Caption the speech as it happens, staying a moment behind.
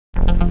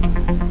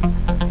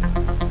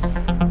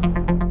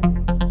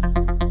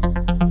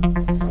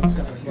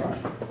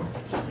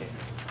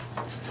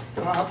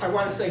I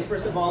want to say,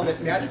 first of all,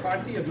 that Matt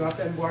Conti of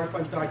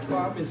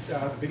NorthEndWaterfront.com is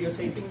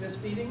videotaping this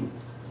meeting.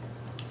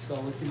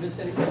 So if you miss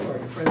anything or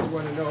your friends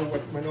want to know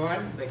what went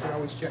on, they can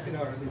always check it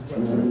out on his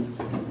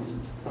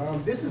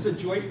website. This is a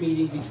joint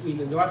meeting between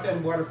the North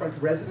End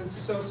Waterfront Residents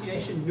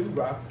Association,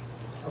 NURA,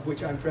 of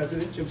which I'm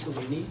president, Jim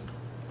Salini,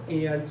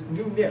 and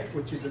NUNIF,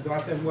 which is the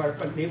North End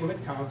Waterfront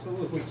Neighborhood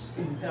Council, of which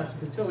Stephen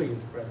Passacantilli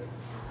is the president.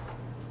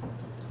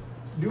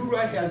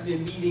 NURA has their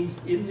meetings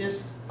in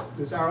this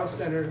Mazzaro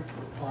Center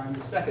on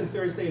the second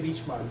Thursday of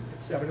each month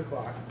at 7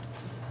 o'clock.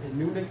 And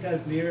NUNIF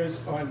has theirs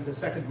on the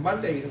second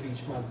Monday of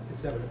each month at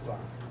 7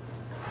 o'clock.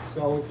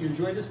 So if you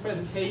enjoyed this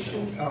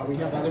presentation, we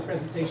have other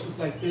presentations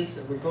like this,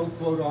 and we both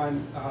vote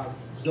on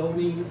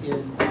zoning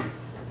and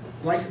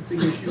licensing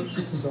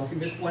issues. So if you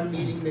missed one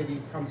meeting,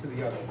 maybe come to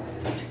the other.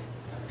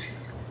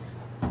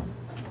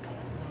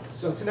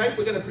 So tonight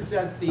we're going to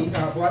present the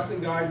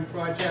Boston Garden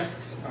project,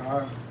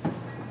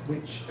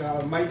 which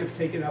might have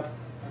taken up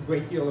a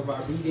great deal of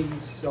our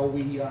meetings. So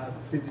we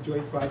did the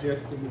joint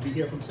project, and we'll be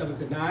here from 7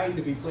 to 9.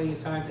 There'll be plenty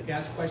of time to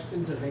ask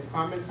questions and make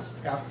comments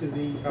after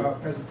the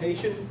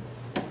presentation.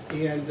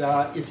 And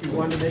if you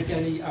want to make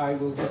any, I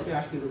will just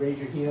ask you to raise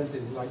your hands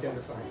and we'll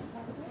identify you.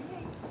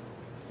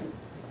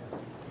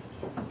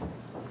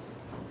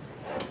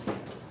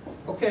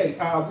 Okay,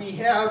 we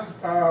have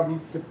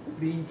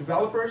the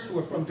developers who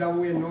are from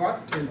Delaware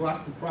North and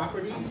Boston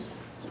Properties.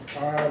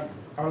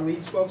 Our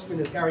lead spokesman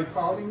is Harry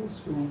Collins,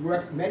 who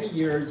worked many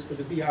years for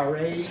the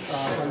BRA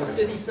on the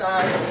city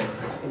side,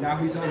 and now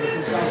he's on the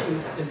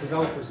consultant and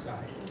developer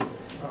side.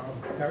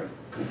 Harry?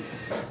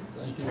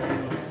 Thank you very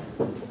much.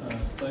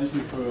 Thank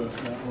you for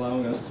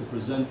allowing us to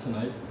present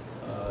tonight.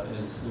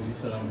 As you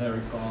said, I'm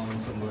Harry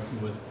Collins. I'm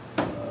working with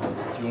the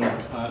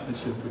joint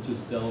partnership, which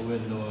is Delaware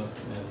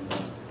North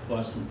and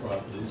Boston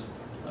Properties.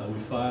 We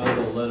filed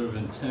a letter of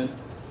intent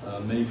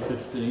May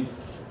 15th,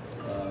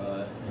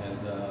 and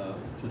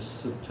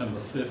just September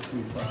 5th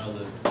we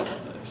filed an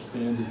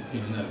expanded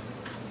P&F.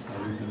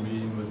 We've been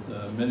meeting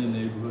with many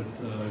neighborhood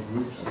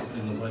groups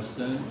in the West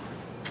End,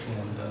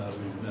 and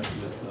we've met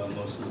with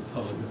most of the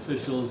public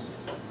officials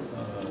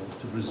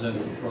to present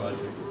the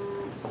project.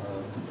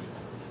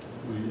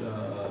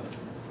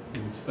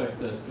 We expect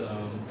that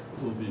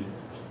we'll be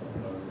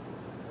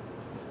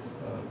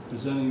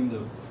presenting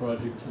the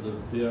project to the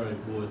BRA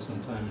board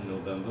sometime in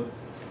November.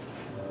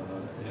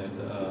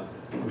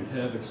 And we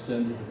have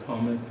extended the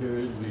comment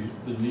period.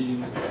 We've been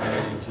meeting with the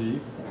IAG.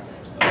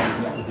 We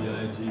met with the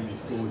IAG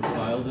before we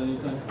filed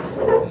anything,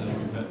 and then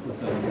we met with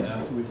them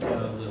after we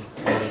filed the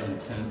letter of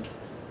intent.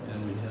 And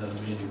we had a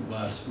meeting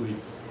last week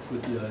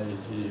with the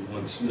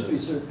IAG. Excuse me,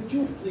 sir, could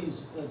you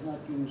please not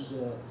use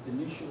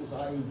initials,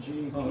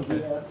 IAG, oh, okay.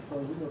 PDF? We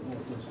don't know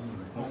what this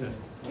means. Okay.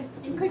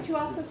 And could you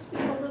also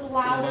speak a little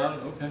louder?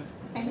 Okay.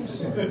 Thank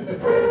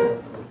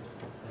you.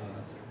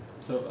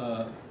 So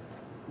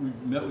we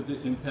met with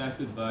the Impact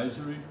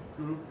Advisory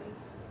Group,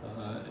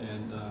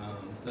 and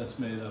that's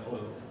made up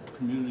of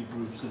community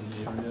groups in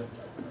the area.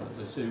 As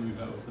I say, we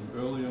met with them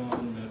early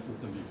on, met with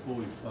them before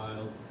we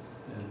filed,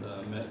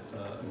 and met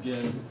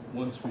again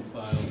once we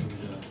filed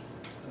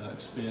the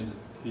expanded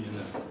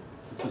P&F,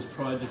 which is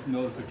project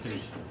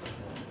notification.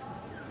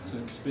 It's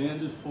an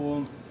expanded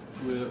form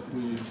where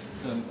we've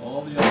done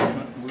all the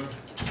upfront work,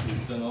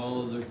 we've done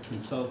all of the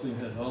consulting,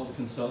 had all the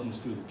consultants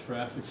do the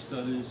traffic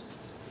studies,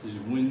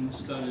 the wind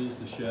studies,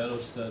 the shadow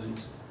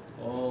studies,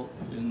 all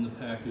in the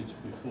package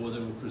before they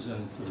were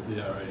presented to the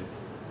BRA.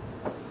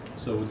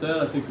 So with that,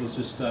 I think we'll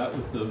just start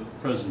with the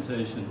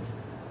presentation,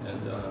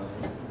 and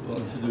we'll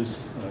introduce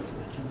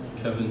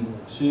Kevin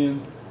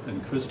Sheehan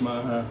and Chris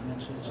Maher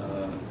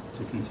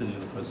to continue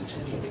the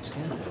presentation.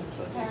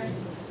 Karen,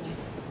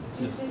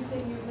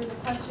 there's a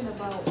question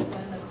about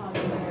when the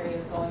comment period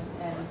is going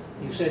to end.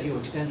 You said you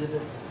extended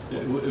it?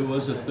 It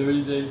was a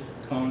 30-day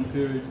comment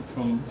period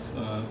from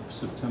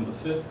September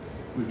 5th.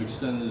 We've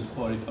extended it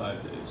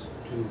 45 days.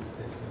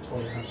 It's the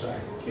 20, I'm sorry.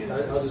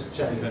 I'll just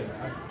check. Okay.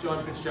 I'm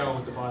John Fitzgerald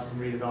with the Boston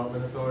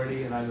Redevelopment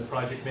Authority, and I'm the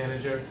project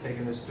manager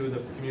taking this through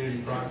the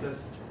community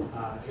process.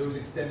 It was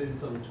extended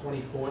until the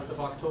 24th of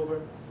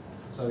October,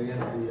 so the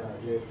end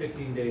of the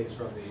 15 days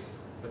from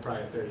the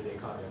prior 30-day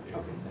comment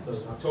period. Okay. So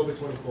October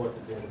 24th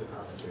is the end of the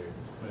comment period.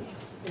 Right.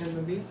 And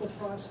the MEFA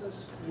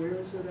process, where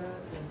is it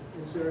at?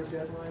 And is there a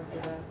deadline for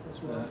that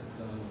as well?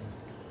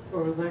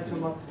 Or will that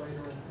come up later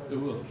in the presentation? It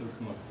will. It'll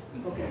come up.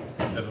 Okay.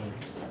 Evan.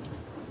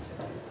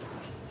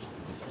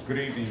 Good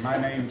evening. My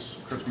name's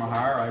Chris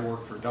Maher. I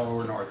work for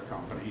Delaware North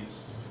Companies.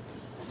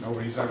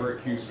 Nobody's ever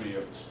accused me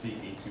of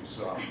speaking too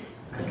soft.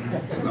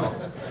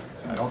 So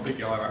I don't think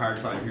you'll have a hard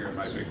time hearing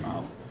my big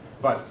mouth.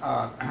 But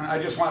I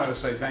just wanted to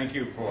say thank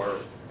you for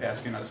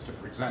asking us to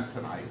present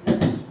tonight.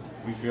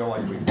 We feel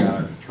like we've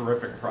got a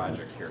terrific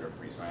project here to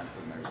present,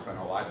 and there's been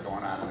a lot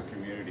going on in the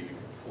community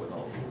with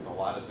a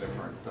lot of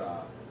different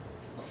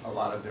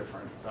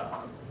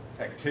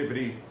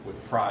activity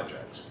with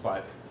projects.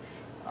 But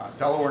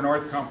Delaware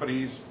North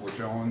Companies, which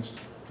owns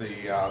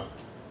the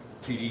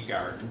TD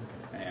Garden,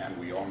 and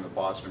we own the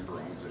Boston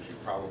Bruins, as you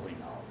probably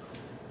know.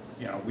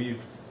 You know,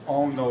 we've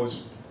owned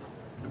those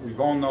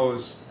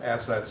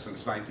assets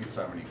since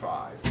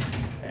 1975,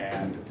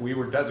 and we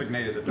were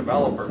designated the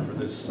developer for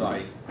this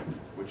site,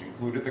 which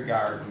included the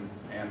garden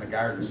and the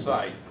garden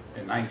site,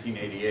 in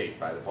 1988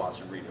 by the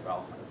Boston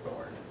Redevelopment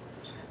Authority.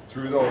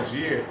 Through those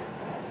years,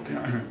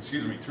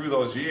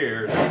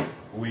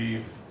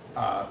 we've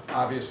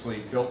obviously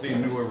built the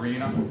new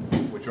arena,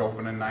 which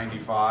opened in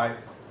 '95.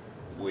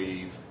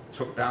 We've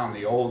took down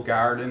the old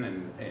garden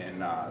in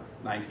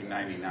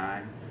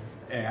 1999,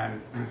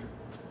 and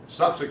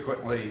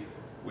subsequently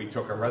we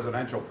took a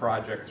residential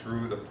project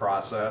through the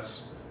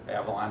process.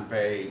 Avalon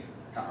Bay,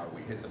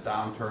 we hit the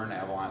downturn.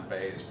 Avalon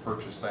Bay has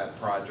purchased that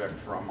project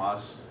from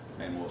us,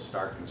 and we'll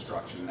start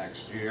construction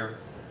next year.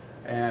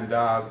 And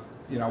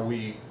you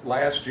know,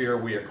 last year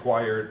we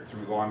acquired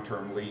through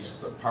long-term lease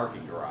the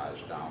parking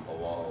garage down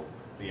below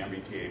the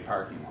MBTA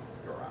parking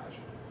garage.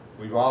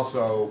 We've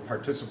also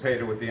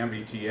participated with the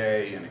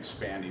MBTA in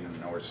expanding the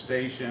North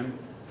Station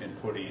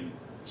and putting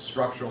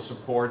structural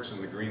supports in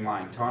the Green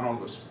Line Tunnel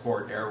to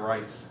support air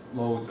rights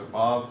loads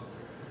above.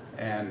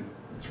 And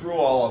through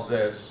all of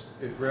this,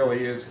 it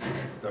really is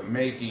the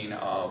making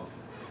of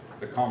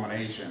the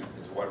culmination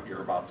is what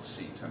you're about to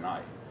see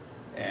tonight.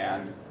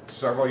 And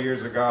several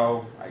years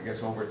ago, I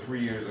guess over 3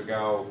 years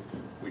ago,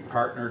 we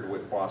partnered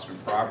with Boston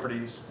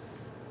Properties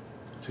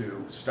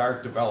to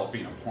start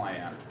developing a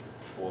plan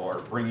for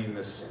bringing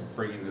this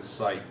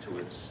site to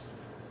its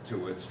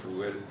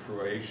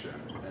fruition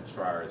as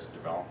far as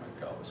development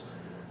goes.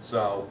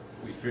 So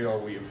we feel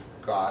we've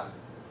got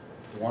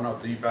one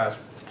of the best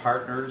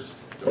partners,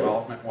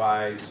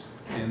 development-wise,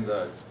 in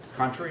the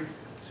country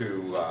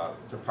to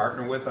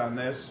partner with on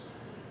this.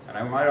 And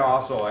I might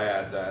also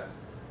add that,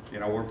 you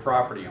know, we're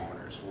property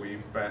owners.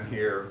 We've been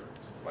here,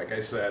 like I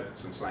said,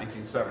 since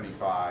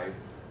 1975.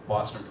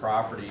 Boston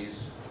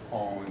Properties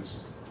owns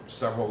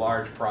several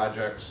large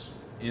projects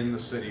in the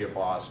city of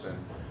Boston,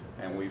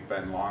 and we've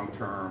been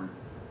long-term,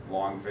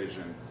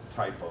 long-vision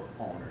type of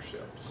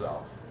ownership.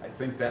 So I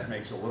think that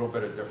makes a little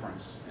bit of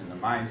difference in the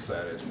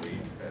mindset as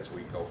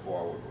we go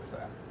forward with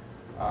that.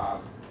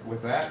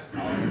 With that,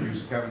 I'll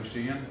introduce Kevin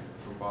Sheehan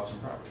from Boston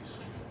Properties.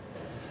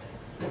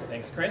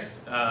 Thanks, Chris.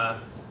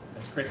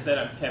 As Chris said,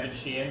 I'm Kevin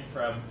Sheehan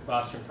from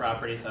Boston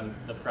Properties. I'm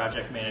the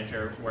project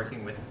manager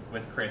working with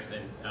Chris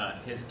and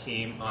his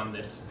team on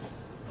this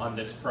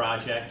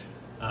project.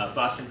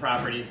 Boston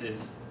Properties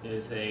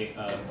is a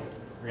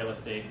real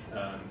estate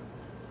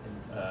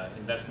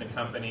investment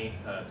company,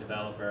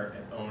 developer,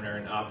 and owner,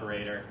 and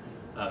operator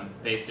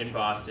based in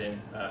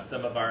Boston.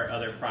 Some of our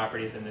other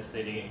properties in the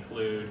city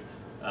include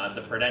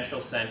the Prudential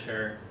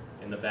Center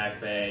in the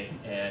Back Bay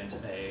and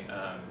a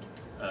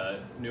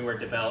newer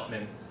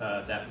development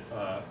that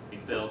we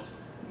built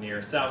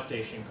near South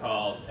Station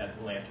called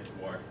Atlantic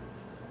Wharf.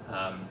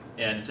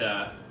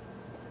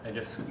 I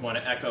just want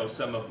to echo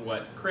some of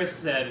what Chris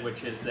said,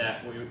 which is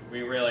that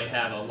we really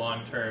have a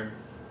long-term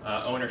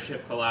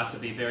ownership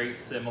philosophy very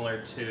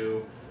similar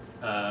to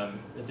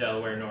the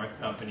Delaware North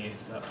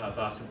companies.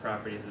 Boston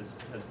Properties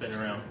has been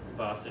around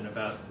Boston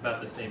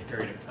about the same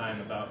period of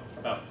time,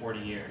 about 40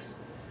 years.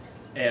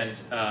 And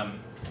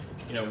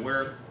you know,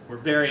 we're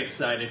very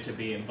excited to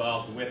be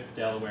involved with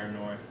Delaware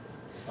North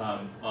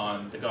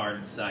on the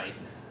garden site,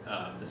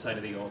 the site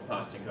of the old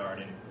Boston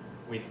Garden.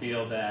 We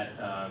feel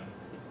that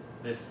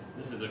this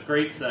is a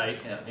great site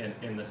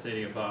in the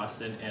city of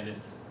Boston, and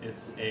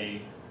it's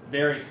a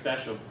very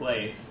special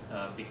place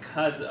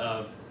because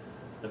of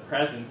the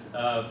presence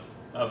of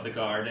the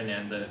garden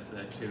and the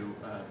two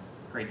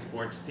great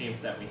sports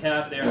teams that we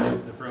have there,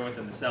 the Bruins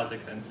and the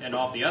Celtics, and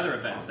all the other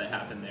events that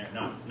happen there,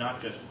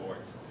 not just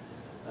sports.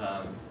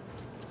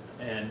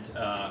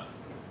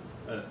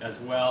 As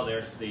well,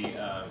 there's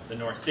the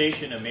North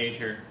Station, a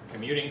major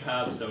commuting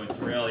hub, so it's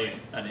really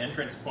an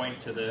entrance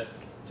point to the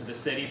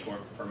city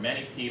for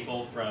many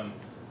people from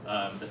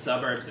the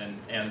suburbs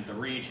and the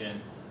region,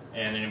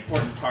 and an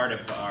important part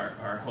of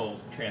our whole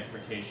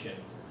transportation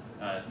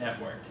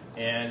network.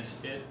 And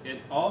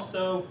it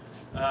also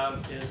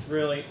is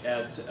really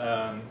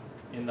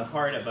in the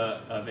heart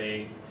of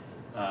a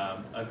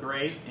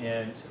great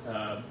and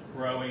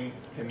growing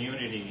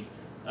community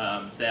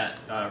that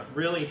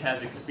really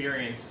has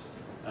experienced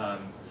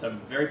some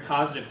very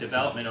positive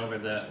development over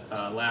the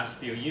last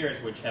few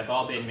years, which have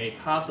all been made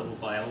possible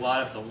by a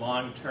lot of the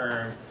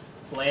long-term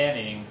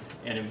planning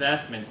and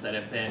investments that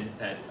have been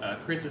that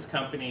Chris's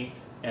company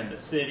and the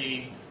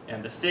city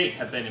and the state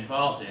have been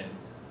involved in.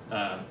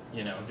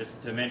 You know,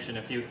 just to mention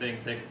a few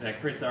things that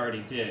Chris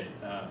already did.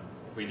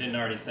 If we didn't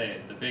already say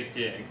it, the Big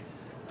Dig,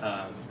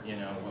 you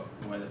know,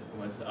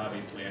 was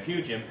obviously a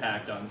huge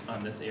impact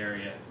on this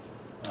area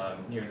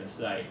near the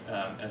site,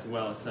 as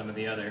well as some of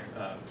the other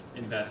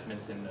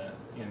investments in the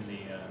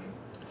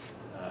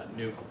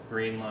new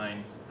Green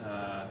Line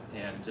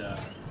and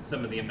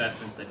some of the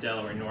investments that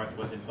Delaware North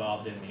was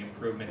involved in, the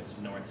improvements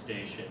to North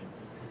Station.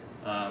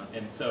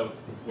 And so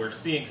we're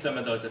seeing some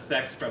of those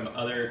effects from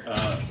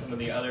some of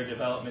the other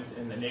developments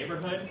in the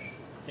neighborhood,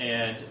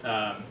 and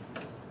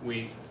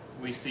we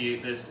we see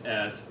this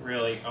as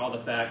really all the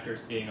factors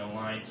being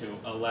aligned to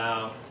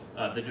allow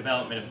the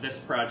development of this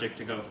project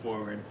to go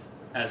forward.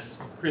 As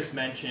Chris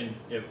mentioned,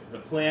 the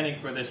planning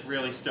for this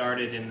really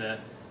started in the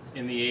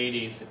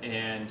 80s,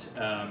 and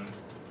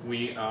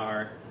we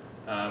are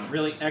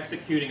really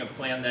executing a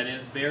plan that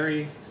is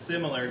very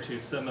similar to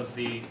some of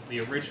the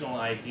original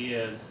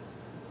ideas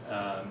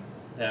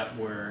that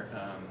were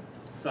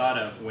thought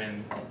of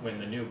when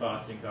the new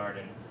Boston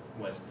Garden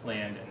was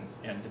planned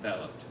and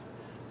developed.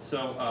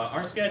 So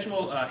our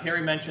schedule,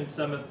 Harry mentioned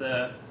some of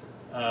the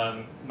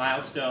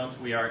milestones.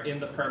 We are in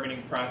the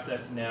permitting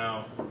process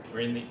now. We're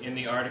in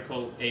the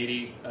Article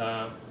 80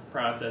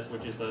 process,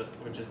 which is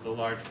the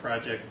large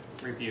project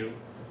review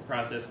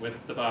process with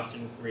the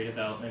Boston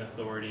Redevelopment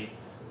Authority.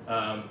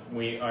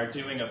 We are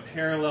doing a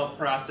parallel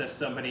process.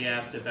 Somebody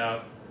asked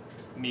about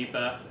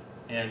MEPA,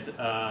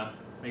 and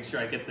make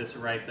sure I get this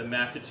right. The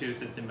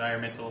Massachusetts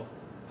Environmental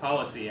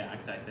Policy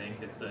Act, I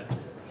think, is the.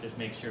 Just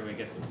make sure we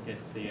get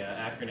the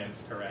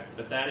acronyms correct.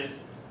 But that is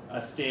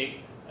a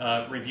state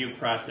review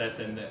process,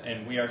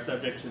 and we are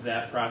subject to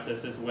that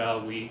process as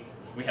well. We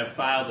have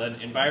filed an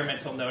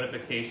environmental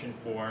notification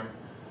form,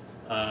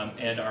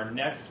 and our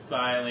next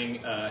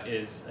filing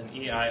is an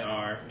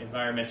EIR,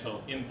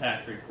 Environmental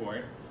Impact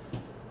Report,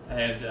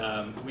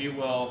 and we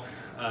will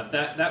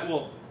that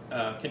will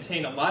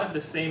contain a lot of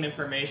the same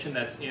information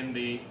that's in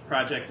the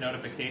project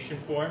notification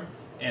form,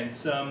 and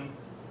some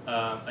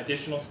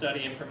additional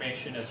study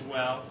information as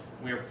well.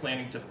 We are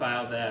planning to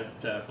file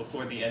that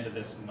before the end of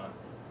this month.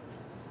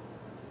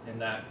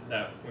 And that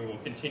we will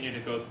continue to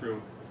go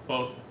through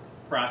both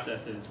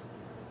processes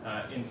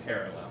in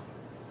parallel.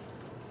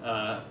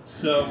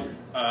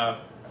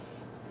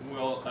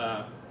 We'll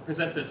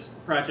present this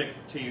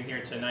project to you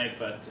here tonight,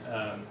 but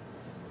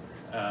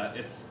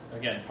it's,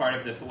 again, part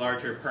of this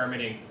larger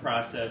permitting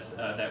process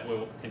that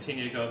we'll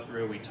continue to go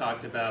through. We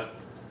talked about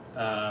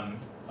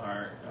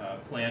our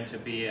plan to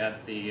be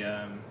at the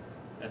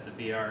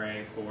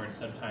BRA board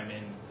sometime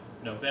in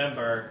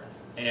November,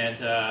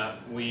 and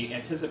we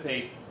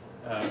anticipate,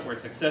 if we're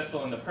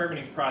successful in the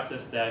permitting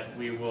process, that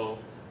we will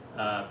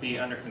be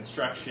under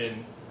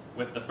construction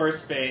with the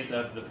first phase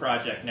of the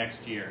project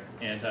next year.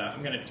 And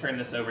I'm going to turn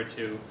this over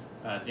to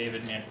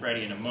David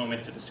Manfredi in a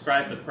moment to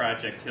describe the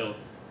project. He'll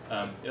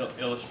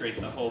illustrate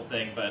the whole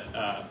thing, but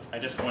I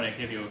just want to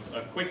give you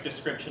a quick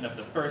description of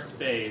the first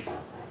phase,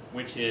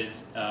 which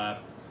is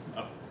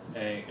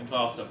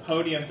involves a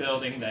podium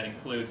building that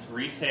includes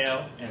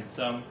retail and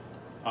some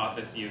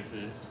office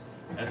uses,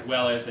 as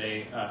well as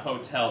a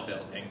hotel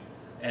building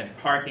and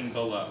parking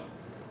below.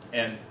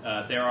 And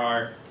there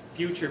are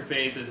future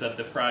phases of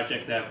the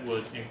project that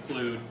would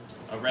include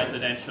a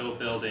residential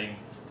building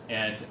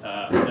and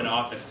an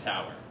office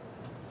tower.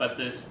 But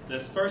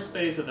this first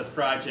phase of the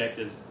project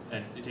is,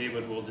 and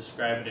David will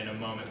describe it in a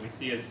moment, we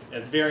see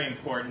as very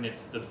important.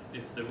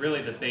 It's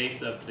really the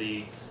base of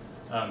the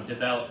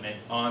development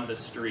on the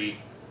street.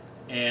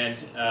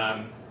 And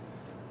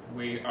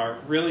we are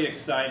really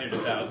excited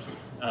about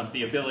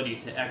the ability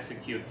to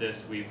execute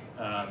this. We've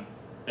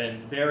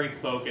been very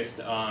focused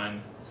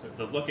on sort of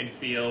the look and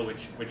feel,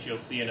 which you'll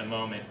see in a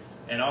moment,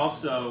 and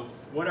also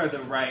what are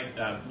the right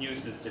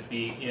uses to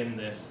be in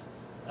this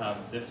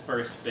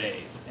first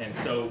phase. And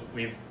so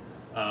we've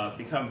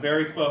become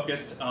very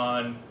focused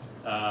on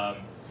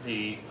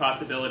the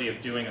possibility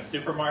of doing a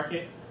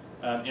supermarket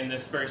in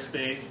this first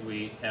phase.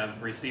 We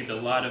have received a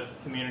lot of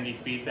community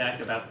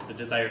feedback about the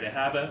desire to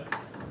have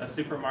a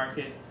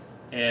supermarket,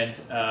 and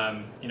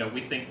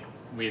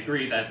we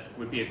agree that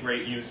would be a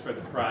great use for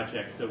the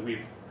project. So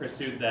we've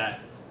pursued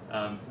that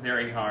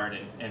very hard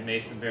and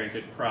made some very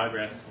good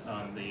progress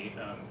on the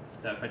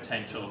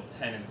potential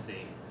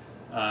tenancy.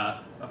 A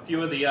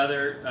few of the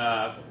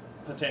other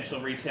potential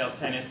retail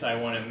tenants I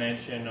want to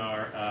mention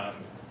are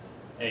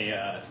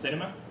a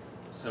cinema.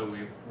 So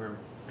we've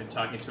been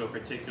talking to a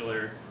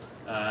particular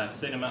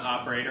cinema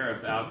operator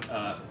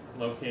about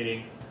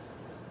locating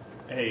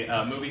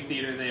a movie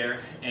theater there,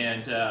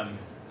 and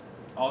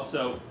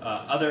also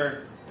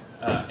other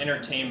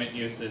entertainment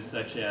uses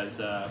such as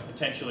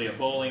potentially a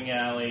bowling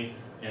alley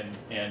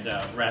and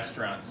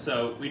restaurants.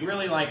 So we'd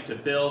really like to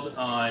build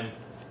on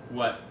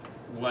what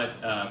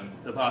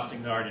the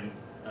Boston Garden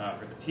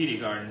or the TD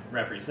Garden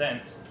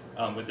represents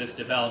with this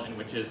development,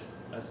 which is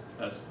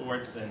a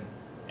sports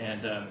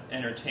and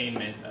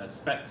entertainment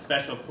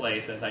special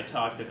place, as I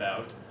talked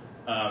about.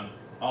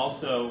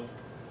 Also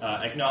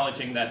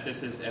acknowledging that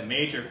this is a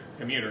major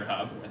commuter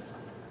hub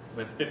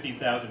with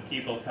 50,000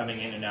 people coming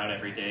in and out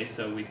every day.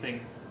 So we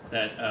think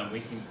that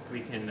we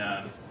can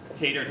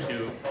cater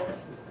to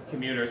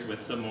commuters with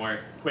some more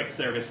quick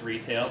service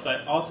retail,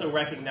 but also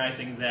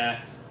recognizing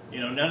that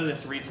none of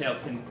this retail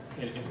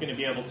is going to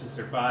be able to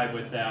survive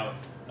without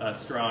a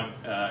strong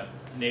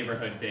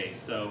neighborhood base.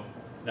 So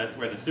that's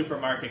where the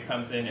supermarket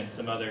comes in, and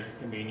some other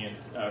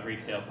convenience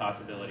retail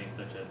possibilities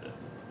such as a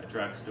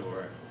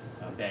drugstore,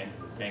 a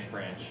bank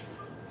branch.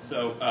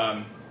 So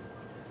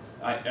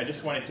I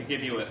just wanted to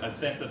give you a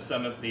sense of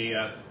some of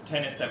the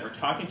tenants that we're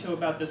talking to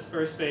about this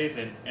first phase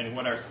and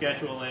what our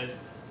schedule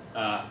is.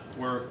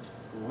 We're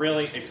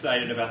really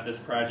excited about this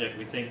project.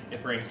 We think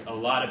it brings a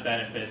lot of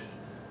benefits,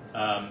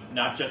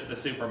 not just the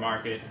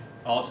supermarket,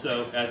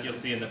 also, as you'll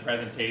see in the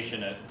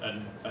presentation,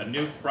 a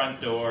new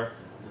front door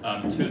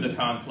to the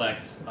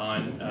complex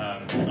on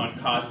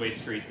Causeway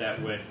Street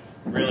that would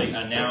really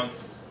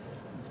announce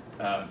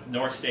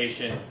North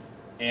Station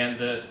and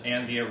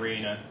the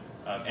arena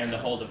and the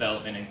whole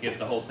development, and give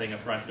the whole thing a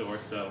front door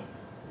so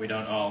we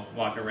don't all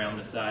walk around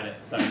the side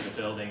of the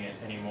building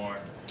anymore.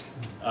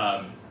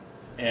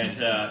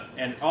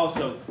 And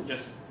also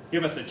just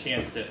give us a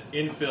chance to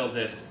infill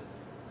this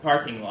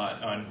parking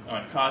lot on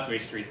Causeway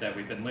Street that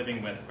we've been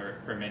living with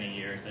for many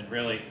years, and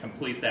really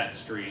complete that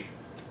street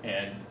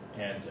and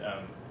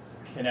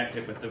connect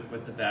it with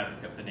the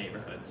fabric of the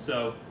neighborhood.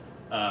 So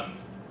I'm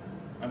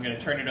going to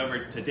turn it over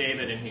to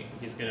David, and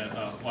he's going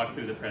to walk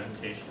through the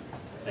presentation.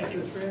 Thank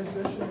you. The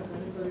transition, if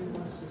anybody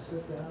wants to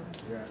sit down.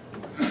 Yeah.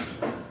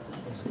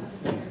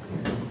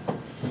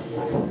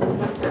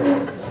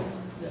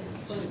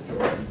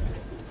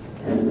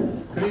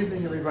 Good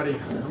evening, everybody.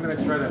 I'm going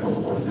to try to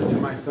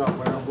position myself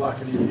where I don't block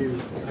any view.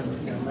 I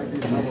might be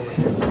in trouble with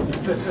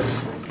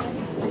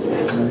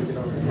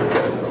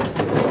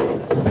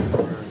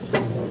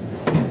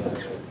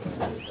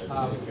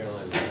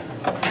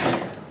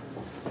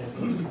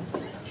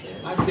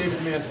I'm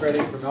David Manfredi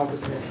from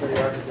Elvis Manfredi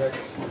Architects,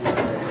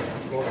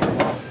 local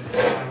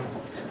Washington,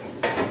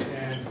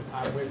 and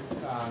I'm with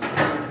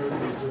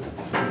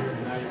here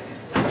tonight.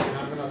 And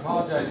I'm going to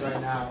apologize right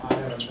now. I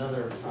have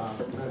another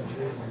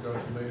presentation to go to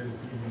later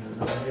this evening in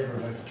another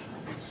neighborhood.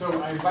 So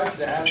I invite you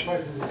to ask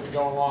questions as we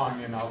go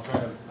along, and I'll try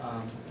to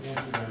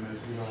answer them as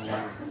we go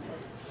along.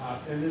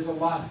 And there's a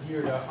lot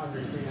here to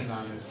understand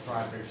on this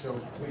project, so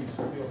please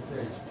feel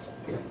free.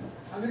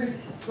 I'm going to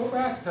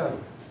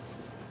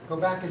go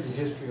back into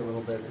history a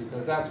little bit,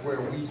 because that's where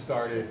we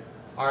started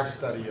our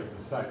study of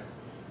the site.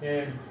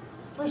 And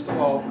first of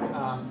all,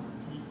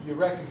 you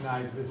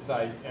recognize this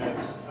site as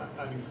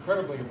an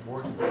incredibly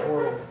important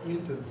portal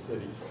into the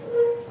city.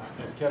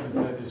 As Kevin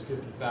said, there's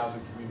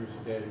 50,000 commuters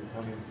a day who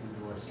come in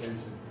through North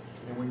Station.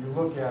 And when you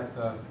look at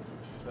the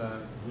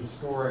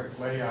historic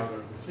layout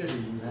of the city,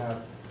 you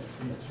have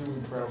these two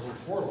incredible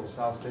portals,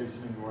 South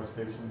Station and North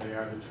Station. They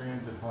are the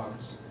transit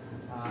hubs,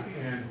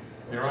 and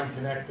they're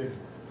unconnected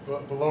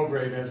below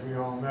grade, as we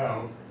all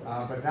know,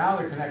 but now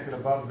they're connected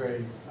above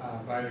grade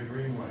by the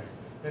Greenway.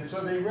 And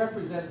so they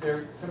represent,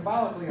 they're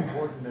symbolically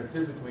important, they're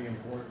physically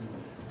important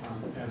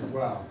as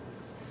well.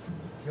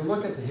 If you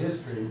look at the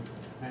history,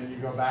 and you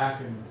go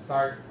back and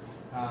start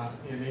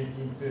in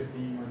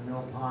 1815 when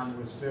Mill Pond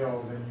was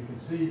filled, and you can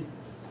see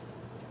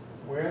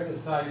where the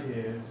site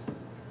is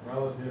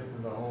relative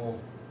to the whole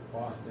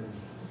Boston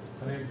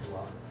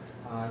Peninsula.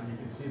 You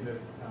can see that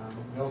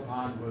Mill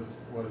Pond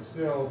was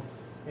filled,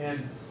 and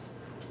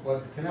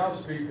what's Canal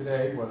Street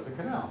today was a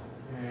canal,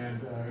 and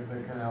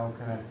the canal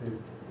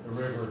connected the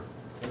river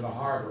to the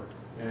harbor,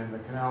 and the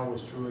canal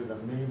was truly the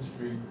main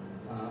street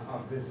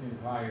of this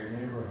entire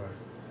neighborhood.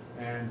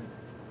 And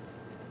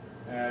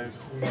as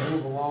we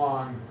move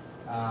along,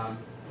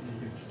 you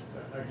can,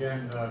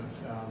 again,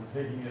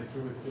 taking it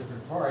through its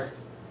different parts,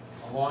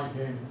 along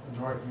came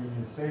North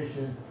Union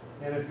Station,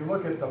 and if you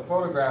look at the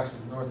photographs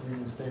of North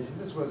Union Station,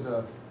 this was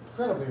an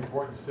incredibly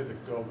important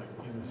civic building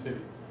in the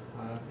city.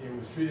 It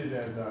was treated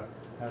as a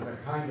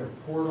kind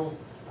of portal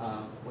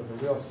with a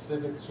real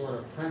civic sort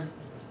of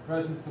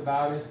presence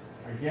about it.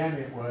 Again,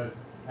 it was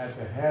at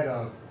the head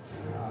of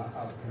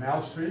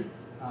Canal Street,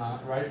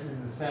 right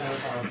in the center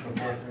of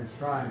the Bulfinch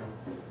Triangle.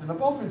 And the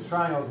Bulfinch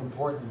Triangle is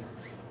important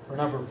for a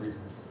number of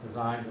reasons,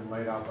 designed and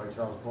laid out by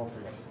Charles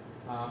Bulfinch,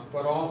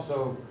 but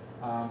also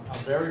a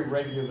very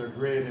regular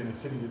grid in a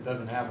city that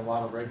doesn't have a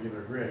lot of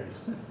regular grids,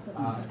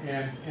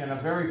 and a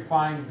very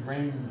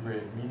fine-grained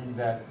grid, meaning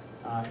that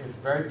it's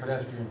very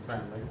pedestrian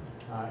friendly.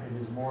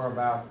 It is more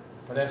about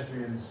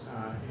pedestrians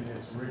in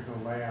its original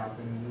layout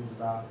than it is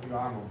about the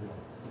automobile.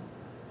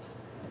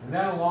 And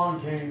then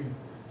along came,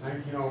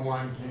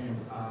 1901 came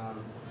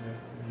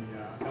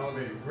the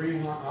elevated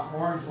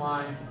orange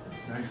line,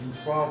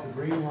 1912 the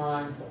green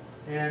line,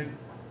 and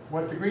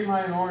what the green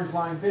line and orange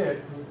line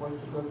did was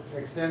to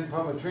extend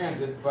public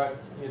transit, but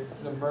it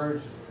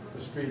submerged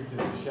the streets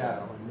into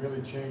shadow and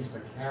really changed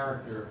the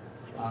character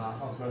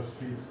of those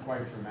streets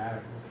quite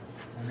dramatically.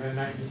 And then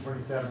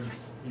 1927,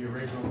 the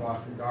original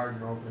Boston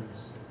Garden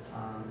opens,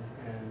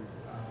 and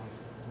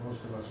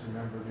most of us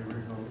remember the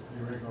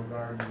original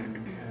garden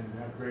and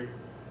have great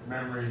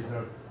memories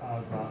of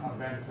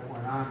events that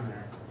went on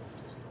there.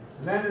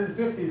 And then in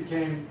the 50s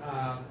came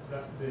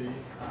the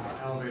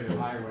elevated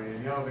highway,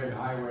 and the elevated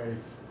highway,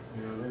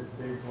 you know, this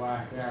big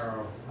black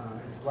arrow,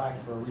 it's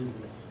black for a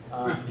reason.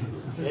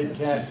 It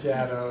cast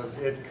shadows,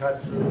 it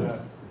cut through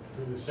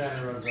the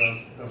center of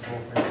the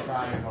Bulfinch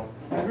Triangle.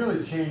 It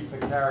really changed the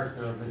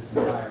character of this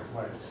entire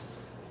place.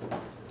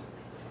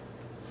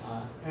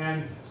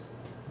 And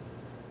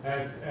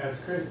as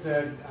Chris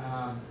said,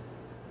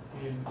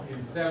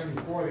 in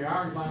 74, the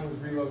Orange Line was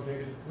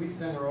relocated, Fleet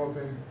Center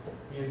opened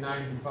in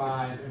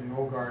 95, and the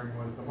old garden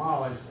was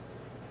demolished.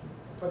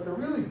 But the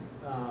really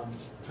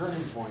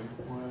turning point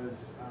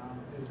is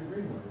the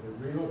Greenway, the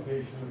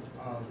relocation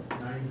of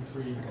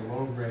 93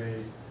 below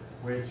grade,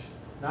 which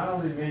not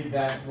only made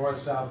that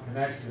north-south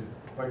connection,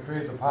 but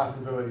created the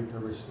possibility to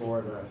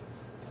restore the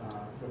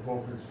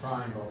Bulfinch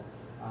Triangle.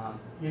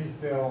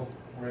 Infill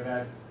where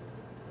that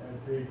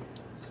big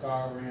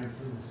star ran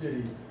through the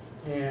city,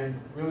 and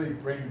really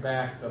bring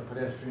back the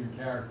pedestrian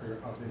character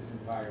of this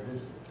entire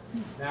district.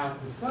 Now,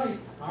 the site,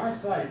 our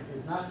site,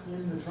 is not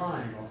in the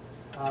triangle,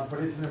 but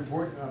it's an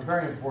important, a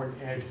very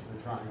important edge of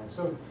the triangle.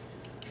 So,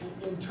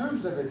 in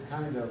terms of its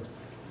kind of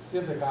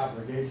civic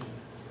obligation,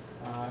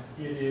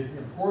 it is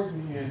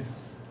important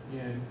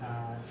as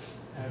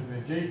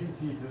an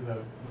adjacency to the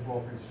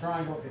Bulfinch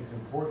Triangle. It's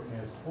important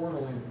as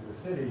portal into the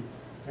city,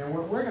 and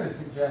what we're going to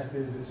suggest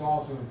is it's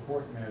also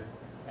important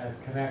as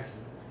connection,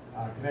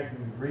 connecting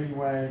the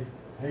Greenway,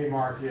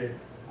 Haymarket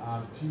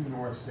to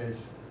North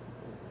Station.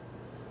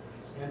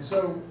 And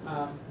so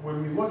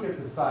when we look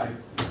at the site,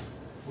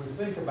 we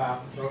think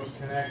about those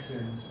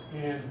connections,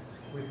 and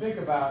we think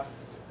about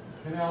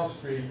Canal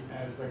Street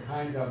as the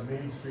kind of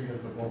main street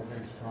of the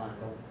Bulfinch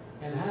Triangle,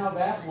 and how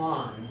that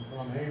line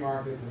from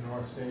Haymarket to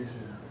North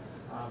Station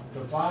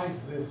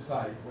divides this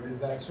site, what is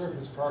that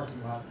surface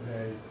parking lot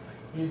today,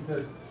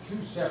 into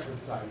two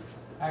separate sites,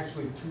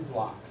 actually 2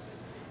 blocks.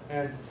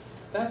 And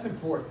that's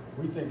important.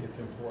 We think it's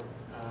important.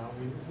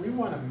 We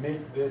want to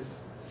make this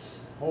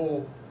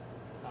whole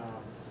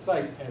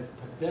site as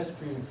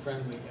pedestrian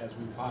friendly as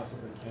we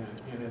possibly can,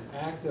 and as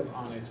active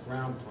on its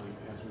ground plane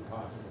as we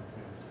possibly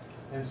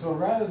can. And so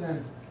rather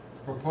than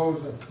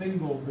propose a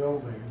single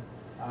building,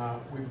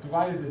 we've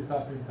divided this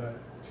up into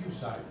 2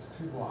 sites,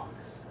 2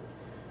 blocks.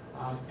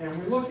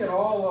 And we look at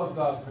all of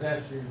the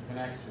pedestrian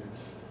connections,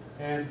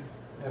 and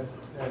as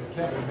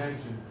Kevin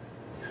mentioned,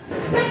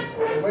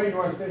 the way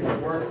North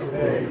Station works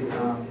today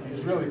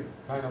is really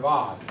kind of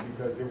odd,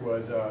 because it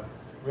was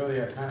really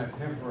a kind of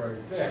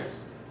temporary fix.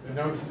 The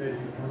notion that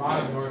you come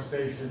out of North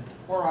Station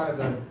or out of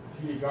the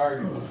TD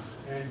Garden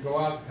and go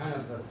out kind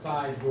of the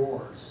side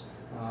doors,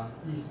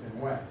 east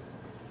and west.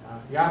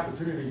 The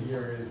opportunity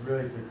here is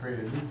really to create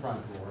a new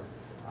front door,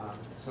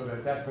 so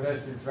that that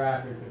pedestrian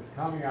traffic that's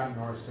coming out of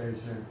North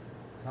Station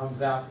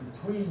comes out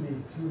between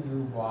these 2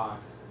 new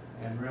blocks,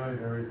 and really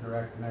there is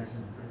direct connection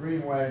to the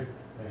Greenway,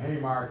 the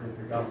Haymarket,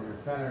 the Government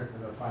Center, to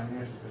the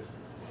financial district.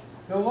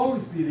 There'll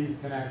always be these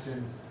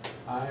connections,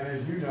 and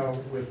as you know,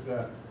 with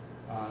the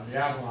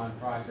Avalon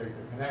project,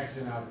 the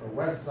connection out the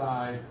west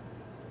side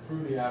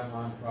through the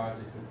Avalon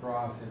project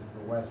across into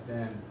the west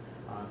end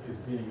is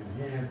being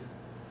enhanced.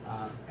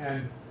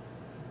 And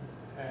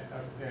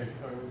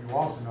you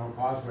also know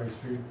Causeway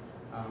Street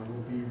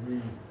will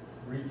be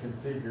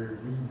reconfigured,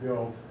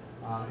 rebuilt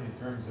in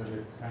terms of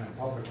its kind of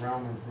public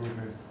realm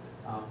improvements.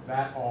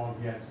 That all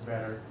gets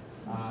better.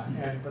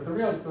 But the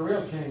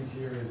real change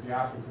here is the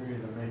opportunity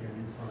to make a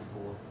new front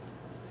door.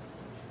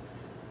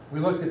 We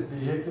looked at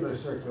vehicular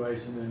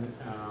circulation,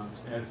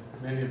 and as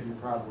many of you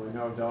probably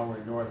know,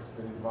 Delaware North's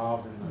been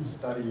involved in the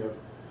study of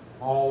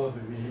all of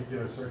the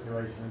vehicular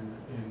circulation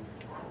in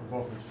the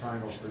Bulfinch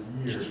Triangle for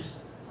years.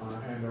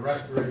 And the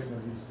restoration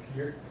of these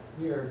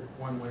pier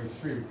one-way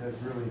streets has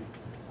really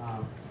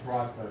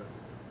brought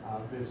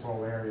this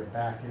whole area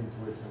back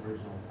into its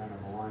original kind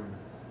of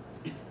alignment.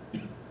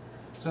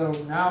 So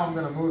now I'm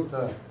going to move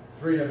to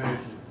 3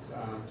 dimensions.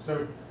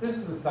 So this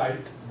is the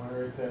site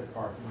where it says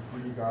parking,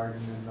 TD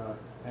Garden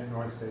and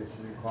North Station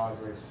and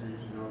Causeway Street,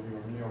 you know, the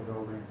O'Neill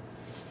building.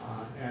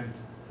 And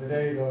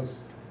today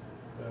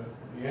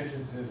the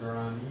entrances are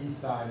on the east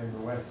side and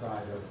the west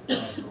side of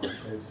North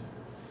Station.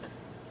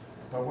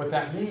 But what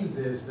that means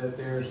is that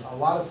there's a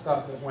lot of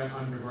stuff that went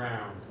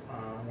underground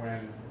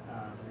when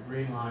the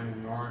green line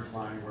and the orange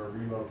line were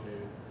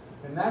relocated.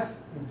 And that's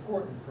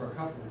important for a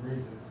couple of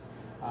reasons.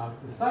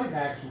 The site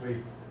actually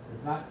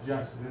is not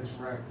just this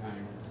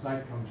rectangle. The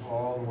site comes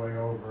all the way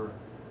over,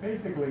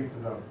 basically to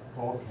the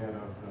bulkhead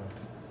of the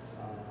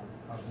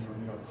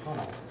O'Neill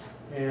Tunnel.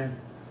 And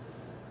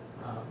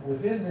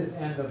within this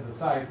end of the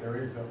site, there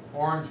is the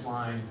orange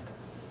line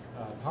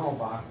tunnel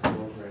box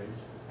below grade,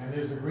 and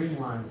there's a green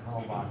line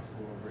tunnel box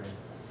below grade.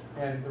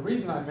 And the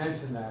reason I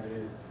mention that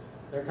is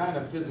they're kind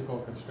of physical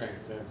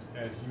constraints,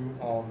 as you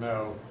all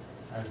know,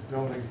 as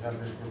buildings have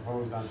been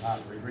proposed on top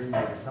of the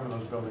greenway. Some of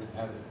those buildings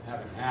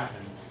haven't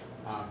happened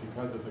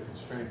because of the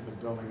constraints of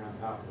building on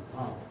top of the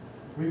tunnel.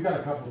 We've got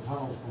a couple of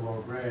tunnels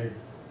below grade.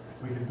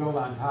 We can build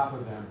on top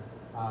of them,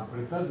 but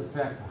it does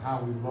affect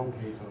how we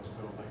locate those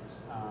buildings.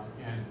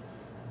 And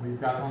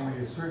we've got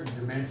only a certain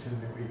dimension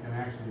that we can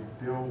actually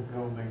build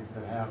buildings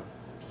that have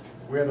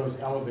where those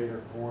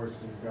elevator cores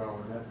can go,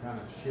 and that's kind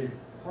of shaped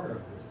part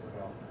of this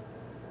development.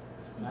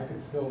 And I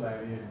can fill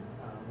that in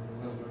with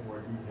a little bit more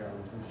detail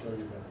as we show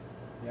you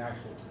the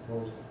actual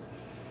proposal.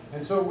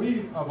 And so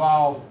we've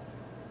evolved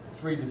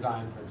 3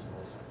 design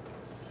principles,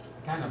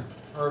 kind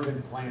of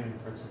urban planning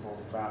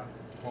principles about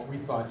what we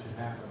thought should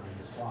happen on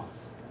this block,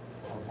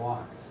 or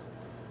blocks.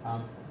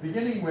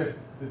 Beginning with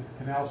this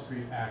Canal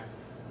Street axis,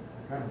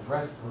 the kind of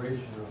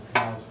restoration of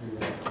Canal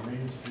Street as the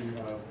main street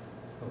of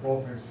the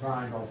Bulfinch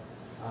Triangle.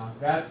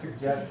 That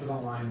suggests an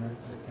alignment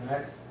that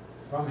connects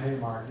from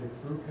Haymarket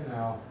through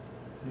Canal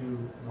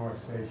to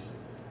North Station,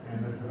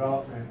 and the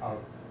development of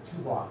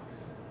 2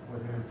 blocks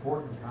with an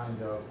important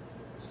kind of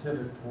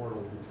civic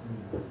portal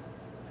between them.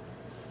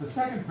 The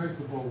second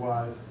principle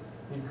was,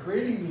 in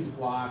creating these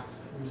blocks,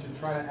 we should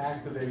try to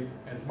activate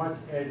as much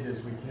edge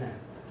as we can.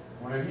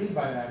 What I mean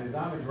by that is,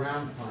 on the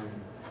ground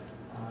plane,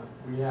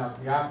 we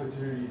have the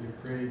opportunity to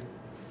create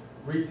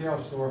retail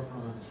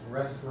storefronts,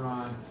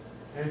 restaurants,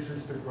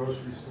 entrance to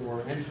grocery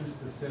store, entrance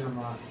to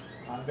cinema,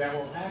 that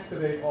will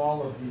activate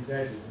all of these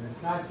edges. And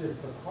it's not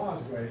just the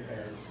Causeway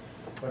edge,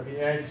 but the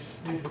edge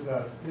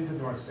into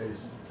North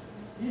Station.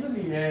 Even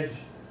the edge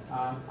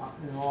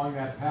along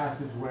that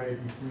passageway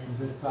between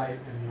this site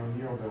and the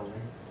O'Neill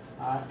building,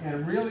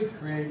 and really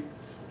create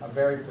a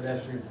very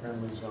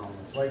pedestrian-friendly zone,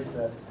 a place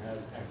that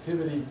has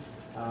activity,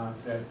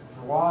 that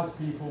draws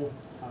people,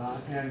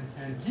 and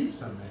keeps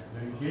them there,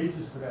 that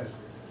engages pedestrians.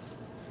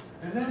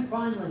 And then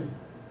finally,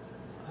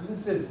 and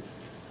this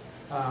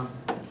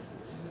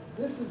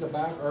is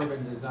about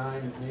urban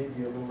design. It may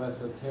be a little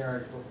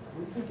esoteric, but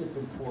we think it's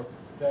important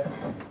that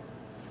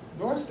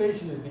North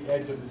Station is the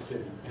edge of the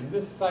city, and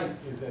this site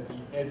is at the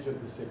edge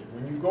of the city.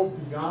 When you go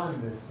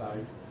beyond this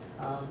site,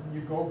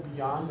 you go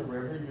beyond the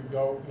river, you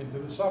go into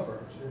the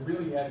suburbs. You're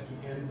really at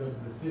the end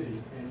of the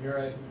city, and you're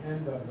at the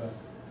end of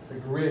the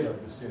grid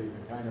of the city,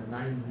 the kind of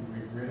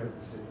 90-degree grid of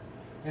the city.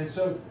 And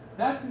so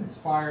that's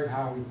inspired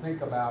how we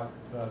think about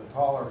the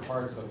taller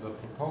parts of the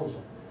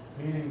proposal,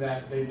 meaning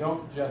that they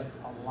don't just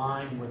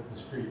align with the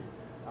street.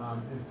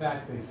 In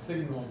fact, they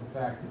signal the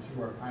fact that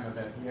you are kind of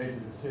at the edge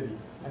of the city.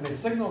 And they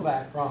signal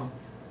that from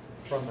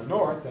the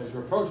north, as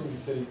you're approaching the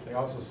city. They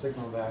also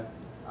signal that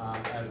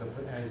as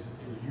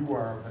you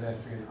are a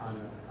pedestrian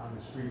on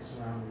the street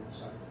surrounding the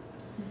site.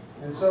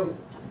 And so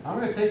I'm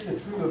going to take you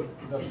through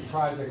the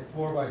project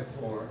floor by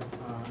floor,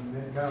 and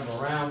then kind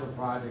of around the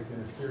project in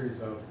a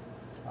series of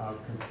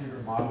computer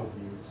model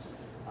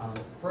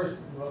views. First,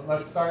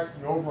 let's start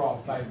the overall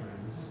site plan.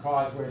 This is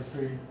Causeway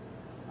Street,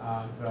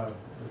 the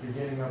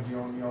beginning of the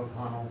O'Neill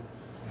Tunnel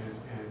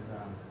and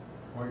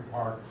Point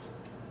Park,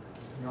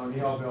 the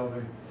O'Neill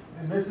Building.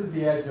 And this is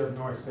the edge of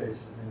North Station.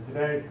 And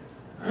today,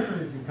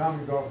 as you come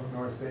and go from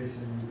North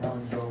Station, you come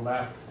and go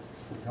left,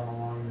 you come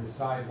along this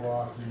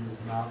sidewalk, you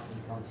come out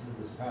and come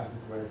through this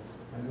passageway,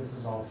 and this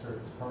is all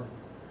surface parking.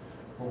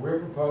 What we're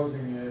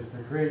proposing is to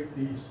create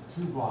these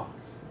 2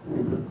 blocks.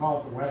 We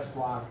call it the West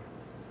Block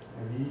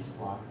and the East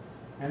Block.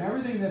 And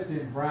everything that's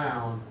in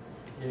brown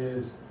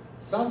is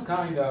some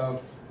kind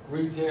of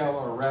retail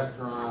or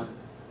restaurant,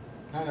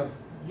 kind of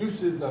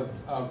uses of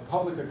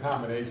public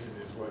accommodation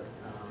is what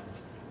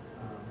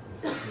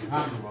the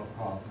Commonwealth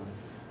calls them.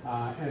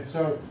 And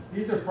so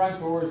these are front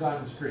doors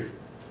on the street.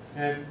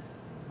 And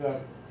the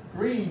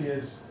green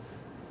is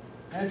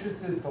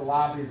entrances to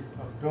lobbies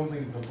of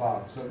buildings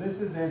above. So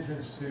this is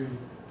entrance to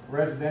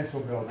residential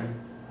building.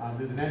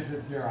 There's an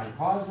entrance here on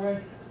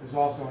Causeway. There's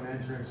also an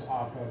entrance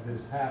off of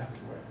this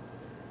passageway.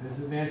 This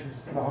is the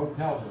entrance to the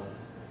hotel building.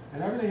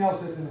 And everything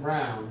else that's in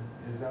brown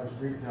is those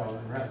retail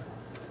and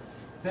restaurants.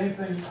 Same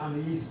thing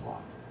on the East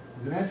Block.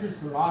 There's an entrance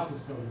to an office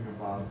building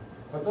above,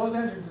 but those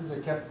entrances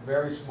are kept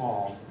very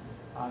small,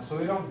 so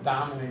they don't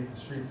dominate the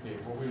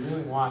streetscape. What we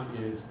really want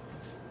is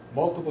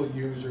multiple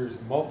users,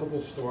 multiple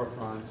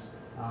storefronts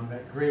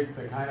that create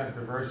the kind of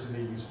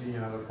diversity you see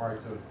in other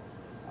parts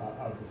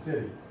of the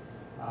city.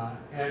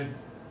 And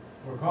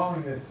we're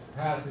calling this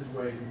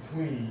passageway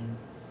between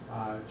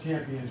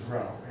Champions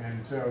Row.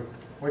 And so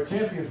what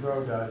Champions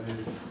Row does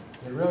is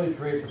it really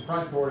creates a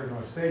front door to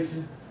North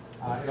Station.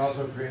 It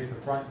also creates a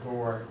front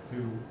door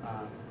to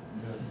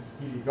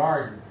the TD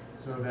Garden,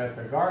 so that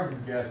the garden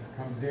guest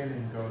comes in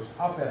and goes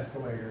up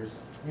escalators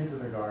into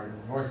the garden.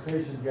 North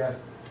Station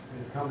guest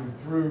is coming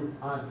through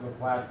onto the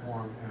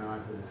platform and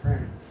onto the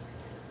trains.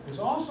 There's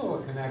also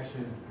a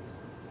connection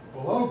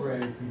below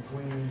grade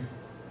between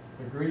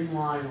the green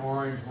line,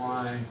 orange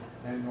line,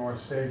 and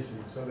North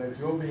Station, so that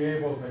you'll be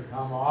able to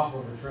come off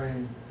of the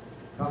train,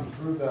 come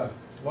through the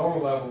lower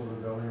level of the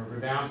building, or go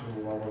down to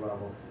the lower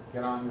level,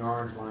 get on the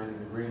orange line and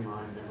the green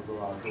line, and then we'll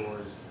go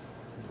outdoors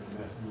in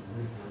the messy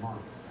winter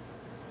months.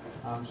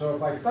 So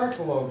if I start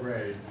below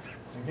grade,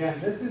 again,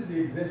 this is the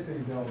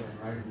existing building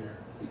right here.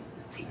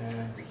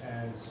 And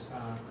as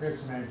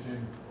Chris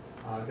mentioned,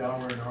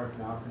 Delaware North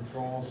now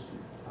controls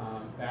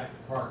that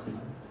parking.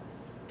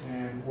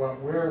 And what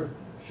we're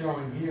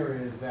showing here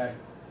is that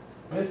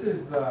this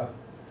is the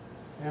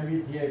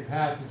MBTA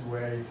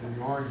passageway to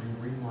the orange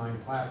and green line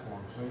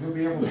platform. So you'll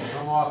be able to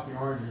come off the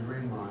orange and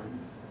green line,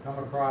 come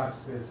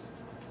across this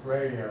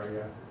gray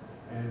area,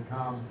 and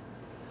come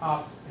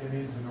up and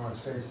into North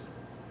Station.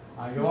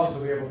 You'll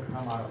also be able to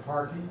come out of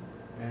parking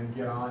and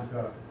get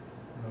onto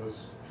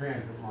those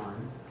transit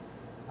lines.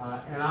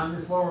 And on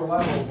this lower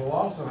level, we'll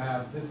also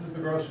have, this is the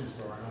grocery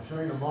store, and I'll show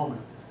you in a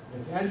moment.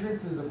 Its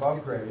entrance is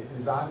above grade,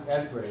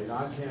 at grade,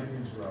 on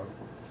Champions Road,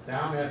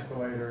 down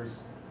escalators,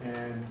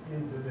 and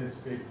into this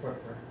big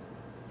footprint.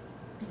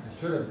 I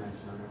should have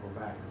mentioned, I'm going to go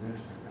back and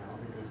mention it now,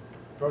 because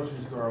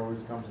grocery store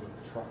always comes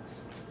with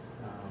trucks.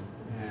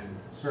 and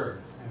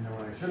service. And then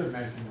what I should have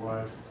mentioned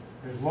was,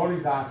 there's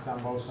loading docks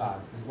on both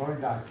sides. There's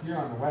loading docks here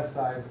on the west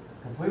side,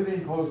 completely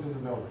enclosed in the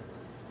building.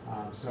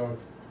 So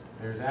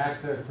there's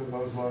access to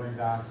those loading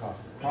docks off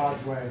the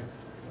causeway.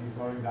 These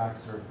loading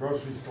docks serve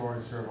grocery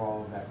stores, serve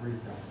all of that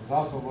retail. There's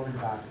also loading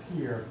docks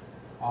here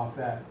off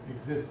that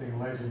existing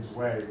Legends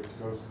Way, which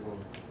goes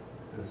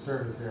to the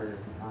service area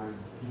behind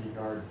TD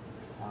Garden,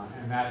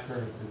 and that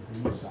services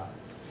the east side.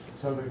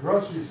 So the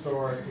grocery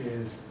store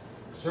is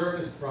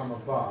serviced from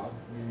above,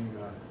 meaning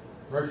the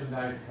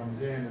merchandise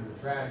comes in and the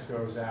trash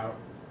goes out,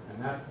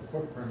 and that's the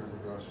footprint of the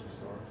grocery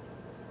store,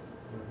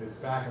 with its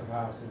back of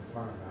house and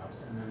front of house.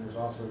 And then there's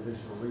also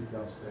additional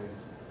retail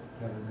space.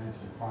 Kevin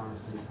mentioned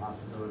pharmacy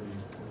possibility.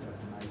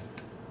 That's a nice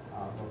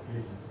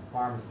location for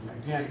pharmacy.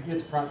 Again,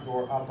 its front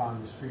door up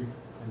on the street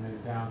and then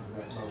down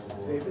to that level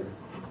below. David,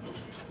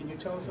 can you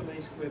tell us how many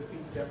square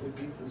feet that would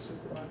be for the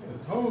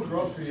supermarket? The total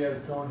grocery as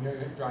drawn here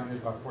is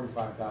about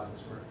 45,000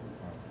 square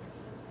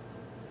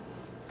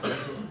feet.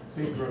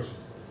 Big grocery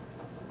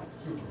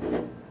store.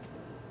 Super.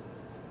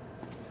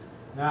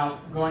 Now,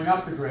 going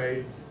up the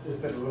grade,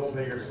 just at a little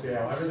bigger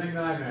scale, everything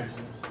that I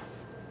mentioned,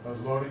 those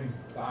loading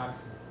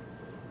docks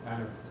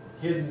kind of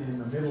hidden in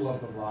the middle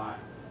of the block,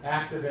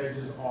 active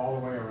edges all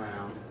the way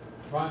around,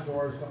 front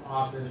doors to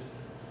office,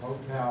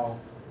 hotel,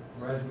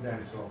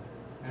 residential,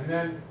 and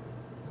then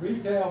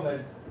retail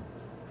that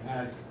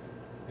has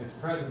its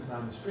presence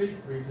on the street,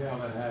 retail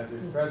that has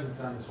its presence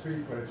on the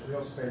street but its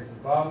real space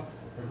above.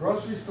 The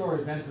grocery store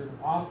is entered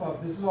off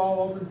of, this is all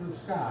open to the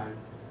sky,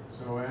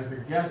 so as a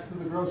guest to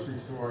the grocery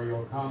store,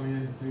 you'll come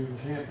into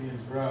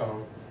Champions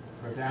Row,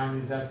 go down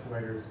these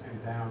escalators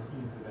and down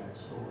into that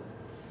store.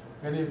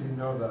 If any of you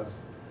know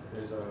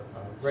there's a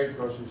great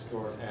grocery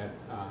store at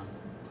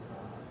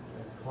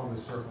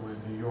Columbus Circle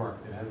in New York.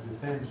 It has the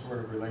same sort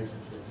of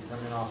relationship. You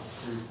come in off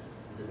the street,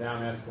 you go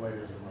down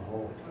escalators, and the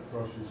whole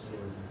grocery store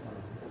is in front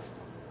of you.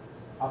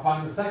 Up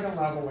on the second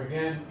level,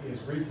 again,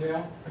 is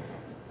retail.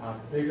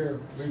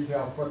 Bigger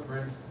retail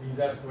footprints. These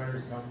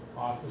escalators come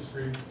off the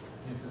street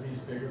into these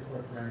bigger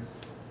footprints.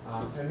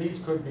 And these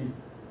could be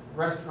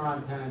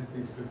restaurant tenants,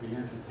 these could be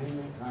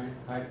entertainment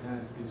type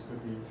tenants, these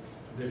could be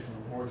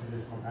more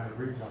traditional kind of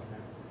retail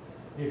tenants.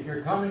 If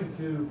you're coming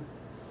to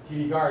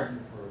TD Garden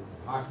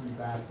for hockey,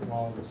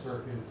 basketball, the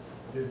circus,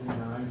 Disney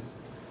on Ice,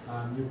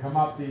 you come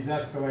up these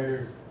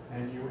escalators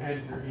and you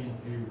enter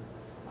into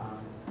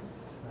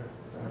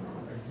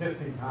the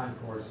existing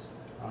concourse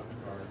of the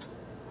garden.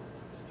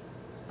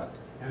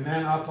 And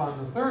then up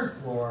on the third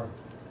floor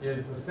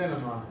is the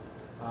cinema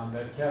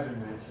that Kevin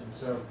mentioned.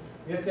 So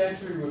its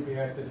entry would be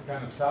at this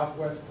kind of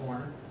southwest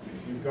corner.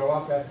 You go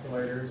up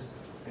escalators,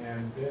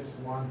 and this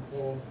one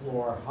full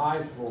floor,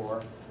 high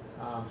floor,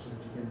 so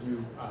that you can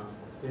do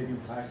stadium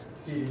type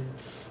seating,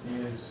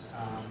 is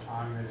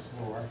on this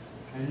floor.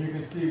 And you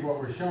can see what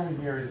we're showing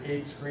here is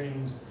 8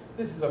 screens.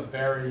 This is a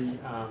very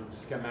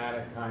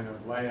schematic kind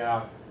of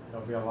layout.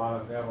 There'll be a lot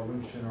of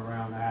evolution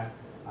around that,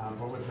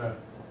 but with a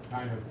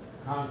kind of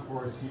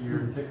concourse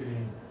here,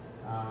 ticketing,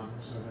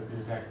 so that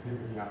there's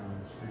activity out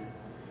on the street.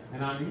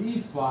 And on the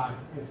east block,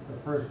 it's the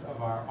first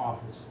of our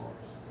office floors.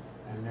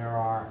 And there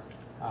are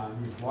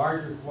these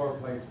larger floor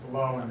plates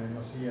below, and then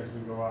you'll see as we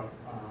go up,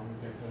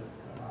 we get to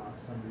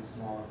some of these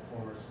smaller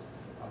floors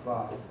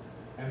above.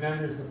 And then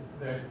there's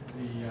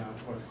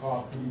what's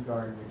called TD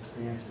Garden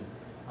expansion.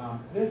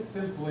 This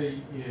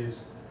simply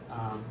is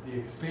the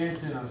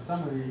expansion of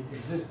some of the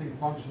existing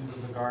functions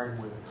of the garden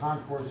where the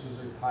concourses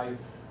are tight,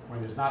 where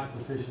there's not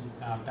sufficient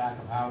back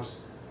of house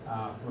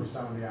for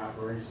some of the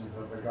operations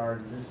of the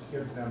garden. This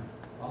gives them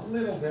a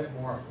little bit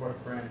more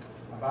footprint,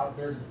 about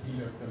 30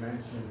 feet of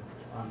dimension,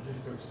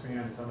 just to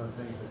expand some of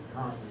the things that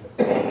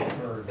currently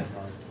occur in the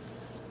garden.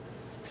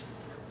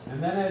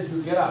 And then as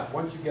you get up,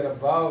 once you get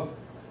above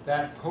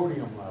that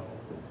podium level,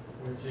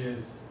 which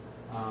is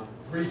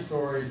 3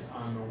 stories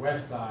on the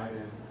west side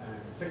and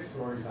 6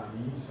 stories on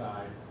the east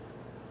side,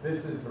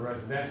 this is the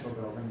residential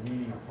building,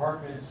 meaning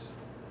apartments,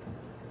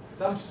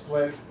 some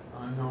split,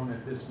 unknown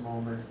at this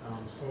moment,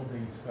 still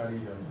being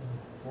studied, of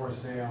for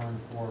sale and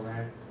for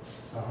rent.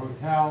 The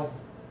hotel,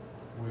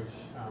 which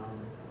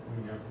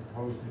we have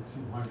proposed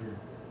at 200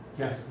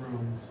 guest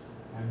rooms,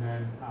 and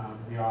then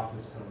the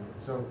office building.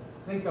 So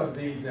think of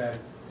these as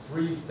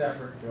 3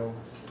 separate buildings.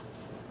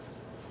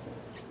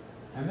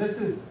 And this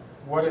is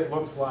what it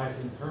looks like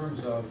in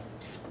terms of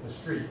the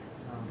street.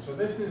 So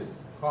this is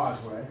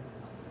Causeway,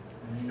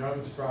 and you know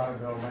the Strata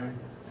building,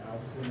 you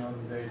obviously know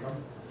the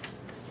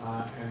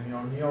Zakem, and the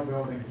O'Neill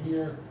building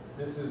here.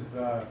 This is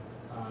the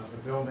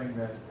building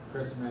that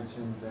Chris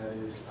mentioned that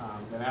is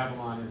that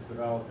Avalon is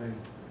developing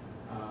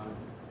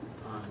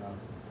on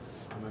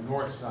the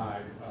north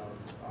side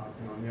of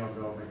the O'Neill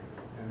building,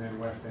 and then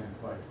West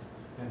End Place.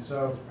 And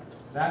so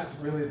that's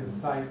really the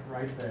site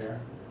right there.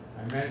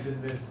 I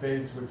mentioned this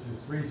base, which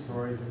is 3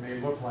 stories. It may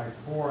look like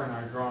 4 in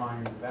our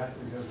drawing, but that's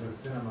because the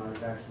cinema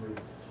is actually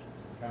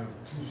kind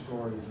of 2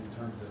 stories in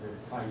terms of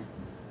its height.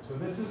 So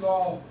this is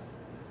all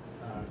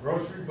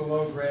grocery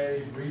below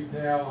grade,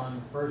 retail on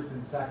the 1st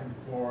and 2nd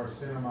floor,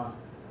 cinema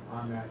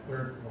on that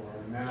 3rd floor.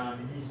 And then on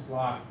the east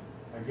block,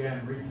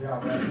 again, retail,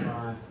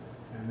 restaurants,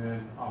 and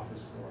then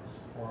office floors,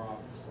 4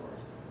 office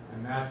floors.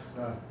 And that's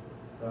the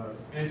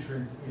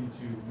entrance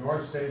into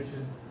North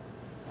Station,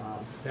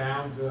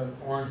 down to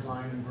Orange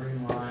Line and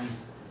Green Line,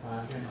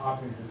 and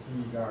up into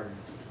TD Garden.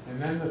 And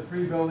then the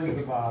 3 buildings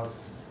above,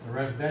 the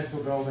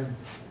residential building,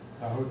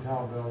 the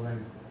hotel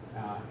building,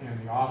 and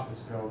the office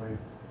building,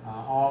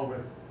 all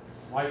with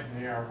light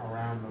and air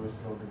around those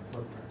building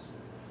footprints.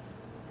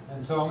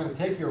 And so I'm going to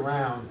take you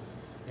around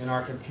in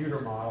our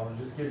computer model and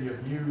just give you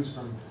views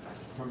from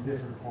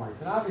different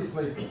points. And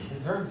obviously,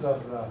 in terms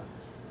of the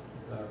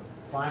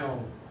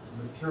final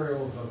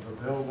materials of the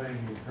building,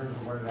 in terms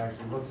of what it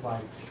actually looks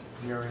like,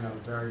 we are in a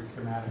very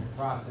schematic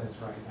process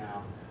right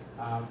now.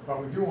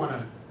 But we do want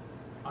to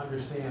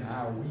understand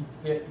how we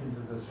fit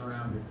into the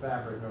surrounding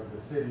fabric of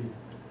the city,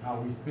 how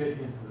we fit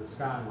into the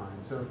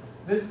skyline. So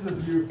this is a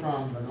view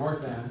from the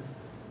north end.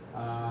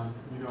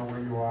 You know where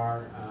you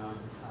are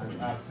on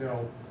Cops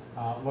Hill,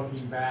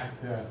 looking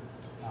back to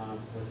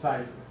the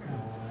site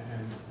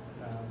and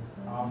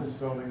office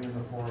building in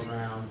the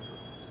foreground.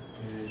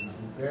 And you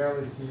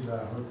barely see the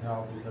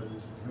hotel because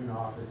it's between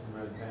office and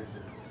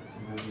residential,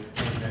 and then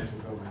the residential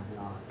building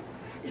beyond.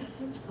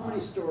 How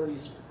many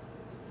stories?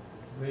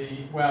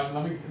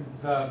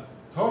 The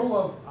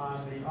total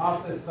on the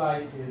office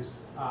site is,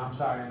 on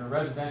the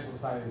residential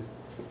site is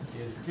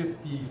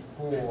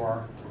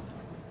 45,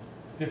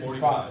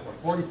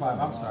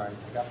 I'm sorry,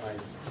 I got my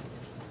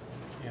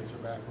answer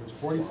backwards,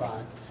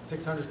 45,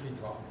 600 feet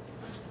tall.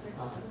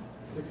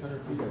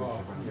 600 feet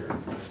tall here.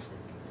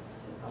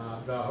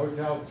 The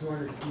hotel,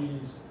 200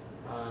 keys,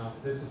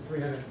 this is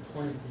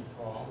 320 feet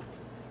tall,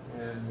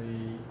 and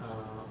the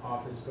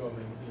office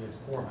building is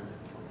 420 feet.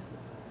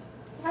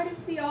 Why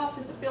does the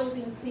office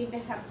building seem to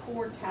have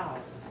 4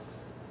 towers?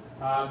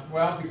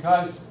 Well,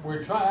 because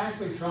we're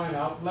actually trying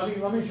out. Let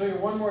me show you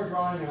one more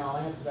drawing, and I'll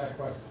answer that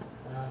question.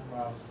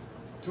 Well,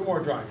 2 more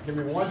drawings. Give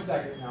me 1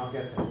 second, and I'll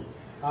get there.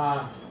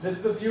 This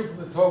is the view from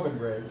the Tobin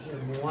Bridge,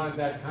 and we wanted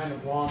that kind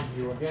of long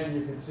view. Again,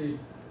 you can see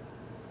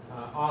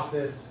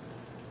office,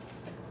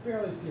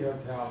 barely see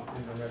hotel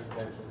in the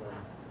residential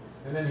building.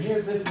 And then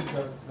here, this is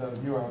the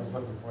view I was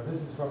looking for.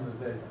 This is from the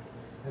Zeta.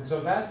 And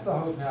so that's the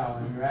hotel,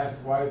 and you ask,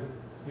 why does it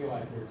feel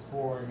like it's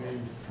 4, and maybe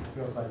it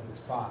feels like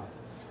it's 5.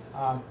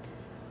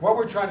 What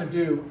we're trying to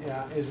do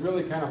is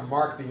really kind of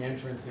mark the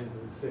entrance into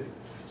the city.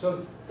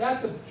 So the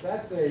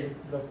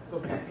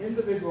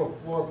individual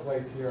floor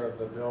plates here of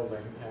the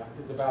building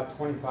is about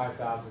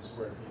 25,000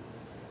 square feet.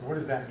 So what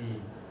does that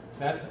mean?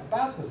 That's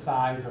about the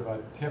size of a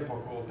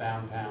typical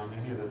downtown,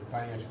 any of the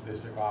financial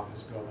district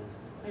office buildings,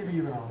 maybe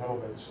even a little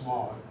bit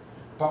smaller.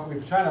 But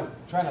we've trying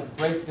to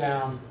break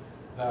down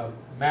the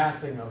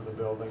massing of the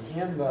building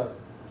in the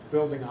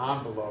building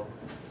envelope,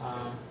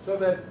 so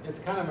that it's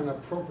kind of an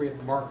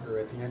appropriate marker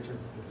at the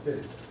entrance of the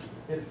city.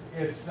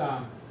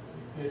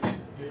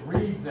 It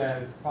reads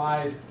as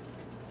five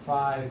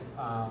kind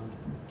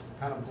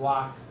of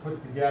blocks put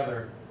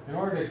together in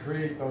order to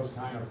create those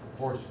kind of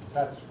proportions.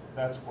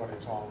 That's what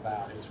it's all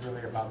about. It's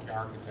really about the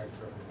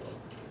architecture of the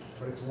building,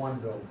 but it's one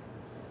building.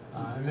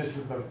 And this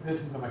is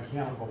the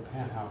mechanical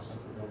penthouse of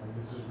the building.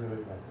 This is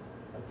really the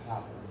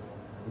top of the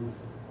building, the roof of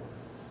the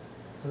building.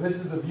 So this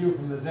is the view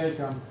from the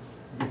Zachem.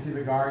 You can see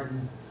the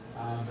garden,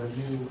 the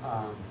new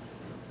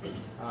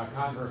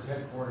Converse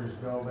headquarters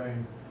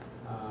building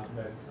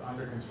that's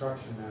under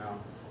construction now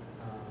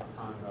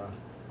on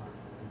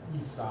the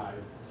east side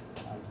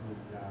of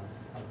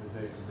the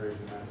Zachem Bridge,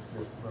 and that's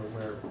just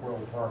where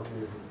Quirrell Park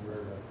is and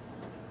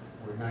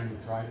where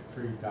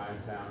 93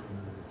 dives down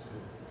into the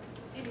city.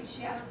 Any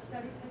shadow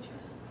study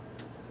pictures?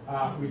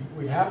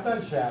 We have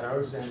done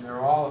shadows, and they're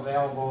all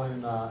available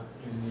in the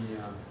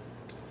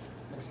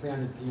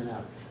expanded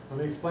P&F. Let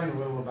me explain a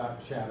little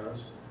about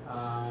shadows,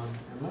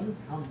 and let me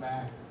come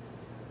back.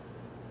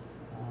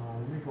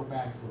 Let me go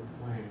back to a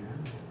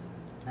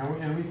plan,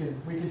 and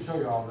we can show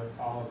you all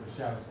of the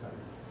shadow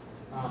studies.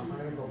 I'm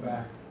going to go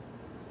back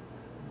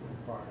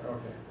far.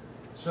 Okay.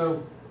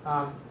 So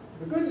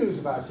the good news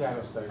about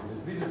shadow studies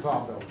is these are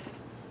tall buildings,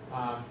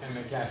 and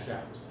they cast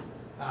shadows.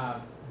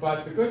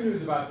 But the good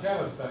news about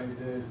shadow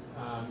studies is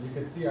you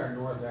can see our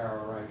north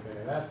arrow right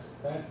there. That's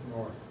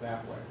north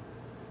that way.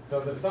 So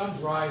the sun's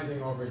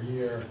rising over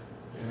here,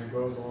 and it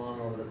goes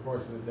along over the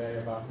course of the day.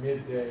 About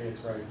midday,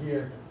 it's right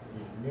here. It's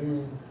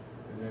noon,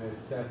 and then it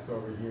sets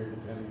over here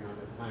depending on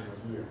the time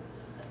of year.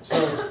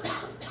 So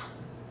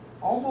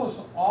almost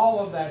all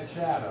of that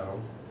shadow,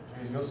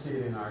 and you'll see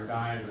it in our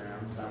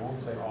diagrams, I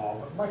won't say all,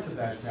 but much of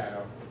that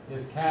shadow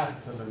is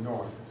cast to the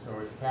north. So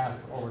it's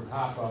cast over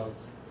top of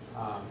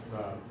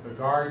the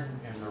garden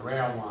and the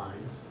rail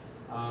lines.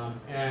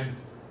 And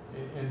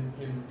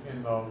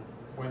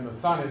when the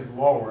sun is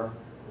lower,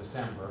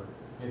 December,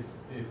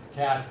 it's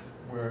cast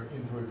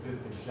into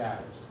existing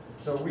shadows.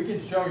 So we can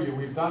show you,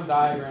 we've done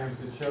diagrams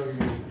that show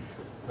you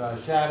the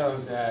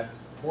shadows at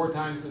 4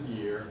 times a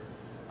year.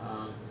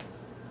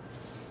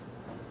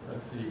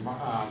 Let's see,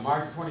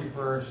 March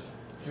 21st,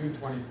 June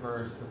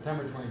 21st,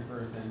 September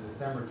 21st, and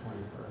December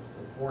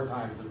 21st, at 4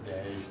 times a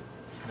day,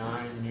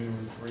 9,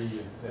 noon, 3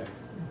 and 6. There's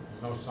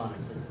no sun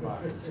at 6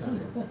 o'clock in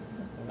December,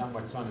 and not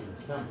much sun in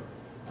December.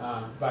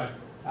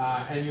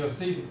 And you'll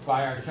see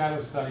by our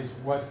shadow studies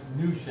what's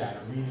new shadow,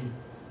 meaning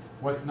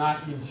what's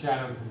not in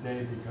shadow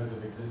today because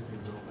of existing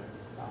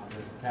buildings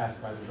that's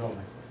cast by the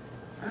building.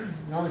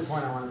 The only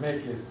point I want to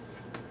make is,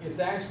 it's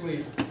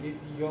actually,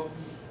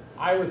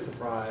 I was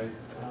surprised,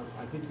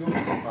 I think you'll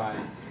be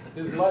surprised,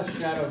 there's less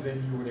shadow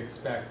than you would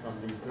expect from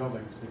these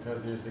buildings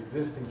because there's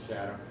existing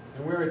shadow.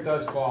 And where it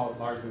does fall, it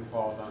largely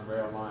falls on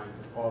rail lines,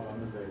 it falls on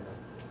the Zeta.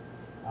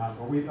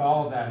 But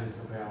all of that is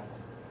available.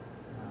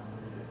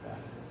 Let me get that.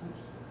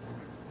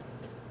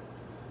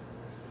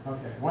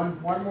 Okay,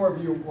 one more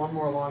view, one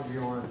more long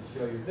view I wanted to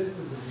show you. This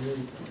is the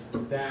view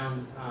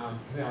down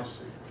Canal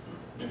Street.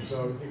 And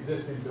so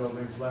existing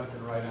buildings left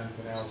and right on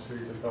Canal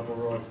Street, the double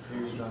row of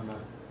trees on the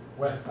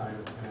west side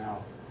of the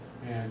canal.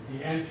 And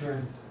the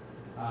entrance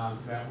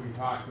that we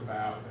talked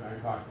about, that I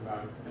talked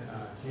about,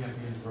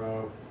 Champions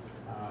Row,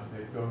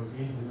 that goes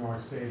into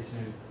North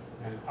Station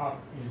and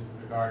up into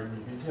the garden.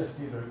 You can just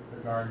see the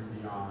garden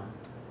beyond.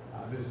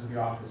 This is the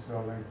office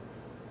building,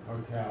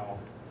 hotel,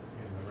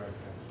 and the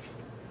residential.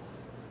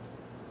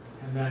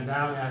 And then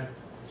down at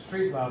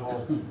street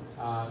level,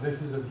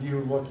 this is a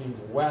view looking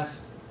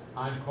west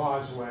on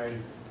Causeway.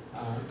 You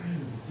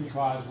can see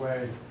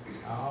Causeway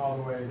all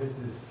the way. This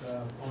is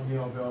the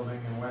O'Neill Building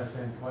in West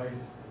End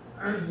Place.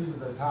 These are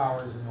the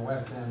towers in the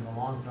West End, the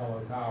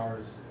Longfellow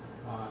Towers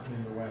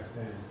in the West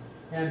End.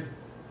 And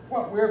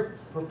what we're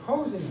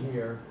proposing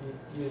here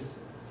is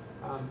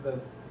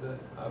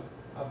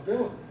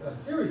a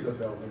series of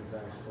buildings,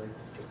 actually.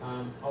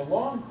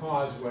 Along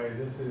Causeway,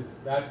 this is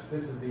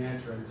the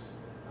entrance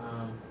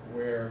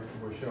where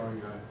we're showing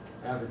an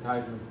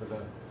advertisement for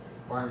the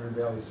Barnum and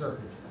Bailey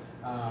Circus,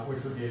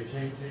 which would be a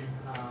changing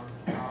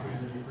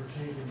opportunity for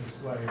changing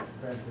display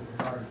events at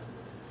the garden.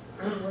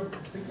 We're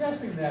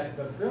suggesting that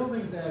the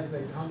buildings as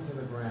they come to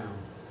the ground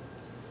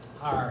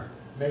are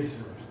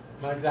masonry.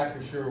 I'm not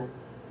exactly sure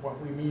what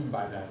we mean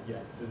by that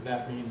yet. Does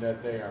that mean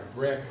that they are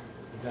brick?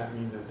 Does that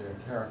mean that they're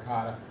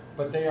terracotta?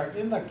 But they are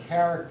in the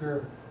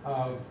character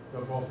of the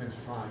Bulfinch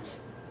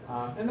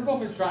Triangle. And the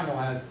Bulfinch Triangle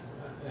has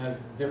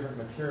different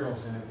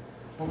materials in it.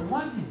 But we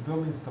want these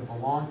buildings to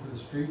belong to the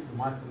street. We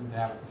want them to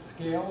have the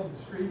scale of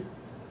the street,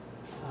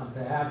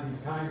 to have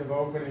these kind of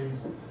openings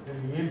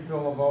and the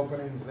infill of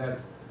openings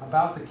that's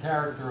about the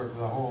character of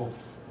the whole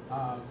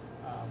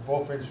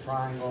Bulfinch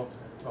Triangle,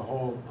 the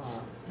whole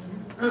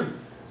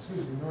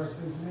excuse me, North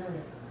Station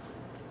area.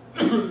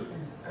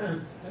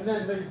 And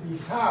then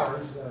these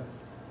towers, the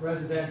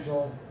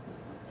residential,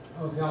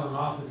 hotel, and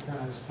office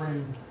kind of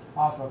spring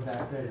off of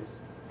that base.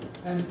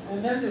 And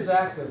then there's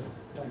active,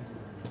 thank you very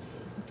much.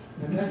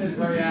 And then there's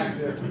very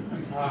active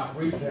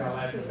retail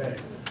at the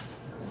base.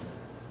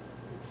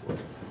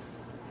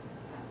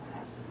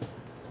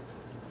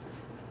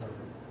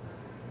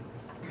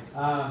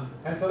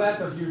 And so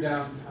that's a view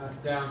down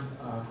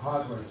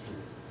Causeway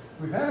Street.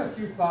 We've had a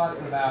few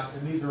thoughts about,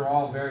 and these are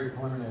all very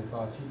preliminary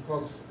thoughts. You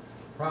folks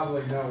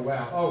probably know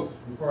well. Oh,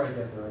 before I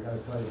get there, I got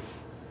to tell you,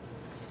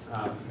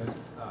 because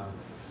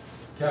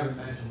Kevin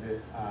mentioned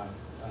it,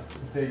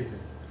 phasing.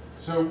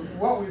 So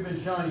what we've been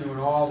showing you in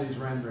all these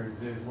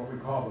renderings is what we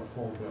call the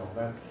full build.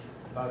 That's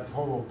the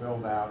total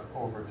build out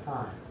over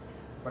time.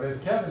 But as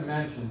Kevin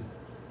mentioned,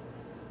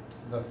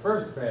 the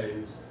first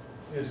phase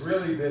is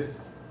really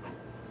this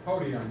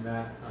podium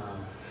that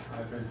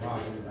I've been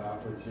talking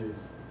about, which is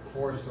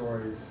 4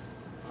 stories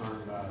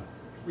on the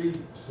 3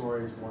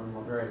 stories, one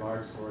very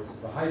large stories,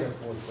 the height of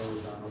 4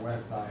 stories on the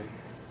west side,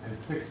 and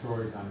 6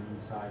 stories on the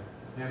east side,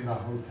 in the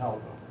hotel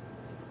building.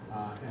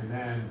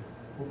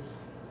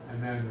 And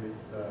then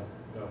the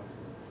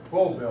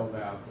full build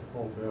out, the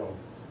full build,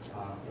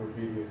 would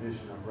be the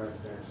addition of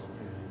residential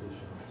in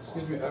addition.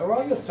 Excuse me, are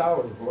all your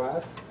towers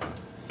glass?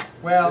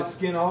 Well, The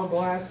skin all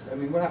glass? I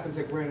mean, what happens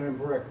to granite and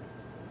brick?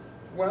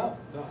 well,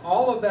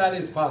 all of that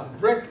is possible.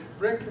 Brick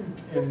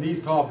in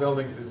these tall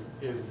buildings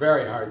is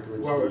very hard to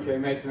achieve. Well, okay,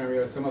 masonry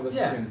or some other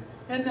Yeah, skin.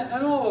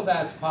 and all of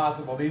that's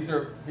possible. These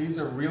are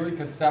really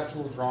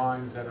conceptual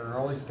drawings at an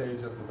early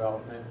stage of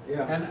development.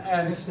 Yeah, I And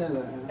understand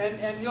that.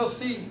 Yeah. and you'll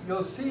see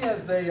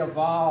as they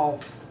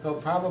evolve,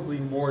 there'll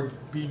probably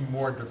be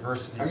more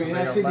diversity. I so mean,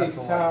 they I are see less these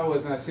alike.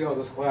 towers and I see all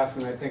this glass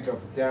and I think of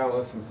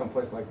Dallas and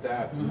someplace like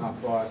that,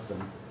 not Boston.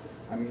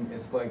 I mean,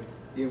 it's like,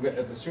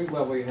 at the street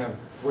level you have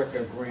brick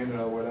or granite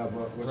or whatever,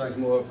 which is Right.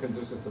 more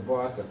conducive to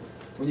Boston.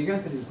 When you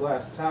get to these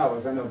glass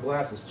towers, I know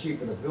glass is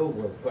cheaper to build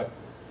with, but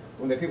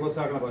when the people are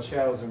talking about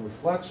shadows and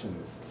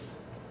reflections,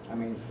 I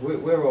mean,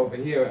 we're over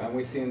here and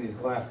we're seeing these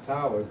glass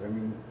towers. I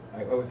mean,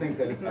 I would think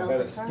that a melt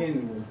better a car.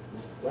 skin would,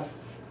 what?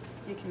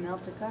 You can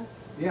melt a car.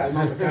 Yeah, I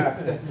know the car.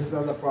 That's just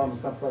another problem,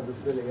 stuff like the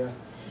city, yeah.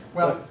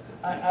 Well,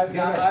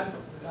 Yeah.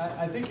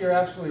 I think you're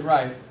absolutely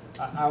right.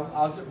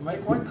 I'll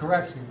make one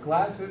correction.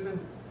 Glass isn't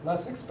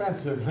less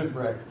expensive than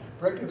brick.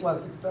 Brick is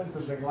less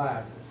expensive than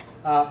glass.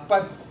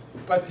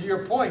 But to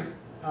your point,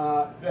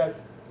 that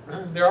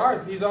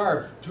these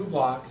are 2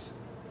 blocks,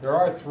 there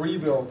are 3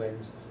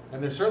 buildings,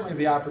 and there's certainly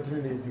the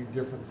opportunity to do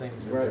different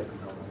things in Right.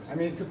 different buildings. I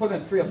mean, to put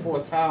in 3 or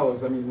 4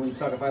 towers, I mean, when you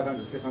talk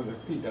 500, 600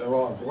 feet that are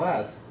all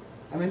glass,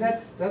 I mean,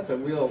 that's a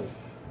real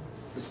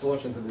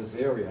distortion to this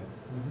area,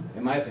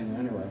 in my opinion,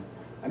 anyway.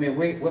 I mean,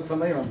 we're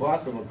familiar in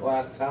Boston with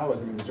glass towers.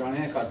 I mean, the John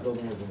Hancock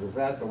building was a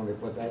disaster when they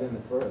put that in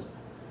at first.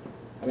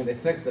 I mean, they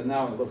fixed it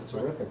now and it looks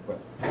terrific, but,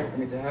 I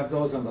mean, to have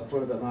those on the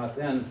foot of the north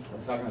end,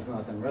 I'm talking as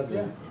north end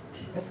resident,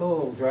 that's a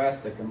little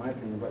drastic in my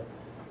opinion, but,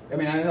 I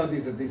mean, I know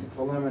these are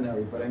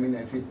preliminary, but I mean,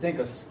 if you think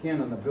of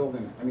skin on the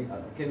building, I mean,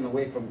 getting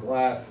away from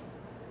glass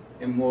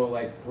and more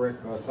like brick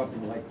or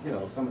something like, you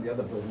know, some of the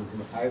other buildings in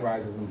the high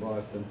rises in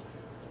Boston,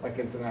 like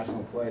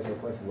International Place or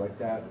places like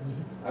that,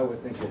 I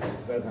would think it's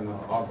better than an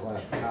all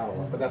glass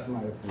tower, but that's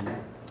my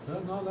opinion.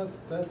 No,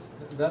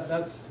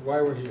 that's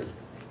why we're here.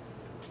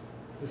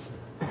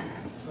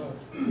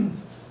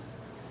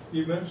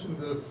 You mentioned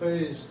the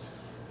phased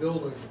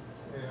building,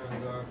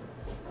 and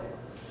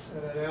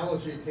an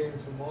analogy came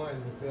to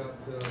mind about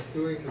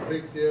doing the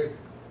big dig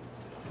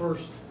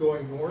first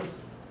going north,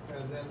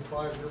 and then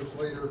 5 years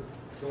later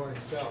going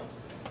south.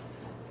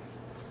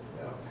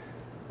 Now,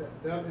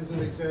 that is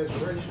an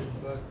exaggeration,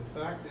 but the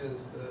fact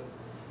is that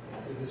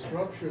the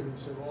disruption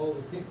to all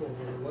the people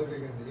that are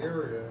living in the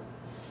area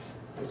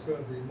is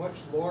going to be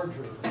much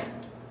larger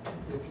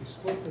if you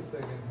split the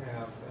thing in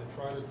half and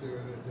try to do it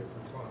at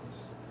different times.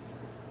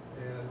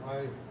 And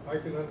I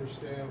can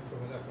understand from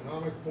an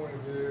economic point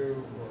of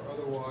view or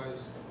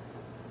otherwise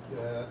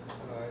that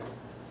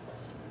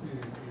you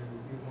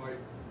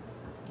might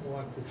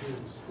want to do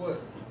the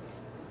split.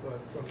 But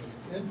from an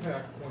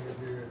impact point of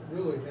view, it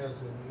really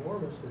has an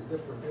enormously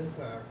different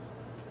impact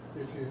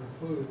if you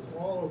include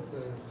all of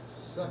the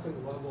second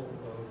level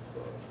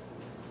of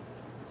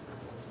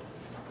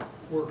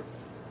work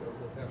that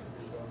will have to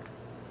be done.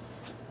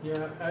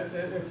 Yeah,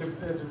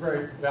 it's a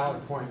very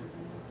valid point.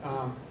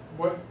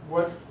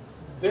 What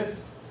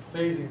this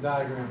phasing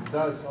diagram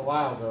does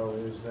allow, though,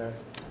 is that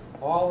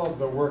all of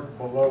the work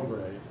below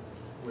grade,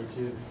 which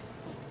is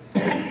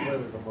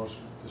clearly the most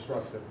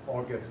disruptive,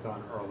 all gets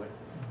done early.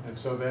 And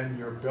so then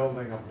you're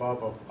building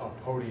above a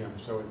podium,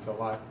 so it's a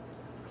lot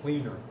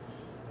cleaner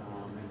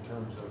in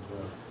terms of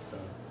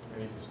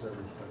any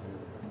disturbance.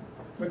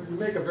 But you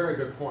make a very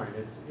good point.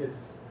 It's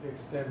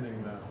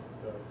extending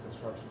the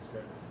construction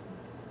schedule.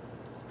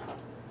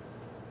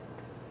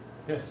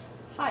 Yes?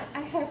 Hi,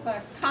 I have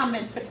a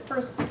comment, but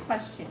first a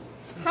question.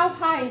 How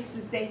high is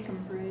the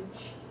Zachem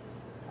Bridge?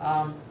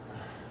 I'm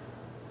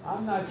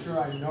not sure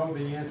I know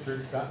the answer.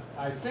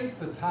 I think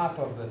the top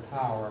of the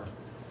tower,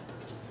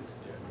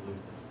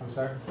 I'm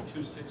sorry?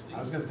 260? I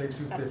was going to say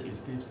 250.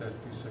 Steve says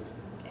 260.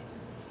 Okay.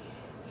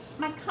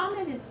 My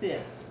comment is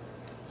this.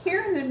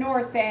 Here in the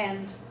north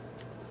end,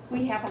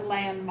 we have a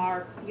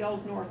landmark, the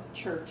Old North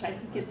Church. I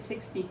think it's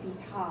 60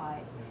 feet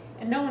high.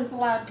 And no one's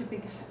allowed to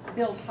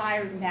build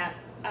higher than that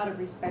out of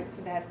respect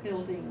for that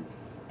building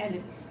and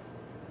its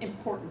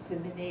importance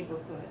in the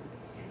neighborhood.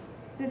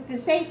 The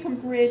Zachem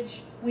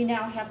Bridge, we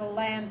now have a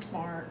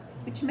landmark,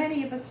 which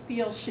many of us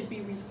feel should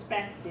be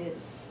respected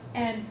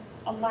and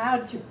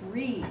allowed to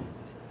breathe,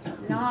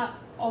 not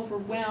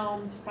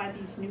overwhelmed by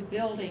these new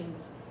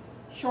buildings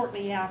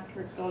shortly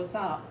after it goes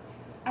up.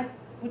 I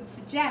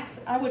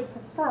would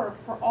prefer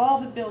for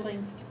all the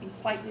buildings to be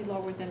slightly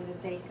lower than the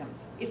Zachem,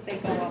 if they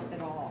go up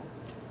at all.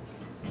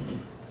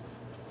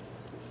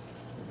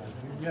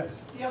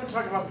 Yes. Yeah, we're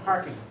talking about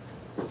parking.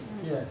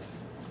 Yes.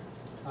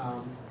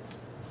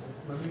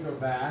 Let me go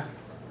back.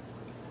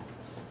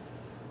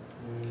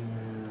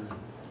 And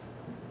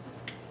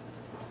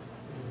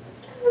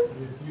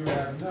if you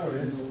have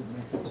noticed,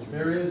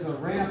 there is a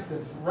ramp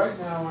that's right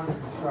now under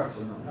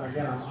construction.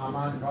 Again, I'm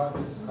on,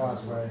 this is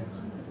Causeway.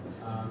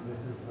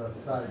 This is the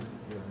site.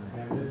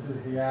 And this is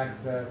the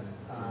access,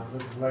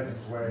 this is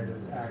Legends Way,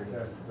 that's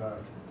access the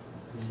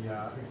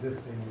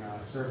existing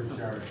service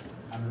yard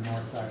on the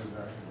north side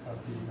of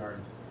Key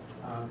Garden.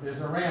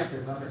 There's a ramp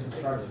that's under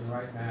construction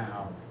right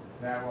now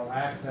that will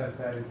access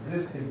that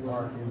existing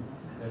parking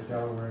that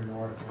Delaware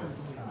North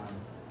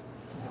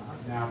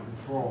has now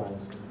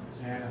controls.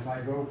 And if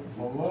I go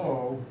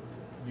below,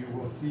 you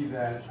will see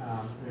that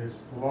there's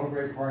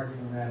below-grade parking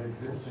in that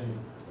existing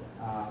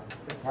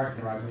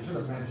parking garage. I should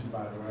have mentioned,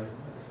 by the way,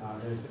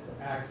 there's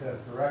access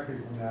directly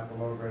from that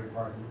below-grade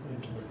parking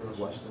into the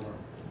grocery store.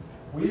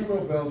 We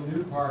will build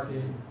new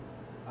parking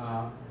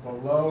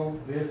below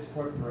this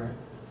footprint,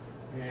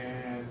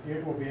 and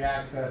it will be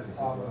accessed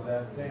off of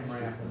that same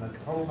ramp. And the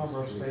total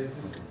number of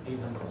spaces?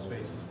 800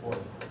 spaces for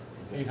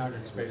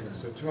 800 spaces,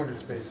 so 200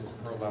 spaces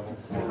per level.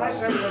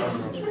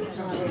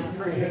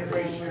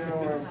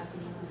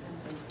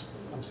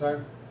 I'm sorry?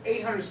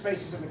 800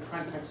 spaces in the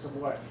context of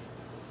what?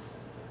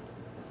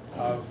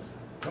 Of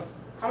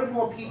how many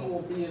more people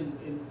will be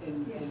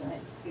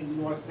in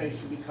North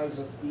Station because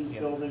of these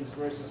buildings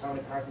versus how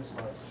many parking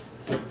spots?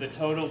 So the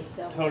total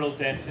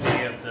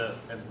density of the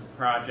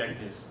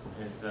project is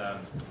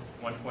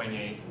 1.87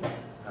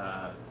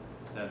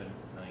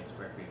 million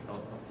square feet,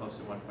 close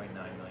to 1.9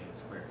 million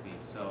square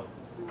feet. So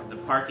the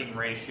parking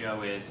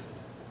ratio is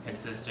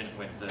consistent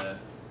with the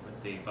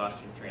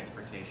Boston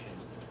Transportation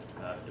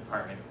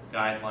Department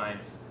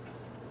guidelines.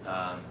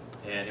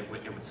 And it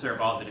would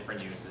serve all the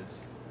different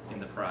uses in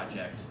the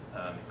project,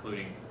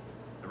 including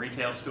the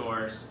retail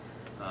stores,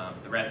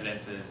 the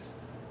residences,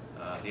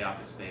 the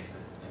office space,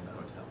 and the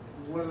hotel.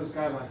 What are those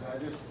guidelines?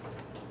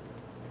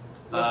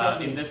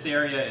 In this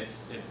area,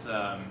 it's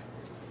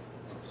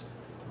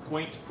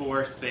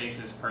 0.4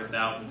 spaces per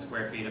 1,000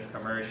 square feet of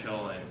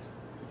commercial, and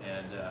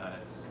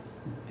it's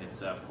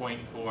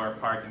 0.4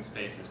 parking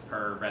spaces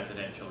per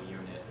residential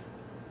unit.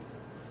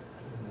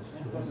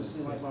 Doesn't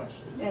seem like much.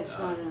 That's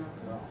not enough.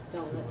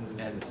 Don't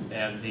let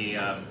And the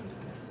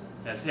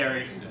as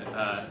Harry's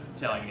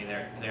telling me,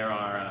 there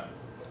are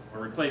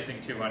we're replacing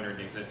 200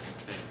 existing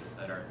spaces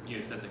that are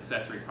used as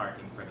accessory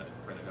parking for the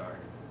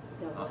garden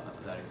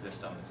that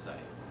exist on the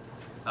site.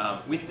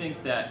 We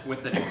think that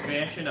with the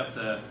expansion of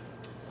the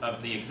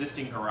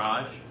existing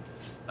garage,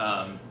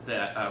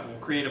 that will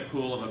create a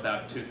pool of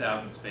about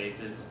 2,000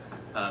 spaces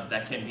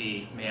that can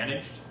be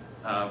managed.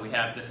 We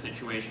have this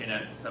situation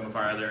at some of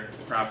our other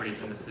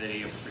properties in the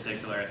city, in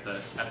particular at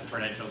the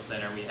Prudential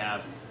Center. We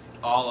have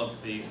all of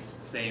these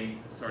same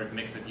sort of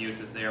mix of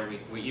uses there.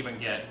 We even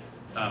get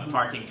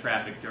parking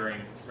traffic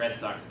during Red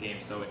Sox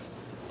games, so it's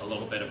a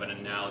little bit of an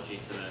analogy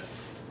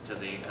to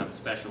the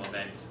special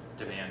event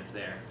demands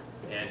there.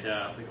 And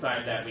we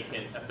find that we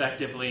can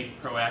effectively,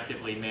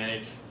 proactively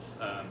manage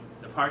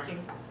the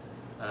parking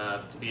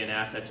to be an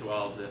asset to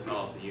all of the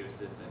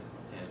uses and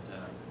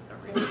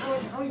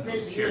How many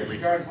days a year does the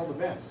garden hold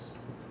events?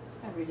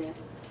 every day.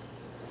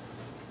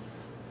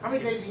 How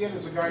many days a year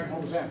does the garden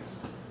hold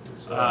events?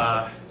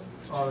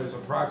 There's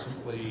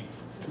approximately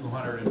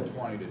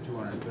 220 to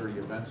 230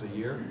 events a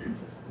year.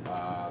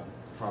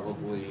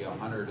 Probably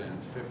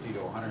 150 to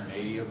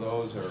 180 of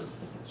those are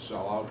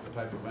sellout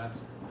type events,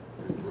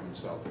 including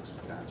Celtics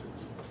and concerts.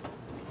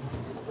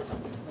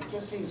 It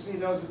just seems to me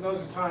those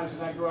are times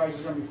that garage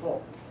is going to be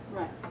full.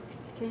 Right.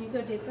 Can you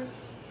go deeper?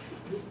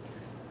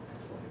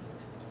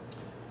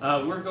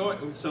 We're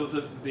going. So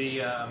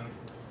the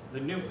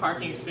new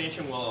parking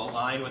expansion will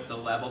align with the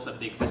levels of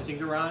the existing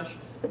garage,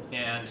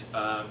 and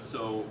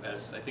so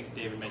as I think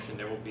David mentioned,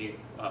 there will be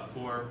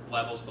 4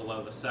 levels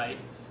below the site,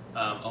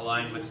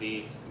 aligned with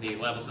the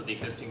levels of the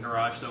existing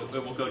garage. So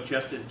it will go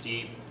just as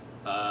deep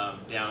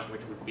down,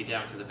 which would be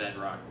down to the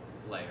bedrock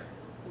layer.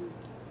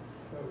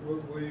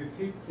 Will you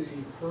keep the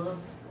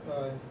current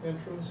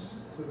entrance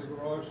to the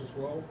garage as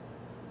well?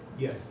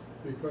 Yes.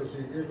 Because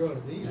you're going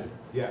to need it.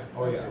 Yeah,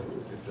 oh yeah,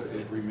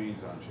 it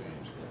remains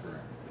unchanged,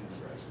 correct.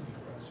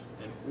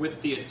 And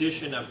with the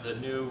addition of the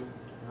new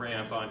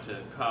ramp onto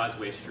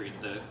Causeway Street,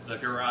 the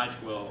garage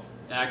will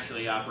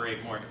actually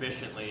operate more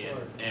efficiently,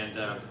 and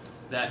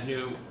that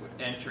new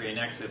entry and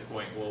exit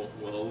point will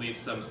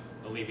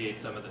alleviate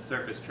some of the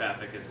surface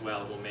traffic as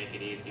well. It will make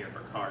it easier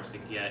for cars to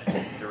get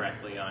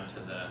directly onto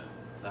the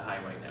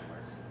highway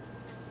network.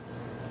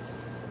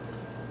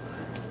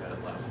 Got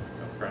it left,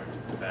 go front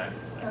to back.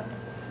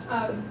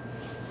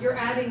 You're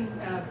adding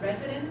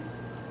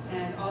residents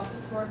and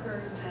office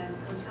workers and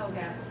hotel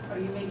guests. Are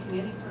you making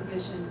any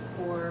provision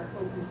for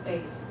open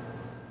space?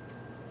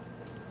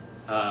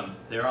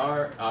 There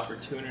are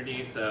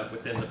opportunities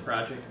within the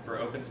project for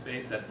open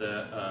space at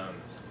the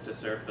to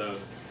serve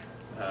those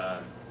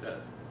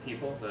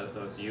people,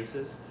 those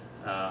uses,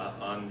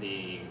 on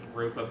the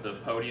roof of the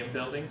podium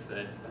buildings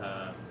that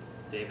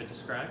David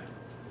described.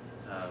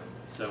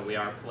 So we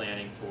are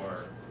planning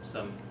for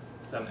some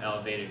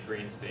elevated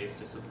green space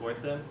to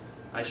support them.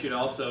 I should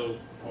also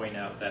point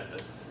out that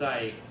the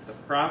site, the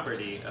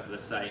property of the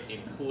site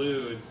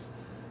includes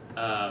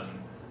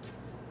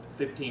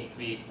 15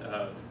 feet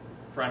of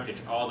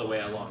frontage all the way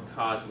along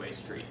Causeway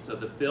Street. So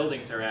the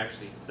buildings are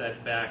actually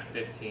set back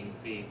 15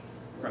 feet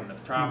from the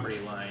property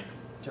line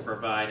to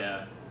provide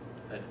a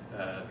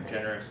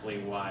generously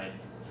wide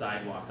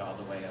sidewalk all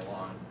the way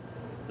along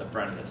the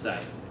front of the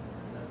site,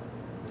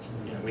 which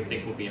we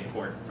think will be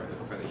important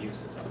for the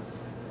uses of this.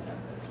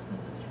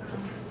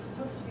 It's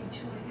supposed to be 2.5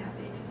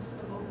 acres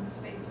of open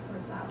space per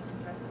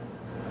 1,000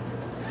 residents.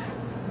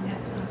 And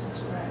that's not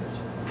described.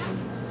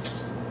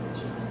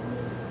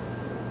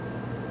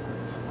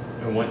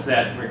 And what's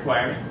that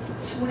requirement?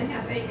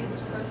 2.5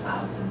 acres per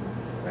 1,000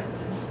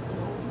 residents of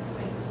open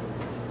space.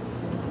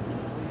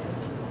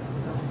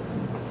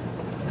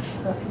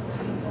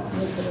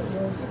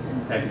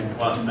 Okay.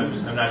 Well,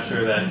 I'm not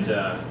sure that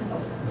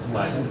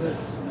applies to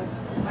this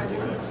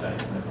particular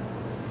site.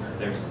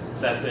 But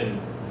that's in.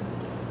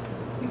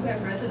 You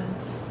have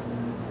residents.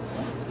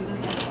 You're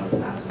going to have about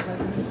 1,000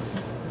 residents.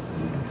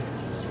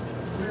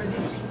 Where are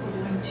these people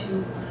going to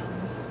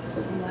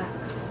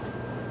relax?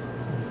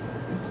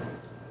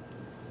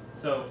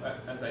 So,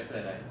 as I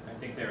said, I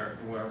think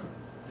we're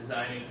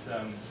designing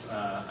some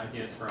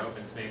ideas for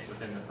open space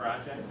within the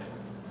project,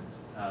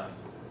 and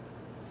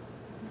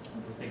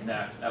we think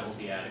that will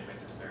be adequate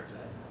to serve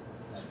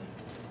that need.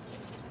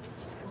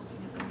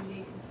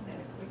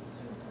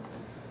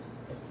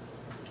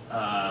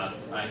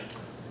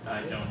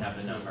 I don't have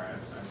the number.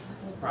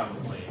 It's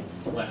probably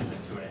less than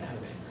 2.5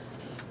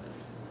 acres.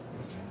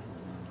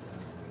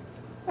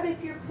 But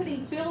if you're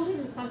putting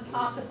buildings on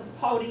top of the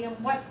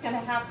podium, what's going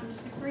to happen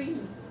to the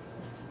green?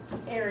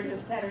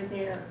 areas that are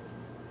there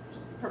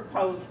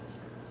proposed.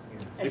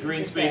 The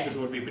green spaces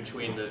would be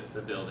between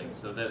the buildings.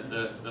 So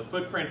the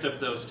footprint of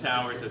those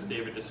towers, as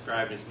David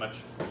described, is much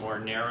more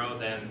narrow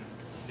than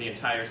the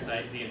entire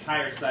site. The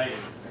entire site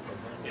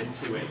is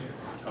 2 acres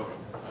total,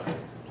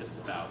 just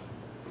about.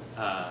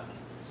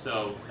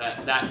 So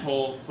that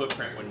whole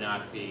footprint would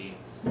not be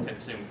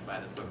consumed by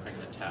the footprint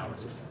of the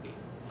towers, which would be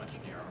much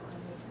narrower.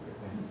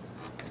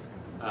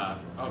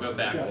 I'll go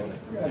back.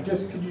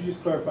 Could you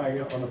just clarify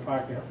on the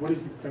parking, what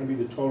is going to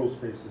be the total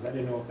spaces? I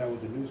didn't know if that was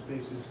the new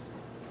spaces,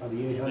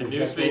 the 800. The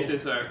new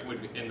spaces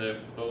would in the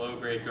below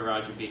grade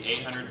garage would be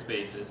 800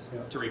 spaces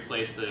to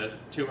replace the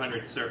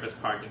 200 surface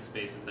parking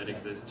spaces that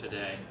exist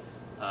today.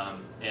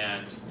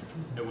 And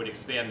it would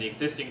expand the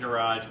existing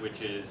garage,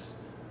 which is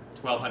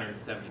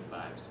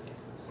 1,275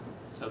 spaces.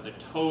 So the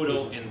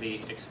total in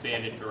the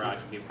expanded garage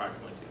would be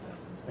approximately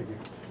 2,000. Thank you.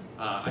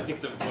 I think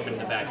the woman in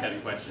the back had a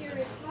question. I'm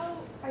curious, how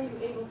are you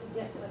able to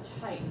get such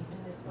height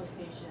in this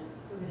location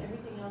when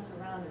everything else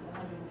around is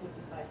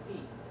 155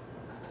 feet?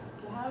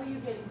 So how are you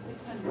getting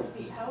 600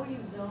 feet? How are you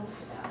zoned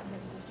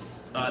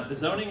for that? The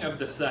zoning of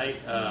the site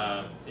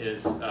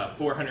is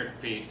 400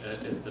 feet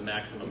is the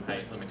maximum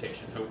height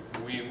limitation. So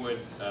we would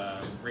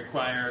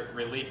require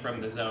relief from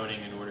the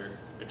zoning in order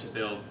to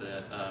build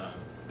the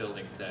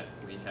buildings that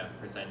we have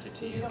presented to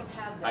So you. you don't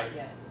have that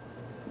yet?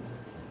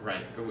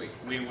 Right.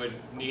 We would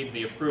need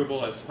the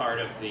approval as part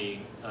of the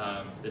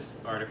this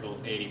Article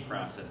 80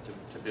 process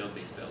to build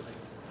these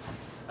buildings.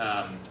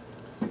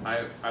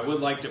 I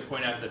would like to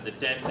point out that the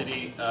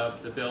density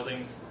of the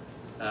buildings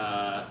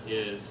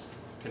is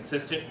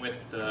consistent with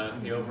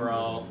the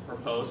overall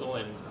proposal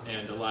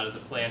and a lot of the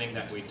planning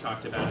that we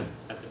talked about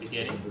at the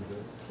beginning.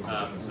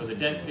 So the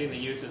density and the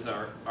uses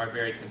are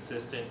very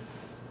consistent.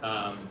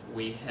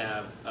 We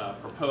have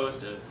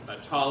proposed a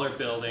taller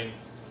building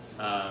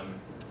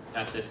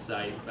at this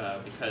site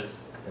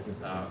because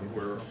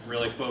we're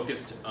really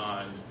focused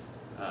on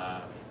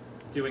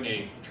doing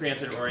a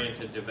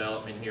transit-oriented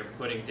development here,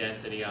 putting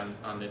density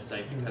on this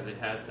site because it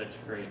has such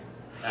great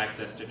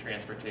access to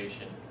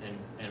transportation,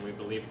 and we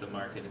believe the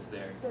market is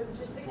there. So the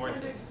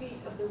 600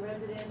 feet of the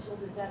residential,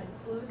 does that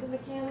include the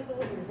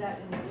mechanicals, or is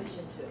that in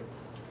addition to?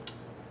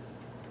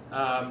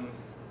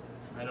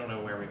 I don't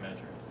know where we measure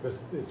it. Because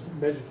it's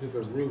measured to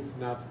the roof,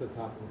 not to the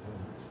top of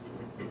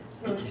the house.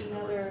 So it's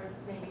another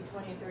maybe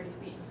 20 or 30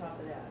 feet on top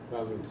of that.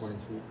 Probably 20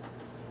 feet.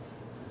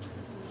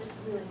 It's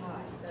really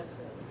high, that's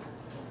really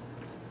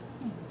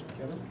high.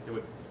 Kevin? It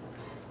would,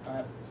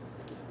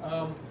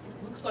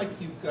 Looks like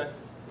you've got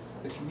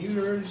the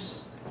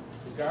commuters,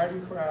 the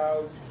garden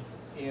crowd,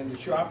 and the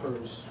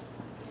shoppers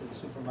for the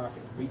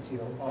supermarket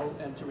retail all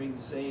entering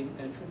the same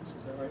entrance,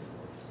 is that right?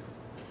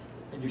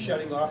 And you're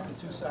shutting off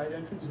the 2 side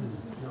entrances?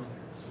 No.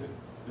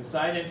 the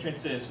side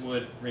entrances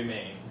would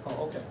remain.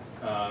 Oh, okay.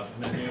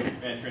 The new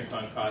entrance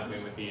on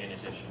Causeway would be in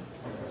addition.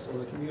 So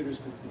the commuters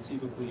could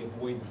conceivably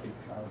avoid the big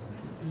crowds.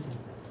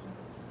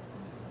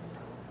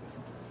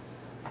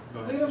 Go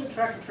Where ahead. do the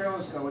tractor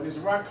trailers go? When there's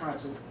a rock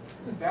concert,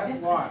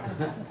 that lot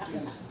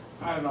is,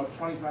 I don't know,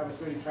 25 or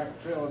 30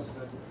 tractor trailers at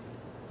the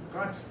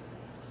concert.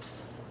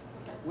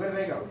 Where do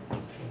they go?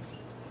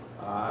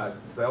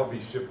 They'll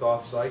be shipped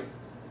off-site.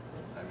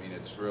 I mean,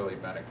 it's really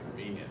been a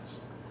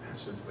convenience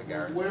since the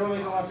garden. Where will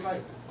they go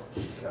off-site?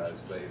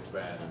 Because they've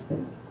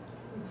been,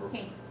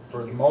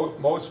 for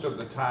most of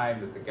the time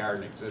that the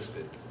garden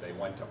existed, they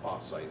went to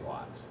off-site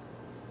lots.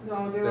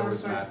 No, they're There on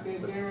was site, not, they're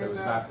there was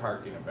in, not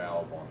parking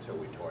available until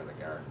we tore the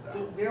garden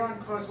down. they're on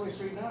Causeway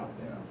Street now.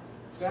 Yeah.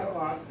 That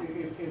lot,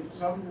 if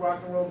some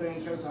rock and roll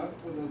band shows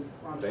up with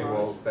a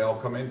entourage. They'll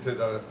come into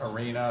the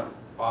arena,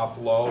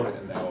 offload,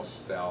 and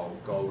they'll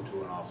go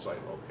to an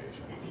off-site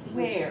location.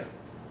 Where?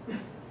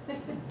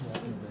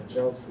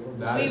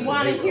 Not We in the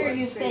want to hear neighborhood.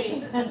 you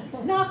say,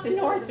 not the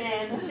north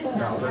end.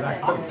 No, they're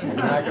not going to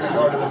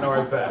go to the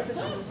north end.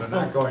 They're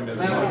not going to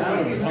the north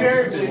end.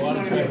 Invariably, it's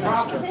going to be a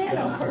problem.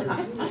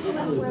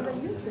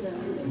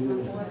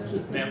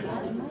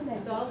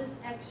 With all this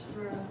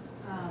extra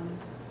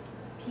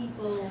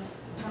people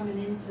coming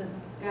into the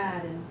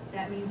garden,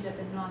 that means that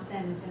the north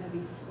end is gonna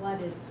be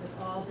flooded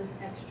with all this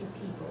extra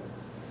people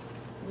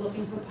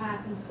looking for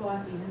parking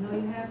spots, even though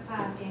you have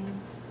parking,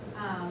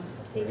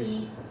 to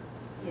eat,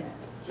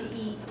 yes, to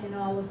eat and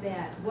all of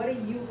that. What are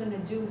you gonna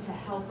do to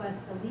help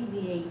us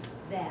alleviate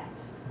that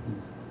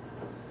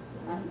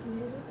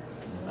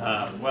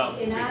Well,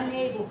 in our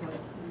neighborhood?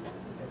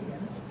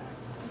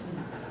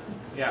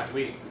 yeah,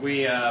 we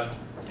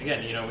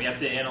again, you know, we have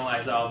to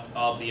analyze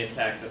all the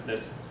impacts of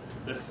this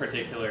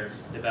particular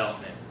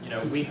development. You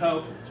know, we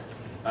hope,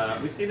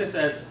 we see this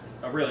as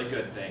a really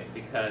good thing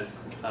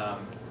because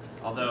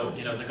although,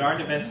 you know, the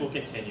garden events will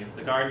continue,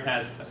 the garden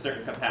has a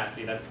certain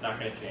capacity that's not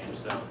going to change.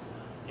 So,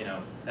 you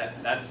know,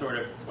 that's sort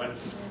of what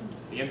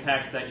the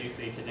impacts that you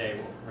see today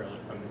will really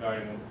from the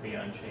garden will be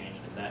unchanged,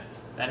 and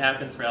that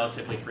happens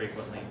relatively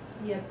frequently.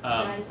 Yeah, but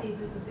I see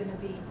this is gonna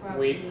be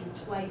probably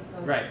twice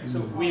or. Right,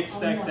 so we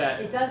expect more.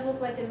 that. It does look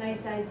like a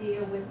nice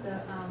idea with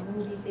the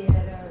movie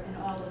theater and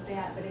all of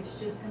that, but it's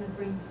just gonna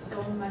bring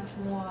so much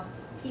more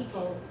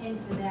people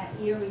into that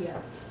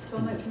area, so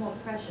much more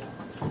pressure.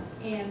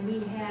 And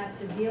we have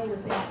to deal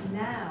with that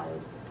now.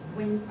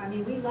 When, I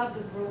mean, we love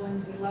the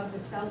Bruins, we love the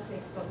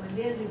Celtics, but when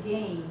there's a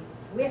game,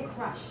 we're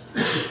crushed.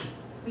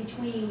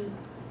 Between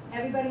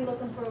everybody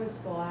looking for a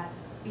spot,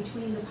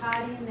 between the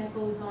partying that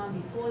goes on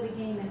before the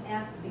game and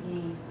after the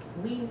game,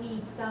 we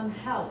need some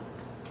help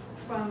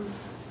from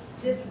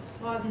this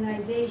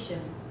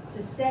organization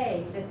to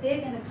say that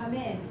they're gonna come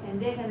in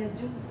and they're gonna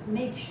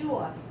make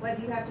sure,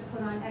 whether you have to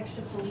put on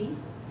extra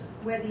police,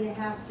 whether you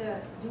have to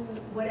do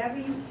whatever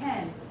you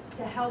can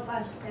to help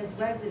us as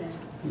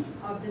residents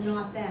of the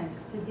North End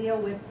to deal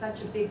with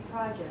such a big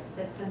project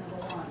that's gonna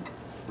go on.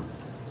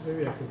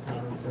 Maybe I could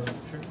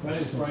comment. My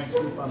name is Brian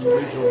Coop. I'm the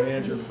regional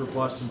manager for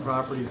Boston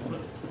Properties.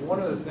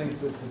 One of the things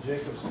that the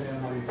Jacobs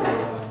family,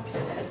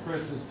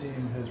 Chris's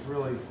team, has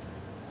really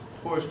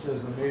pushed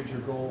as a major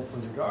goal for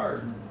the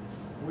garden,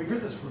 we hear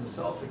this from the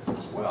Celtics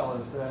as well,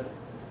 is that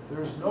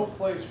there's no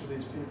place for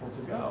these people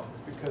to go.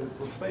 Because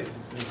let's face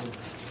it, there's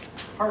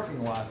a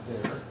parking lot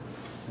there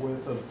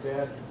with a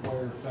bad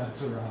wire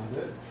fence around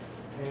it.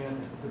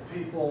 And the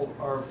people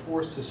are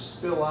forced to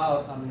spill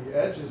out on the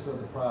edges of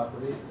the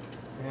property.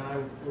 And I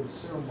would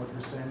assume what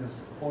you're saying is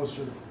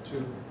closer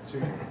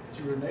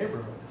to your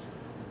neighborhood.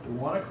 We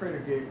want to create a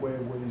gateway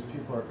where these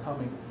people are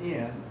coming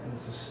in, and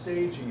it's a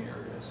staging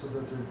area, so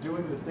that they're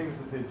doing the things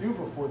that they do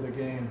before the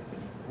game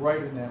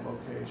right in that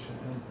location.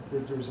 And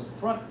that there's a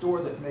front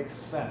door that makes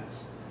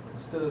sense,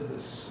 instead of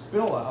this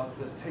spill out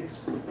that takes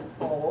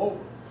all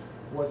over.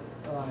 What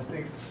I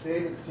think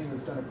David's team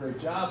has done a great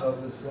job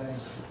of is saying,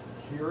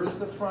 here is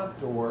the front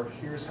door,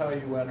 here's how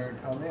you enter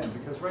and come in.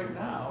 Because right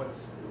now,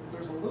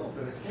 there's a little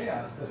bit of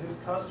chaos that his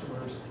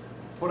customers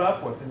put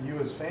up with and you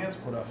as fans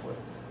put up with.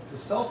 The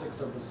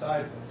Celtics are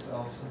besides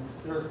themselves, and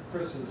they're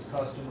Chris's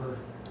customer.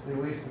 They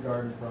lease the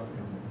garden from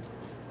him.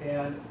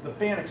 And the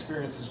fan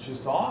experience is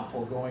just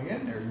awful going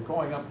in there. You're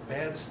going up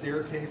bad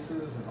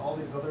staircases and all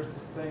these other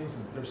things,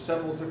 and there's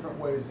several different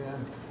ways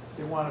in.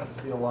 They want it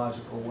to be a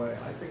logical way.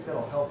 And I think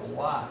that'll help a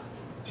lot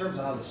in terms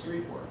of how the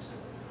street works.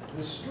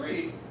 The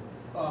street,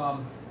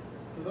 for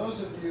those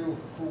of you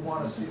who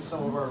want to see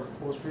some of our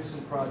most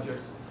recent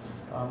projects,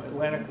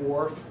 Atlantic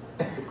Wharf,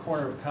 the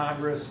corner of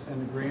Congress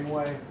and the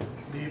Greenway,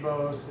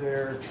 Nebo's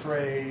there,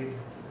 Trade,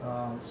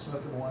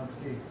 Smith and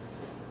Walensky.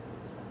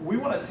 We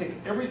want to take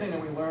everything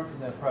that we learned from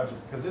that project,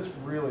 because it's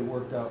really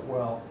worked out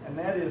well, and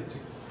that is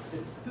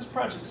if this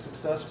project's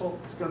successful,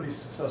 it's going to be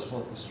successful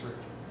at the street.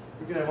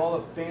 We can have all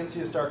the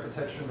fanciest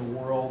architecture in the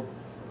world.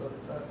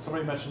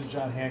 Somebody mentioned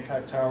John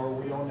Hancock Tower.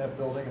 We own that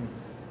building, and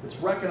it's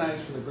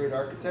recognized for the great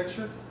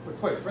architecture, but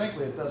quite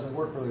frankly, it doesn't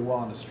work really well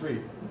on the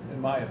street,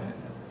 in my opinion.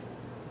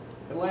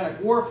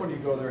 Atlantic Wharf, when you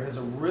go there, has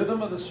a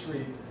rhythm of the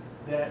street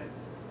that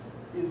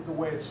is the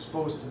way it's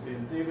supposed to be.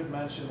 And David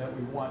mentioned that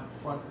we want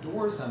front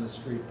doors on the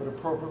street, but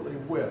appropriately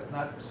width,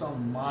 not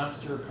some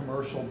monster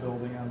commercial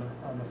building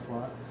on the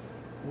front.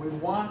 We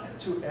want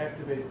to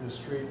activate the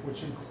street,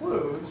 which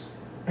includes,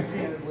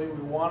 candidly,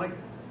 we want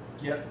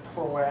to get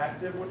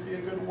proactive, would be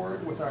a good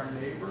word, with our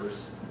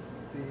neighbors.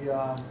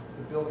 The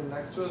building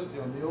next to us,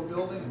 the O'Neill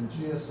Building, and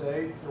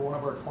GSA, they're one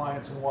of our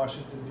clients in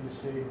Washington,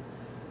 D.C.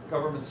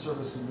 Government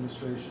Service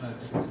Administration, I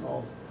think it's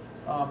called.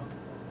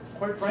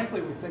 Quite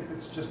frankly, we think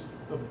it's just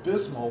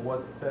abysmal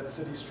what that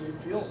city street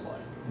feels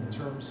like in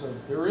terms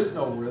of there is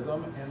no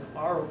rhythm, and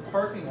our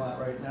parking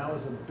lot right now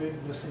is a big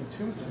missing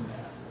tooth in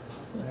that.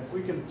 And if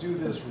we can do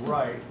this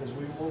right, as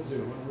we will do,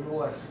 and we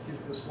will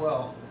execute this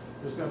well,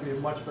 there's going to be a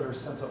much better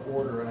sense of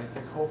order, and I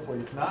think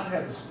hopefully not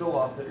have the spill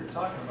off that you're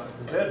talking about,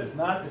 because that is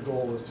not the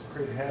goal, is to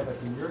create havoc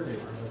in your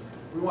neighborhood.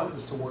 We want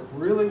this to work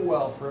really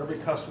well for every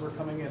customer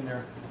coming in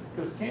there,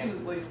 because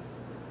candidly,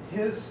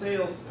 his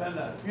sales depend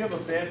on it. If you have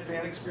a bad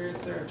fan experience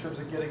there in terms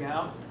of getting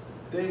out,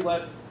 they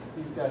let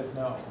these guys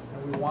know,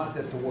 and we want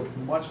that to work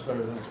much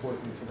better than it's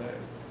working today.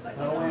 But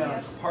Not only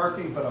on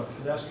parking, but on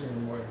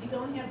pedestrian way. You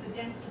don't have the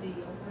density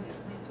over at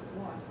Atlantic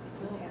Wharf.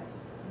 You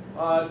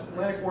have.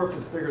 Atlantic Wharf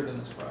is bigger than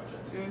this project.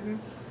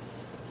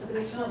 But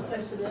it's not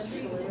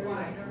residential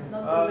area,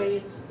 not the way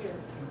it's here.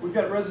 We've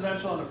got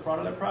residential on the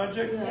front of the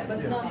project. Yeah,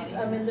 but not,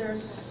 I mean,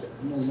 there's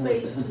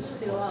space to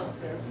spill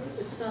out there.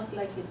 It's not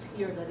like it's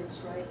here that it's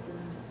right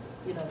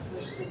in,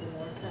 close to the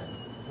north end.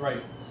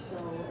 Right. So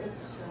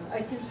it's,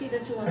 I can see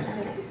that you want to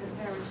make the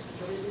comparison,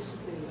 but it isn't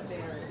really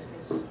fair,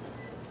 because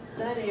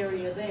that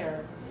area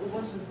there, it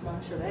wasn't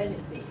much of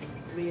anything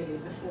really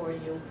before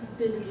you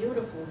did a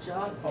beautiful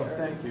job there. Oh,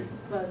 thank you.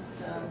 But,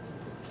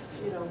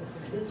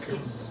 this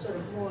is sort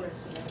of more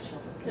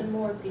residential, and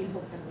more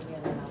people coming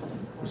in and out.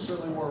 There's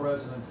certainly more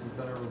residences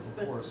than ever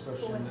before,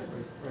 especially in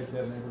that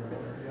neighborhood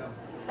there,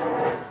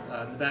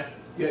 yeah. In the back.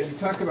 Yeah, you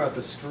talk about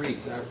the street.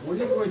 What are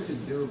you going to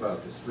do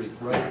about the street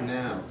right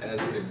now,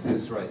 as it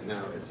exists right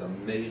now? It's a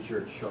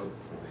major choke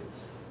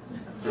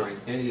point during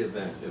any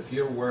event. If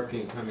you're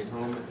working, coming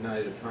home at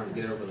night, or trying to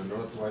get over the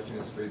North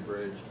Washington Street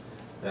Bridge,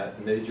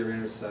 that major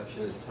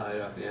intersection is tied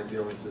up,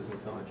 ambulances and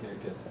so on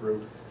can't get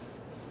through.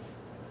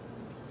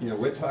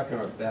 We're talking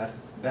about that.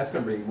 That's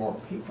going to bring more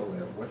people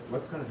there.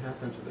 What's going to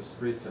happen to the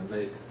street to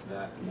make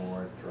that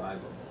more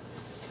drivable?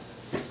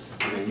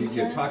 I mean,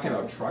 you're talking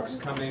about trucks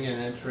coming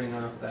and entering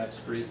off that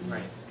street,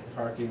 Right.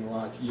 parking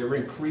lot. You're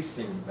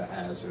increasing the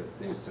hazard, it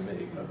seems to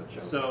me, of a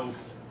choke. So,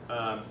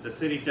 the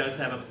city does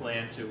have a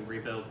plan to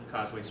rebuild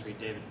Causeway Street.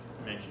 David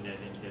mentioned it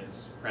in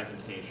his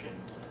presentation.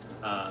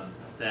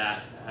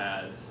 That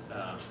has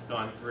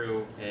gone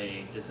through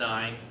a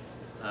design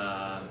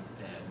and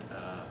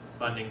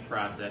funding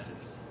process.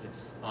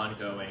 It's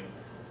ongoing.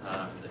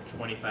 The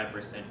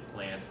 25%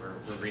 plans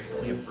were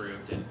recently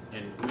approved,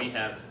 and we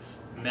have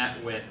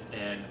met with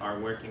and are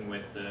working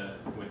with the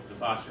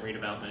Boston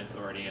Redevelopment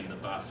Authority and the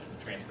Boston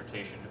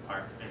Transportation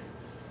Department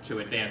to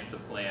advance the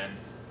plan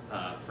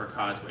for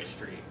Causeway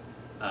Street.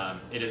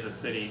 It is a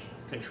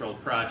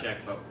city-controlled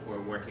project, but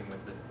we're working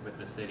with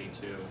the city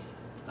to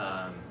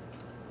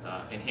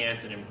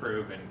enhance and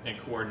improve and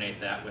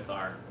coordinate that with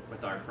our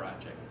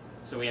project.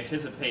 So we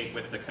anticipate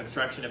with the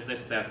construction of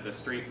this that the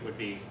street would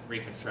be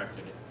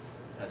reconstructed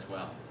as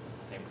well at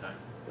the same time.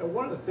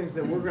 One of the things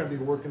that we're going to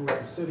be working with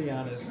the city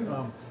on is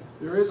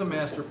there is a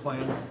master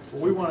plan.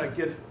 We want to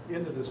get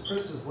into this.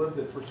 Chris has lived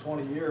it for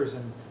 20 years,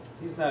 and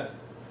he's not,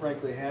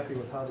 frankly, happy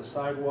with how the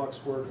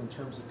sidewalks work in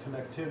terms of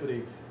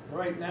connectivity.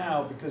 Right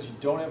now, because you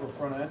don't have a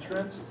front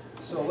entrance,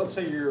 so let's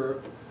say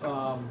you're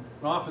an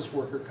office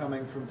worker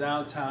coming from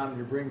downtown and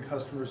you're bringing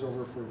customers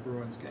over for a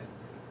Bruins game.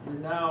 You're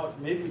now,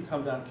 maybe you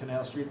come down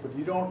Canal Street, but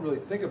you don't really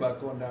think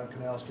about going down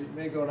Canal Street. You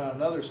may go down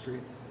another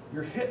street.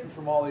 You're hitting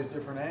from all these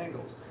different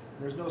angles.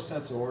 There's no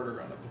sense of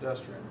order on a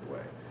pedestrian way.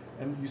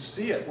 And you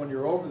see it when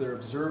you're over there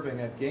observing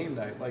at game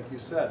night. Like you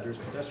said, there's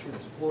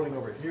pedestrians floating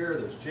over here,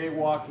 there's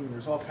jaywalking,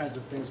 there's all kinds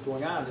of things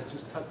going on. It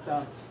just cuts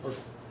down or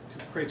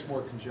creates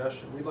more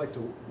congestion. We'd like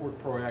to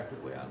work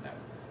proactively on that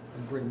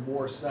and bring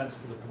more sense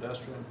to the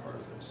pedestrian part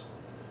of this.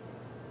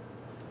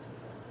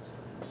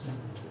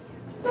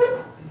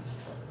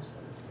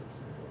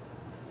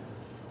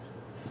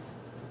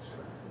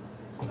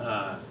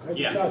 I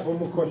just ask one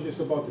more question just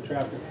about the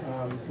traffic.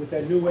 With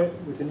the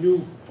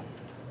new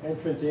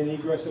entrance and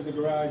egress of the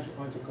garage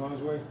onto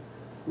Causeway,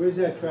 where's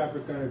that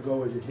traffic going to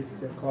go as it hits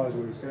the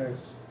Causeway? It's going to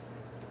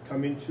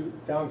come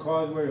down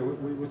Causeway, or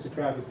what's the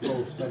traffic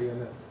flow study on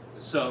that?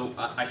 So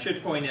I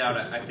should point out,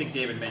 I think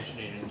David mentioned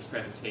it in his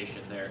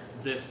presentation there,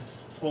 this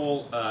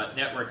whole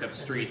network of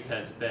streets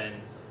has been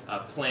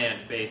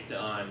planned based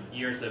on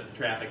years of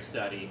traffic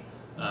study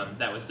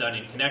that was done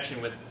in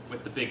connection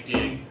with the Big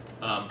Dig.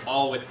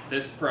 All with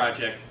this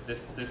project,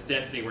 this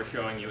density we're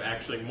showing you,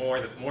 actually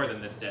more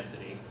than this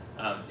density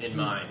in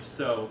mind.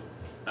 So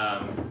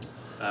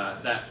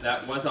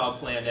that was all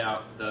planned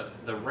out.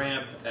 The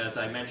ramp, as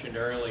I mentioned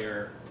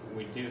earlier,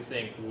 we do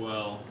think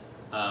will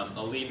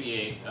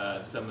alleviate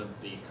some of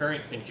the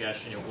current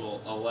congestion. It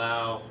will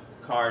allow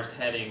cars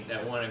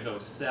that want to go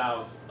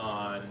south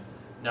on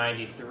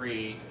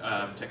 93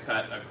 to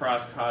cut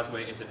across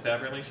Causeway. Is it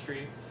Beverly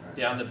Street? Right.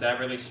 Down the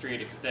Beverly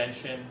Street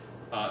extension.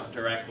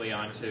 Directly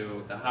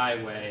onto the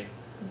highway,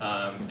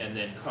 and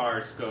then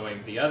cars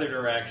going the other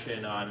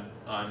direction on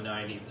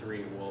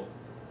 93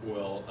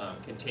 will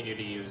continue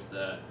to use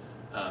the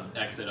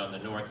exit on the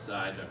north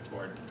side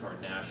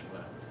toward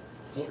Nashua.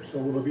 So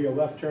will there be a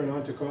left turn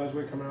onto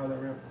Causeway coming out of that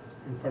ramp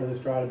in front of the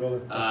Strata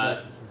building?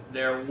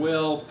 There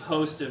will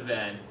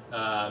post-event,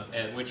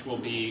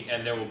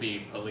 and there will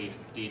be police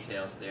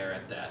details there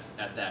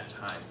at that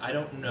time. I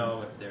don't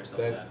know if there's a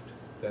left.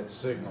 That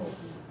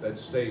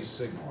stays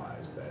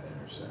signalized, that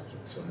intersection.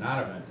 So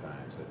not event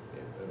times,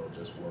 it'll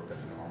just work in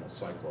a normal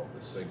cycle of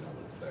the signal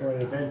that's there. So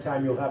at event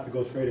time, you'll have to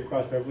go straight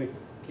across Beverly?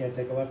 Can't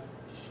take a left?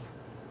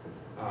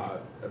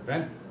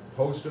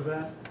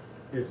 Post-event,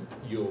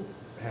 we'll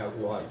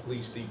have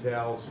police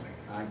details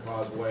on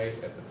Causeway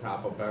at the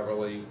top of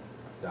Beverly,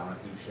 down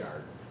at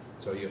Bouchard.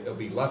 So it'll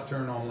be left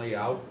turn only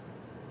out,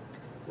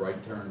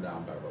 right turn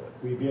down Beverly.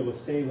 Will you be able to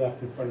stay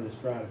left in front of the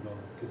Strata building?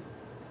 Because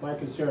my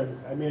concern,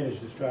 I manage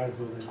the Strata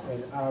building,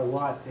 and our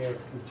lot there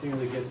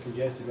continually gets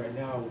congested right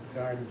now with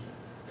garden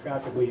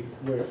traffic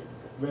where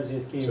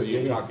residents can't. So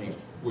you're talking,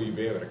 will you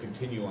be able to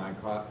continue on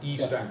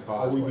east on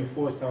Causeway? Or will we be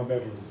forced down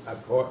Beverly?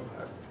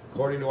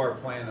 According to our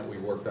plan that we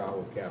worked out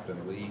with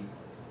Captain Lee,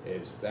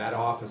 is that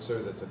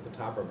officer that's at the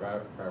top of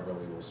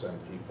Beverly will send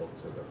people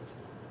to the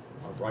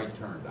right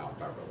turn down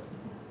Beverly.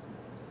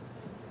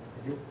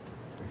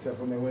 Except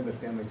when they win the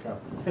Stanley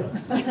Cup.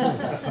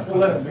 That's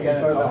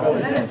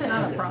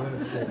not a problem.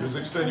 There's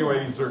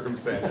extenuating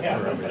circumstances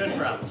for everything.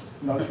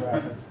 No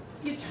traffic.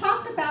 You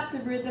talk about the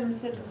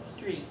rhythms of the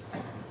street.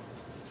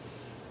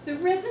 The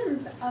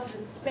rhythms of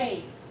the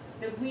space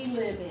that we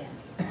live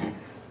in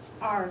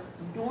are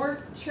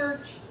North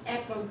Church,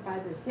 echoed by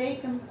the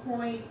Zachem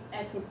Point,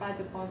 echoed by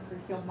the Bunker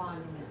Hill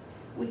Monument.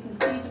 We can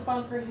see the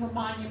Bunker Hill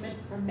Monument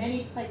from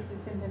many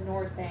places in the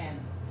North End.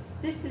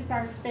 This is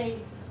our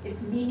space.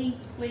 It's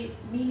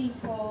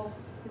meaningful,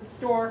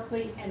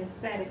 historically, and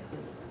aesthetically.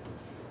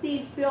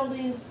 These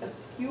buildings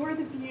obscure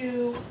the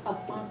view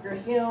of Bunker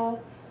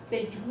Hill,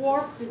 they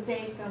dwarf the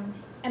Zachem,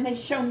 and they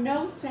show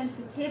no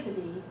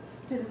sensitivity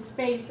to the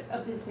space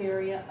of this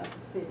area of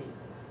the city.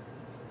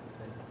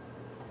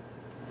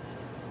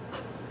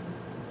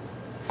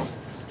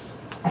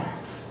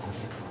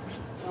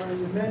 All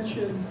You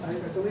mentioned, I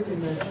believe you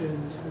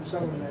mentioned, and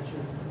someone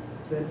mentioned,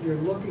 that you're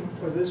looking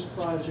for this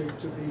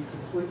project to be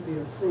completely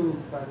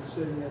approved by the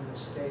city and the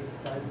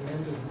state by the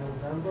end of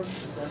November.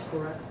 Is that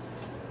correct?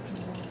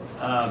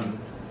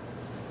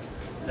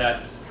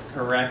 That's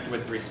correct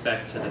with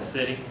respect to the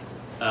city.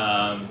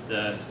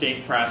 The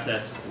state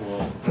process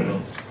will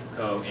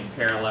go in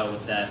parallel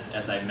with that,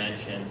 as I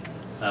mentioned.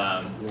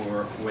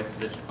 Or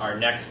with our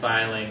next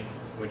filing,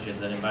 which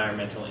is an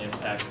environmental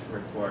impact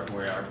report,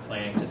 we are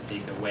planning to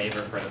seek a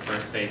waiver for the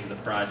first phase of the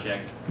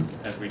project,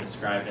 as we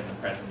described in the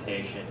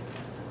presentation.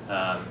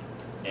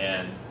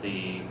 And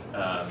the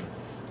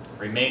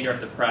remainder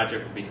of the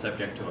project will be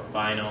subject to a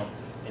final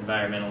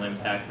environmental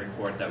impact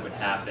report that would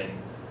happen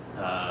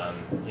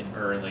in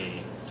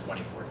early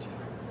 2014.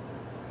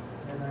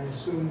 And I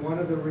assume one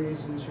of the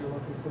reasons you're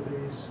looking for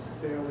these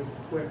fairly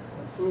quick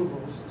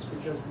approvals is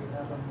because we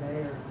have a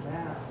mayor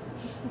now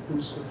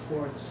who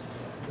supports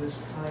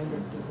this kind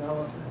of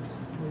development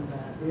in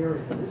that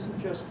area. It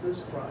isn't just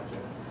this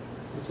project.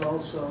 It's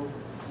also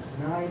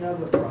 9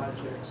 other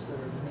projects that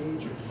are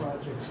major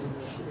projects in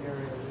this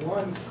area,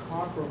 one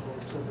comparable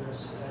to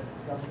this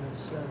at Government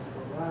Center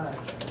Garage.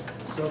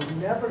 So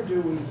never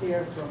do we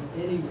hear from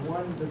any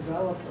one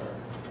developer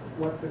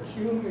what the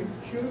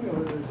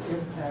cumulative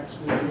impacts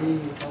will be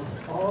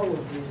of all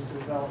of these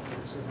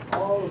developments and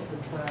all of the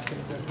traffic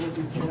that will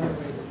be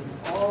generated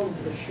and all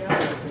of the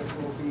shadow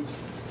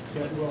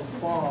that will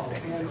fall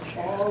and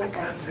all of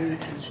the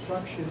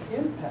construction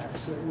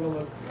impacts that will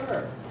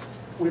occur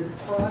with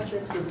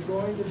projects that are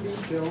going to be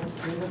built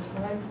in the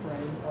time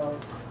frame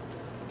of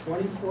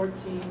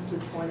 2014 to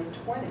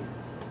 2020.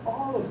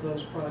 All of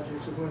those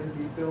projects are going to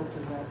be built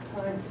in that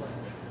time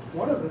frame.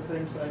 One of the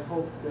things I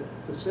hope that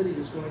the city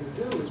is going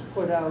to do is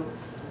put out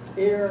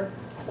air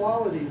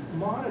quality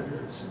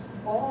monitors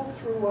all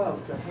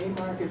throughout the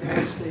Haymarket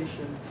Air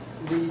Station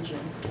region,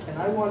 and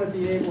I want to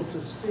be able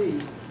to see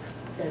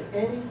at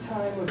any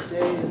time of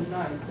day and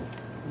night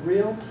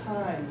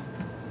real-time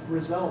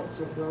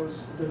results of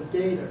the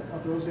data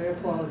of those air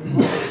quality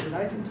monitors. And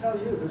I can tell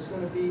you there's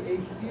going to be a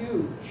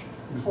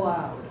huge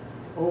cloud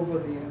over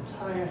the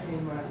entire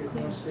Haymarket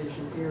Air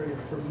Station area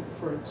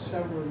for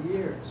several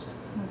years.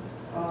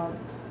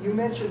 You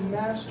mentioned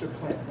master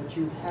plan, that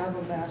you have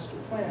a master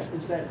plan.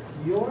 Is that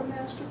your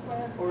master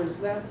plan, or is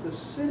that the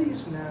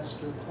city's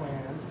master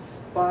plan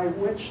by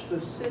which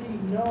the city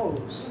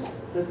knows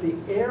that the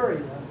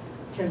area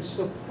can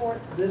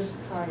support this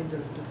kind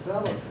of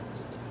development?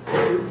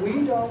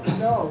 We don't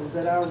know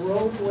that our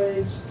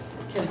roadways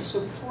can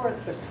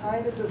support the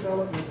kind of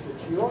development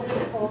that you're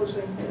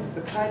proposing,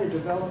 the kind of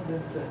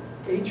development that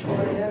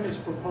H1M is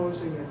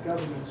proposing at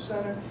Government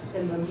Center,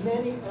 and the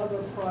many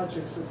other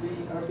projects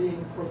that are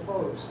being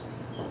proposed.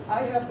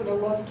 I happen to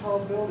love tall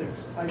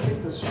buildings. I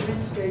think the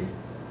streetscape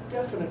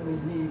definitely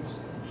needs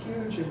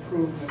huge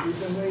improvement. We've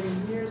been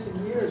waiting years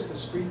and years for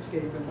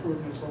streetscape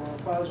improvements along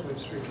Causeway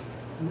Street.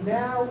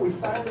 Now we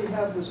finally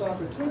have this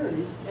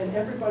opportunity, and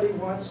everybody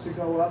wants to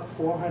go up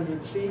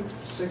 400 feet,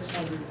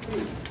 600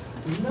 feet.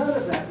 None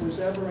of that was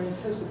ever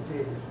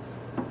anticipated.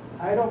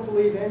 I don't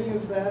believe any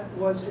of that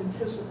was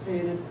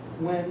anticipated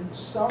when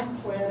some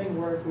planning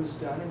work was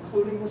done,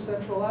 including the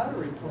central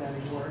artery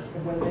planning work,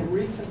 and when they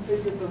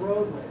reconfigured the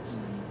roadways.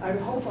 I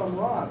hope I'm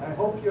wrong. I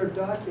hope your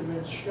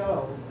documents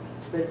show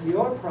that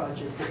your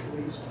project at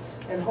least,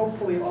 and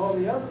hopefully all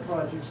the other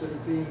projects that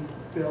are being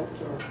built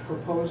or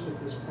proposed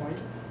at this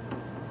point,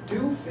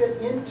 do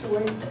fit into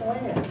a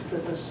plan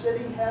that the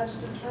city has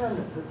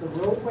determined that the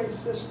roadway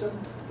system,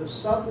 the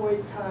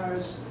subway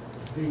cars,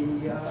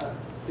 the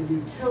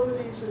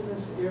utilities in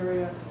this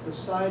area, the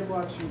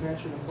sidewalks you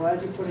mentioned. I'm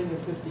glad you're putting in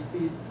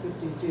 15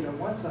 feet on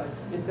one side.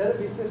 It better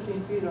be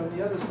 15 feet on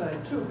the other side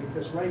too,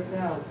 because right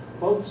now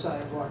both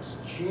sidewalks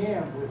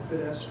jam with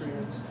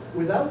pedestrians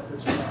without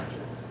this project.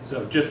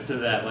 So just to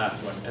that last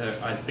one,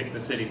 I think the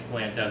city's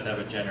plan does have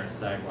a generous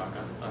sidewalk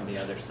on the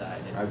other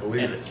side. I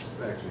believe it's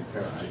actually,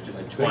 Kevin, just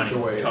I think 20 the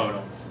way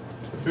total.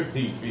 The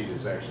 15 feet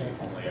is actually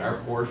only our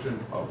portion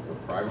of the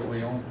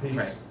privately owned piece.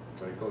 Right.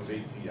 But it goes 8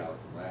 feet out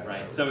from that.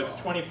 Right, so it's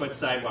 20-foot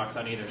sidewalks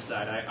on either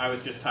side. I was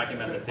just talking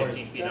about the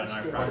 15 feet on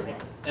our property.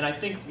 And I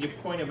think your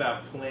point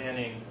about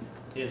planning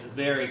is a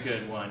very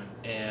good one.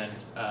 And,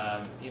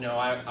 you know,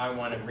 I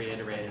want to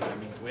reiterate it. I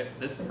mean,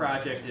 this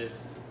project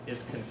is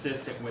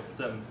consistent with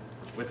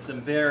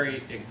some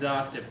very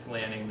exhaustive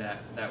planning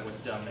that was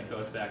done that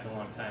goes back a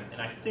long time. And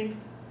I think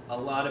a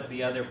lot of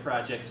the other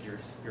projects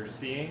you're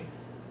seeing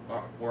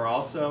were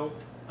also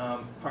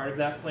part of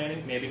that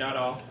planning, maybe not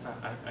all.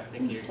 I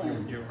think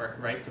you're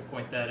right to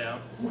point that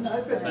out.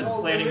 I've been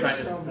told there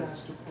is no this,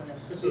 master plan.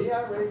 Because the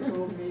ERA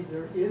told me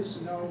there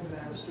is no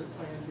master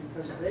plan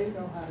because they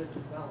know how to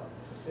develop.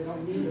 They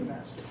don't need a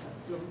master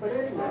plan. But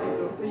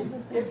anyway,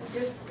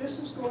 if this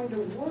is going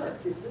to work,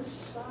 if this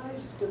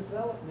size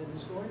development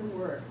is going to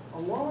work,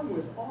 along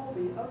with all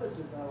the other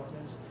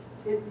developments,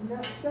 it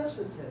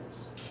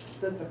necessitates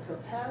that the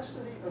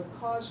capacity of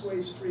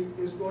Causeway Street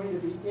is going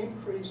to be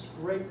increased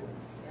greatly.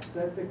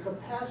 That the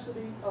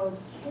capacity of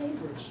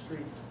Cambridge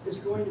Street is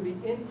going to be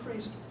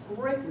increased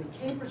greatly.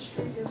 Cambridge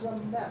Street is a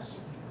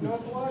mess.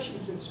 North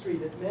Washington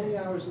Street at many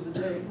hours of the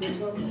day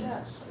is a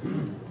mess.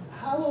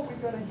 How are we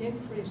going to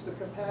increase the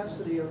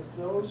capacity of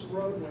those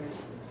roadways?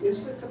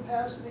 Is the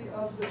capacity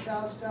of the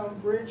Charlestown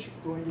Bridge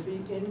going to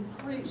be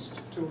increased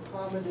to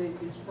accommodate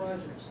these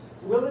projects?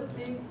 Will it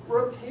be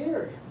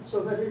repaired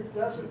so that it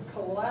doesn't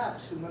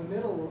collapse in the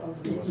middle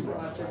of these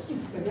projects?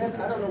 And then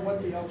I don't know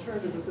what the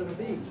alternative is going to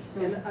be.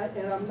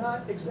 And I'm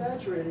not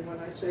exaggerating when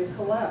I say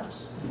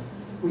collapse.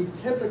 We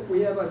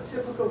have a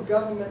typical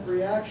government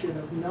reaction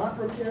of not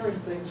repairing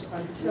things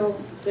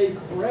until they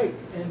break,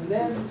 and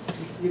then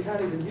you can't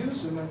even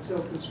use them until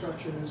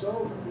construction is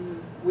over.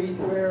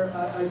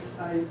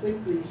 I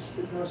think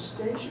the North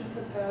Station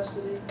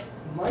capacity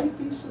might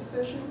be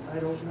sufficient. I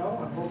don't know.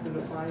 I'm hoping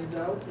to find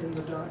out in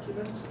the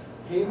documents.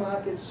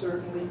 Haymarket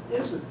certainly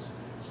isn't.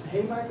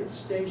 Haymarket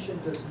Station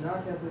does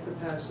not have the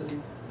capacity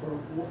for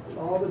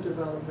all the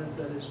development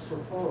that is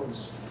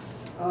proposed.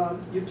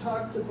 You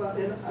talked about,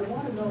 and I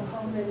want to know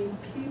how many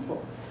people,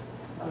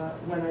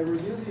 when I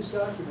review these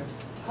documents,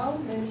 how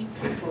many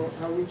people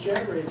are we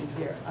generating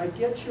here? I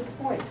get your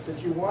point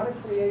that you want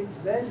to create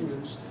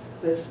venues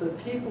that the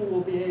people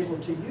will be able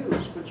to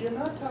use, but you're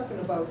not talking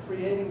about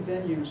creating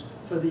venues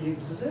for the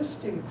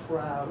existing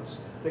crowds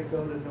that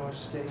go to North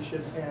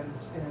Station and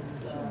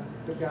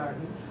the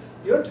Garden.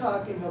 You're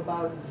talking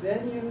about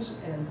venues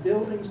and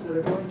buildings that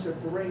are going to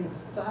bring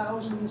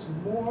thousands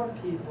more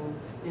people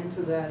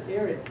into that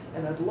area.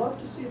 And I'd love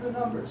to see the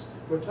numbers.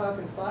 We're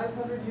talking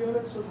 500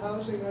 units of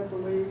housing, I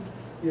believe.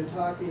 You're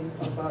talking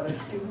about a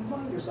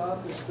humongous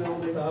office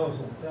building.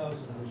 1,000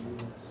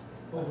 units.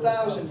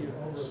 1,000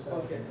 units.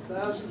 Okay,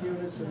 1,000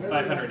 units.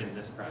 500 in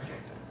this project.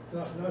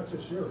 Not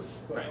just yours,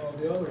 but right. all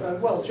the other.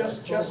 Well,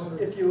 just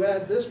if you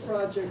add this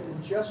project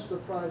and just the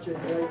project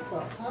right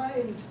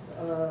behind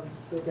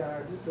the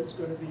Garden that's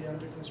going to be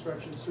under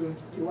construction soon,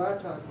 you are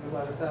talking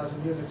about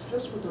 1,000 units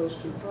just with those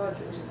two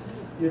projects.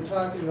 You're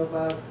talking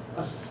about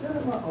a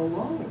cinema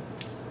alone.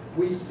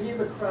 We see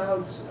the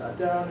crowds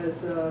down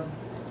at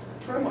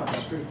Tremont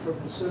Street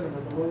from the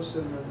cinema, the low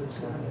cinema that's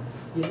down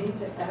there. You need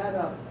to add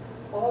up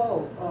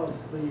all of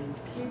the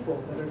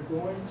people that are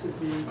going to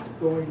be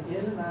going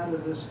in and out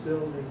of this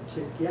building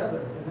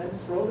together, and then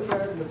throw the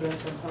Garden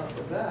events on top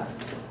of that.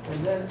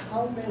 And then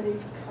how many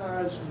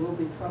cars will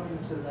be coming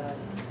to that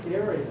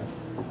area?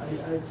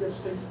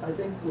 I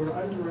think we're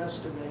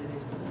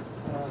underestimating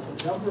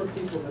the number of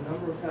people, the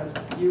number of cars.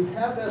 You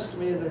have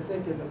estimated, I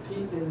think, in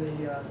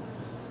the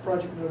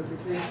project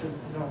notification,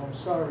 no, I'm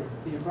sorry,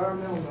 the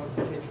environmental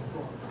notification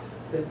form,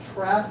 that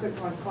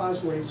traffic on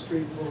Causeway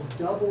Street will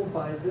double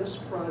by this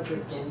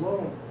project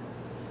alone.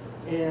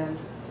 And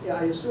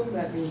I assume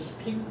that means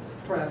peak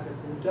traffic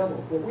will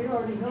double. But we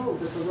already know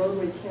that the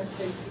roadway can't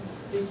take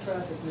peak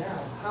traffic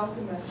now. How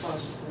can that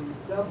possibly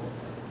double?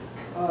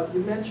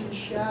 You mentioned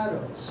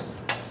shadows.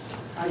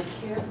 I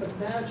can't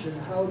imagine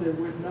how there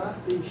would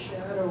not be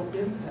shadow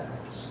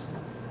impacts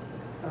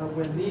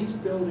when these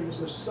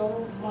buildings are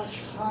so much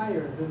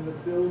higher than the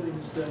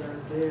buildings that are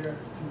there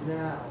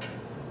now.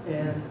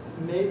 And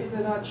maybe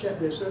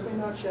they're certainly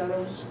not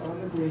shadows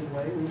on the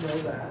Greenway, we know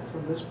that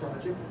from this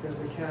project because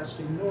they're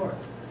casting north.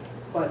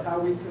 But are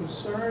we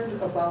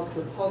concerned about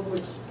the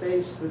public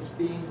space that's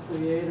being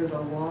created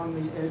along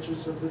the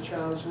edges of the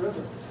Charles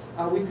River?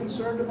 Are we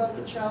concerned about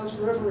the Charles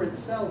River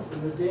itself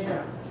and the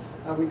dam?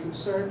 Are we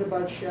concerned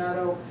about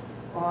shadow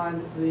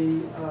on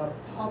the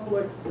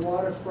public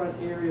waterfront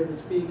area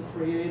that's being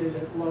created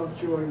at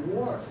Lovejoy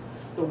Wharf?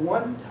 The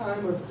one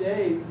time of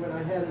day when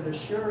I had an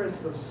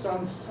assurance of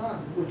some sun,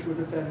 which would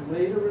have been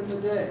later in the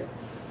day,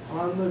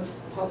 on the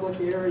public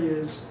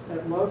areas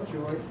at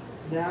Lovejoy,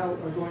 now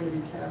are going to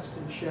be cast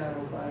in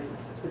shadow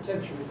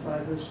potentially by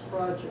this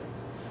project.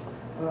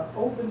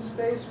 Open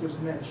space was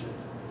mentioned.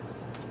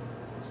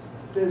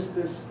 There's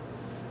this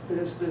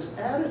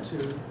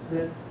attitude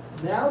that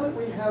now that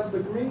we have the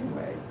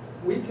Greenway,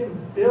 we can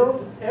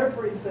build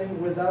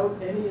everything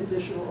without any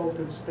additional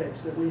open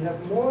space, that we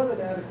have more than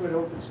adequate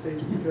open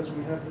space because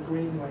we have the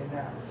Greenway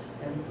now.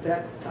 And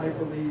that, I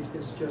believe,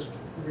 is just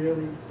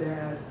really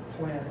bad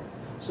planning.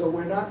 So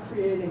we're not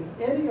creating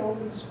any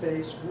open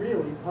space,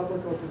 really,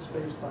 public open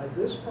space by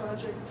this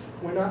project.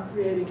 We're not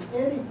creating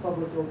any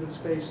public open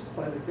space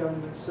by the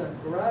Government Center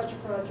Garage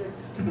project.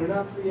 We're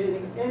not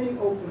creating any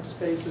open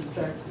space. In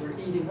fact, we're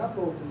eating up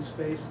open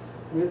space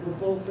with the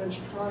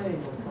Bullfinch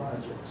Triangle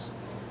projects.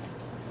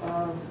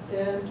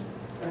 And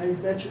I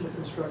mentioned the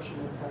construction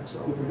impacts.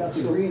 We forgot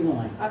the green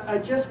line. I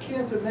just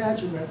can't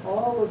imagine that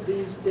all of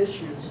these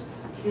issues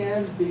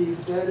can be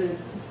vetted,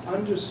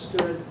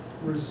 understood,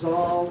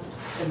 resolved,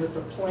 and that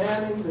the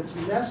planning that's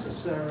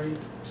necessary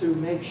to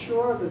make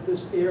sure that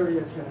this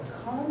area can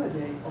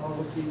accommodate all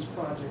of these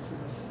projects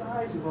and the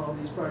size of all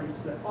these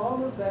projects, that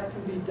all of that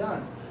can be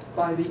done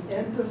by the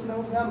end of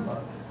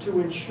November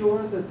to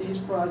ensure that these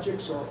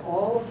projects are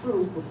all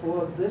approved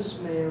before this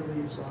mayor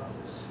leaves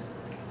office.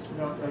 You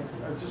know,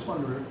 I just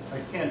wonder, I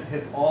can't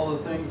hit all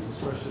the things,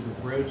 especially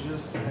the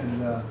bridges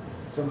and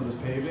some of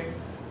the paving,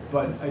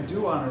 but I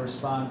do want to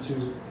respond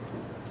to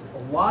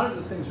a lot of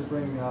the things you're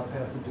bringing up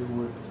have to do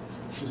with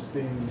just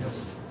being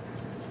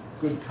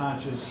good,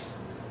 conscious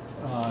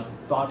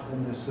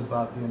thoughtfulness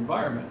about the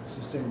environment,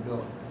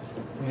 sustainability.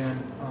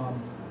 And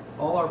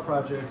all our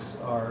projects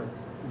are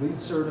LEED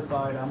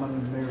certified. I'm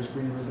on the Mayor's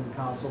Green Ribbon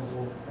Council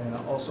and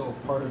also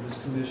part of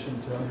this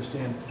commission to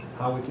understand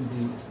how we can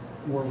be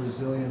more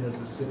resilient as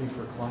a city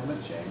for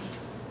climate change.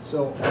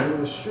 So I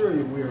will assure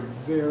you we are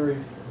very,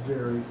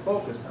 very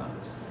focused on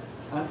this.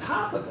 On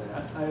top of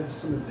that, I have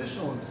some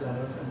additional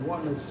incentive, and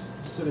one is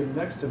sitting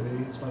next to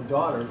me. It's my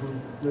daughter,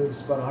 who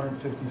lives about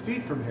 150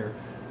 feet from here.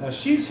 Now,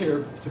 she's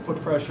here to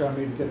put pressure on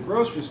me to get a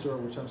grocery store,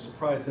 which I'm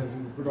surprised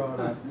hasn't been brought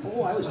up.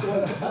 Oh, I was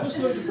going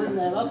to bring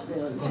that up,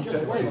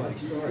 just wait.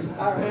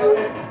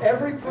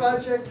 Every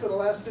project for the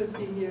last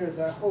 15 years,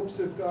 our hopes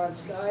have gone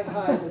sky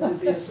high that there'd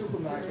be a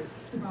supermarket.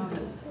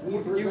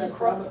 We've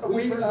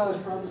heard those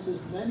promises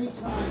many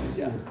times.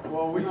 Yeah.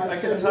 Well, And I I've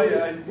can said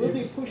tell you, we'll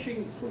be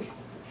pushing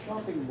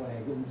shopping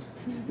wagons.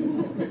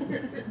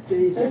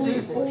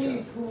 Daisy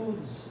Holy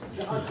Foods,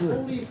 God's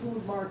holy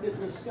food market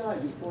in the sky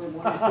before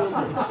one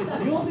of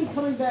the You'll be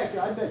coming back,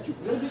 I bet you,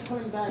 you'll be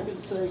coming back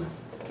and saying,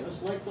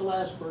 just like the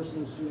last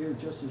person who's here,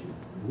 just as you,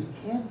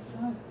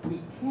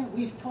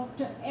 we've talked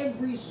to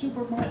every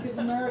supermarket in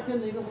America,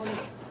 and they don't want to.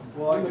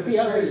 well, I And can the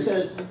assure PRA you,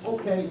 says,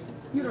 okay,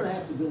 you don't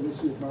have to build a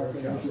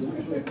supermarket as you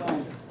usually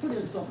find, put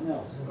in something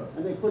else.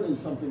 And they put in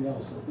something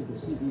else, I think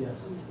it's CBS.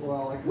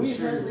 well, I can We've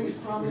assure had you, these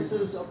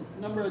promises a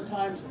number of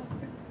times.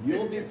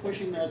 You'll be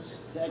pushing that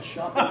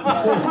shopping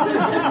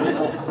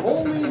market,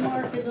 holy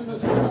market in the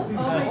sun.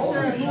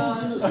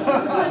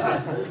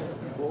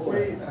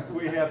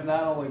 we have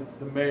not only,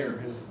 the mayor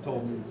has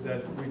told me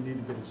that we need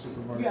to get a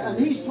supermarket. Yeah,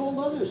 and he's told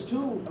others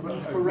too.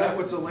 I met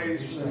with the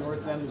ladies from the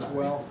North End as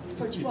well.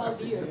 For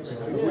 12 years.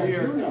 We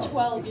are,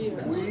 12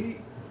 years.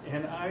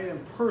 And I am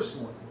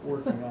personally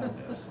working on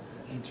this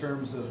in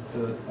terms of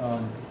the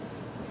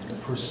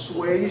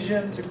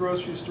persuasion to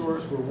grocery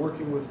stores. We're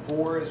working with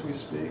 4 as we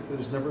speak.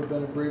 There's never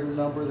been a greater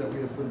number that we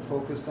have been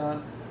focused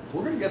on.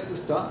 We're going to get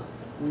this done.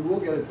 We will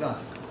get it done.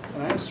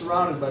 And I am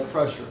surrounded by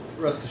pressure.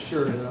 Rest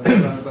assured that I'm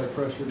surrounded by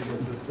pressure to get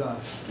this done.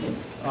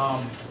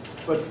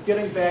 But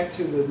getting back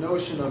to the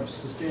notion of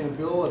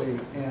sustainability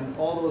and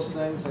all those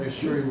things, I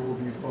assure you we'll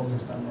be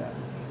focused on that.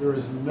 There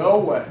is no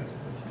way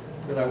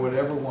that I would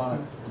ever want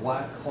a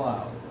black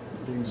cloud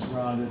being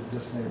surrounded in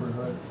this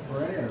neighborhood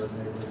or any other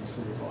neighborhood in the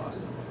city of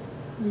Boston.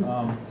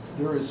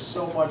 There is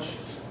so much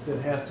that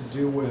has to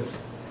do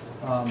with,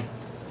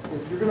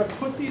 if you're going to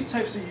put these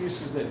types of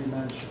uses that you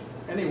mentioned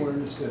anywhere in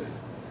the city,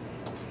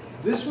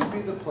 this would be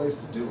the place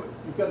to do it.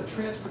 You've got a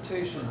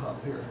transportation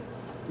hub here.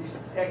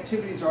 These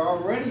activities are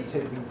already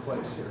taking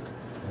place here.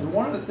 And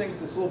one of the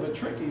things that's a little bit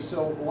tricky,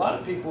 so a lot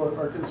of people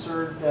are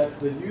concerned that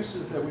the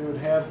uses that we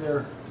would have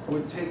there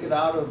would take it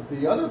out of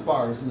the other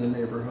bars in the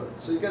neighborhood.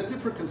 So you've got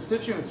different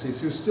constituencies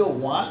who still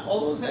want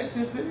all those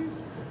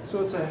activities.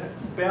 So it's a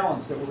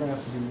balance that we're going to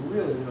have to be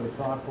really, really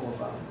thoughtful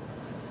about.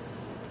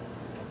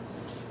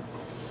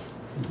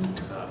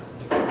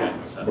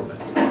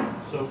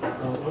 So I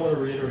want to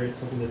reiterate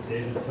something that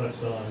David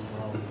touched on,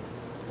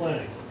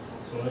 planning.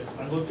 So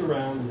I looked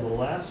around, the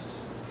last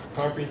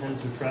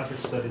comprehensive traffic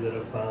study that I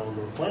found,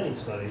 or planning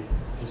study,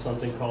 is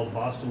something called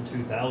Boston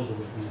 2000,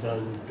 which was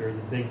done during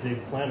the Big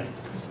Dig planning.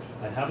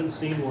 I haven't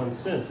seen one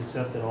since,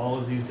 except in all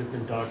of these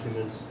different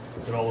documents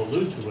that all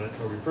allude to it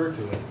or refer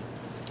to it.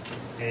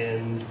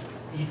 And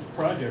each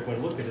project, when I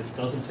look at it,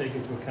 doesn't take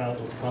into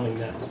account what's coming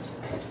next.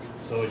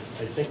 So I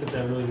think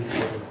that really needs to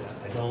be looked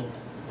at. I don't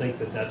think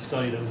that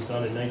study that was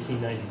done in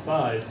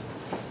 1995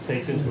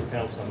 takes into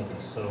account some of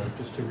this. So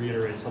just to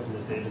reiterate something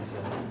that David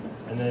said.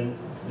 And then,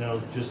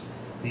 just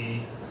the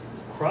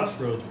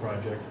Crossroads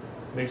project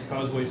makes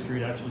Causeway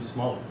Street actually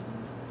smaller.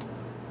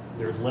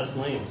 There's less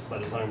lanes by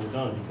the time we're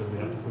done because we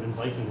have to put in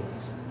biking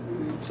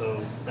lanes. So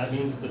that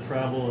means that the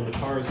travel and the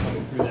cars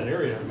coming through that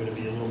area are going to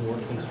be a little more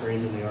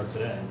constrained than they are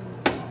today.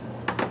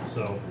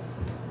 So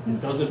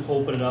it doesn't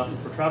open it up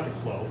for traffic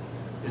flow.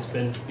 It's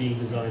been being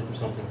designed for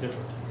something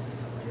different.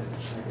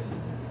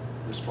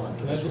 Respond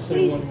to this. Can I just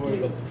say one more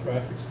about the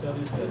traffic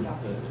studies? That if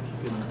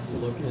you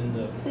can look in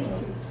the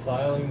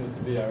filing with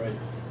the VRA,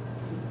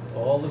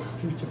 all the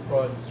future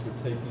projects were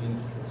taken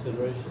into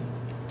consideration.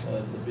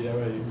 The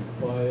VRA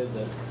required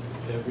that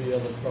every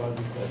other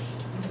project that's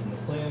in the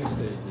planning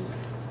stages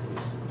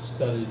was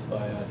studied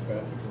by our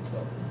traffic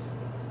consultants.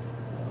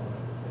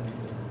 And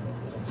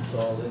it's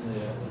all in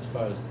there. As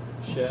far as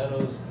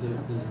shadows,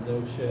 there's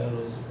no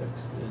shadows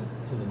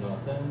to the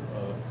north end.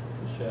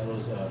 The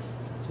shadows are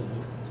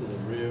to the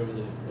rear of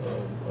the,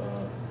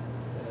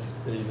 as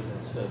David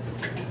had said in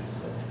his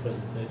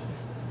presentation.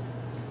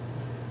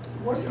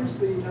 What is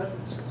the,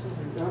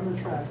 on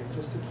the traffic,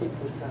 just to keep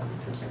with traffic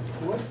for a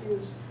second, what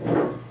is the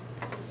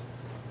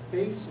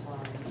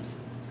baseline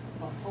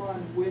upon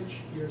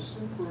which you're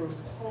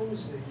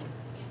superimposing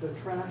the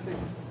traffic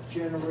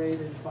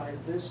generated by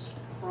this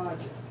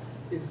project?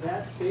 Is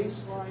that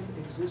baseline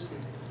existing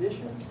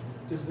conditions?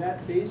 Does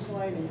that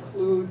baseline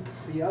include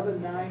the other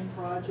 9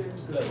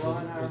 projects that are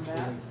on our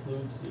map?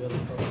 Includes the other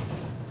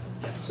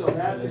projects. So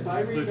that, if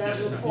I read that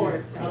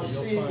report, I'll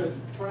see the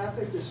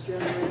traffic is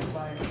generated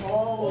by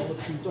all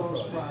of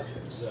those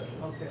projects.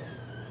 Okay.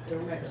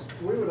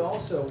 We would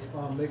also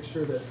make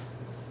sure that,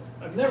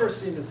 I've never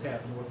seen this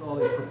happen with all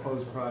these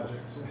proposed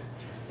projects.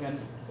 And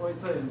let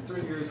me tell you, in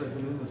 3 years I've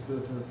been in this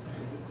business,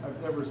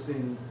 I've never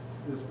seen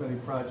this many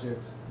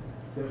projects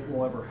that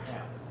will ever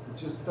happen. It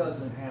just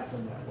doesn't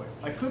happen that way.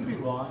 I could be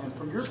wrong, and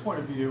from your point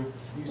of view,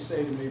 you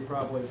say to me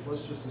probably,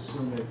 let's just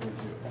assume they can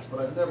do it.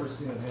 But I've never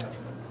seen it happen.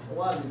 A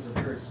lot of these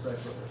are very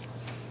speculative.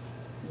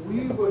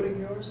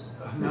 Including yours?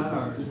 Not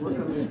ours. We're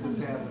gonna make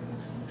this happen.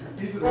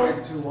 He's been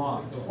waiting too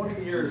long.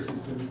 20 years he's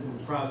been in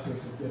the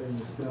process of getting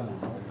this done.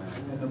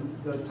 And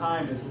the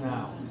time is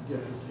now to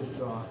get this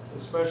kicked off,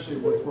 especially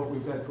with what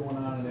we've got going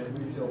on in that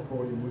retail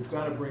podium. We've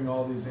got to bring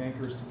all these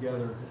anchors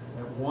together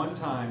at one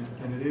time,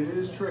 and it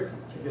is tricky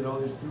to get all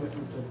these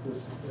commitments at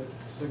this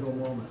single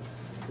moment.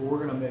 But we're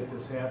gonna make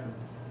this happen.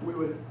 We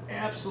would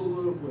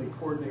absolutely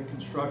coordinate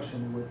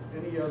construction with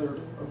any other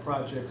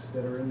projects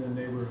that are in the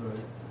neighborhood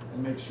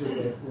and make sure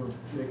that we're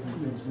making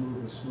things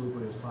move as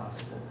smoothly as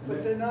possible.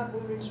 But they're not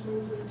moving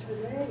smoothly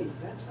today.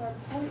 That's our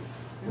point.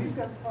 We've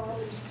got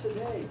problems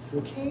today.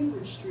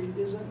 Cambridge Street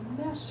is a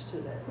mess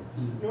today.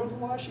 North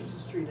Washington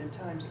Street at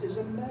times is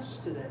a mess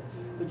today.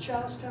 The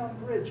Charlestown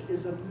Bridge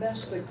is a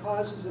mess that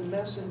causes a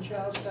mess in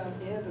Charlestown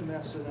and a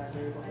mess in our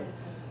neighborhood.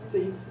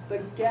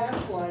 The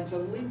gas lines are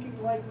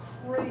leaking like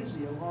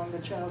crazy along the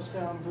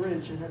Charlestown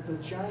Bridge and at the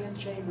giant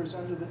chambers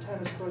under the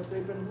tennis courts.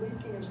 They've been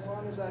leaking as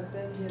long as I've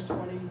been here,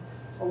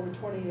 over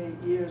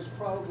 28 years,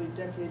 probably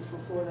decades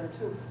before that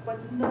too. But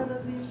none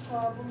of these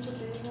problems are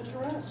being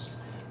addressed.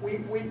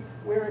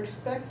 We're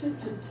expected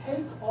to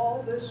take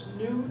all this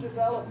new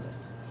development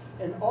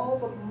and all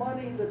the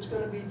money that's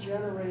going to be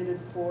generated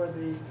for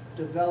the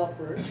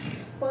developers,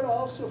 but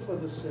also for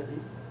the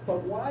city.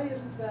 But why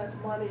isn't that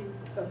money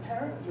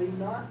apparently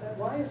not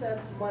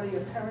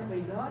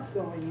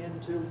going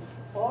into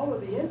all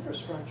of the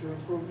infrastructure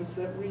improvements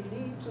that we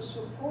need to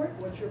support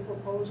what you're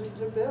proposing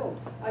to build?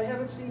 I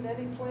haven't seen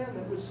any plan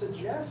that would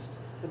suggest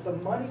that the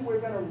money we're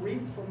going to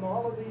reap from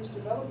all of these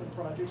development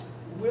projects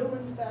will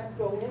in fact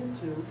go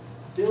into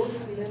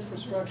building the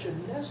infrastructure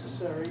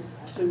necessary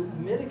to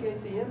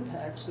mitigate the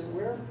impacts that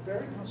we're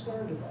very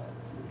concerned about.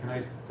 Can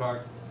I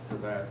talk to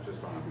that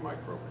just on a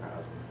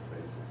microcosm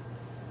basis?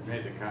 You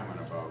made the comment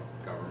about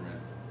government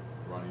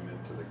running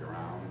into the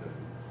ground and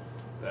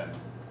then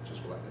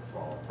just letting it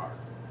fall apart.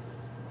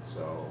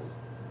 So,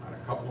 on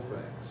a couple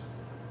things,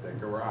 the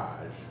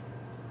garage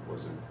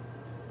was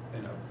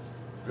in a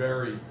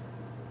very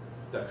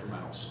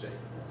detrimental state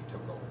when we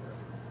took over it,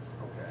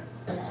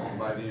 okay? It's owned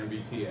by the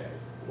MBTA,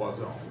 was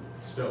owned,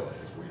 still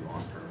is, we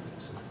long-term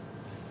lease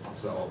it.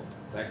 So,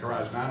 that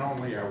garage, not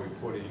only are we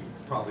putting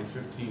probably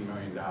 $15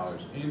 million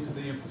into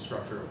the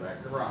infrastructure of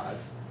that garage,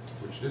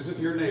 which isn't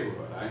your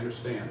neighborhood, I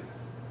understand it,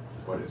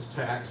 but it's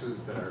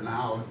taxes that are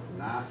now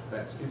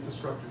that's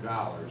infrastructure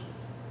dollars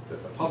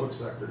that the public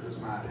sector does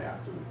not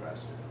have to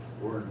invest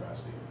in. We're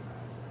investing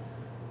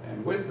in that.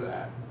 And with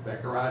that,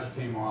 that garage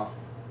came off,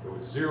 there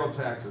was 0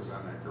 taxes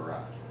on that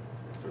garage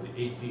for the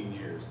 18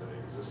 years that it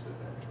existed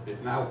there.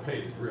 It now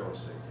pays real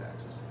estate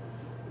taxes.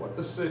 What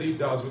the city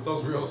does with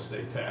those real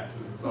estate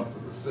taxes is up to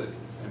the city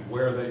and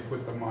where they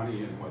put the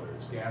money in, whether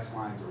it's gas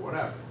lines or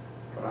whatever.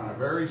 But on a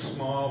very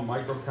small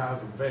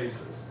microcosm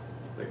basis,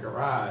 the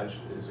garage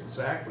is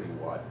exactly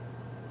what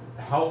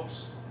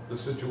helps the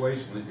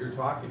situation that you're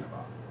talking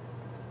about.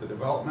 The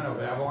development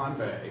of Avalon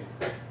Bay,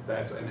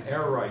 that's an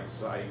air rights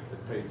site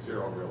that paid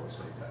 0 real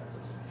estate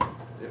taxes.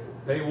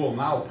 They will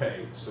now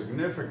pay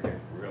significant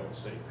real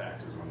estate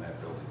taxes when that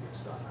building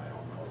gets done. I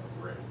don't know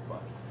the rate,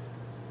 but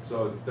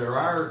so there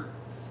are,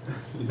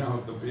 you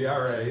know, the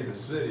BRA, the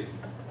city,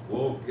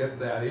 will get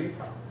that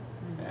income.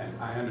 And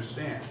I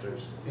understand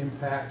there's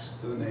impacts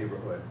to the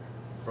neighborhood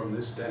from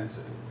this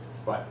density,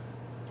 but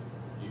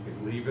you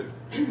can leave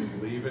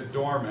it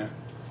dormant,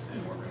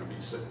 and we're going to be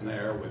sitting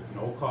there with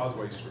no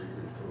Causeway Street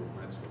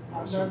improvements, with no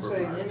I'm not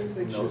saying supermarket,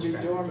 anything no should be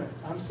spending. dormant.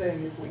 I'm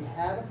saying if we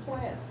had a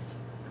plan,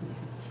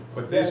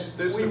 But this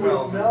we would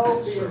know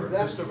development, the sir, this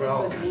investment that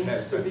development needs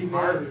has to be been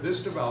part, made. this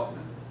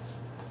development,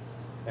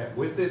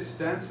 with its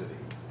density,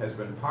 has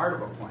been part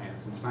of a plan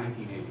since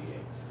 1988.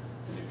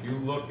 And if you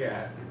look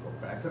at, and go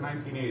back to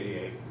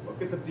 1988,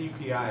 look at the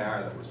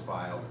DPIR that was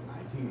filed in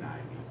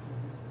 1990,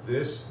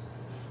 this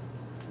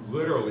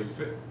literally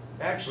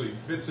actually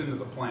fits into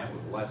the plan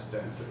with less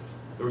density.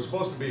 There was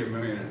supposed to be 1.5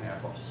 million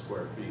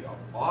square feet of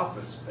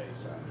office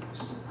space on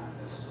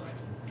this site.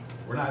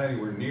 We're not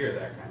anywhere near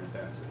that kind of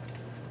density.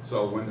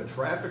 So when the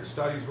traffic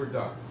studies were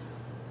done,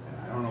 and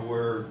I don't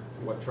know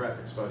what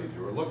traffic studies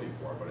you were looking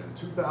for, but in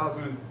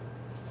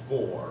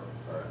 2004,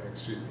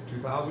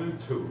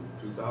 2002,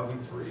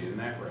 2003, in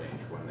that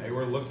range, when they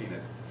were looking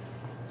at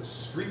the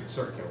street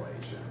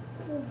circulation,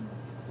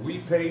 we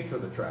paid for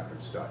the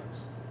traffic studies.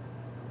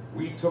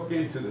 We took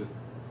into the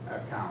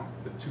account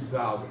the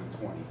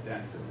 2020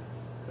 density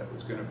that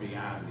was going to be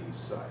on these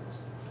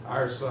sites.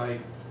 Our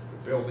site,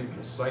 the building,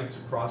 the sites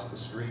across the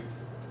street,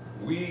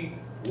 we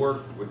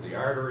worked with the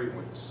artery and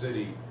with the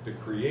city to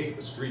create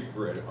the street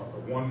grid of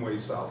the one-way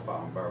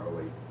southbound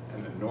Beverly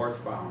and the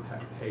northbound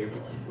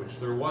Haverhill, which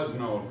there was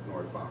no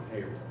northbound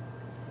Haverhill.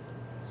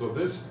 So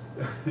this,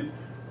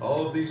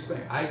 all of these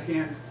things, I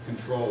can't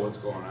control what's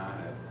going on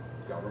at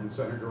Government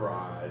Center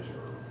Garage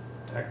or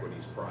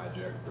Equities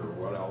Project or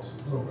what else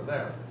is over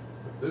there.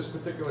 But this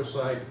particular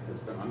site has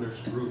been under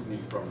scrutiny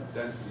from a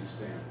density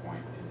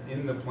standpoint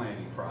and in the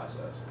planning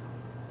process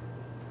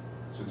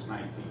since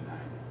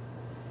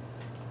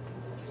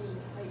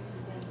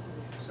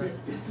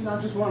 1990. You know, I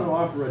just want to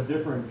offer a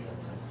different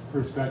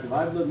perspective.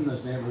 I've lived in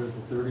this neighborhood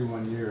for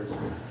 31 years,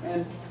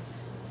 and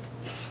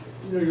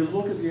you know, you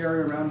look at the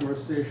area around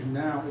North Station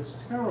now, it's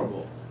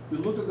terrible. You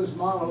look at this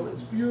model,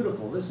 it's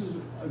beautiful. This is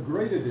a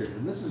great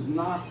addition. This is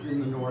not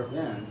in the North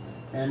End,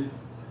 and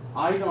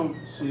I don't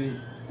see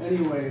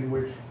any way in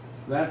which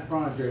that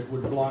project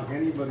would block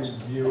anybody's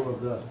view of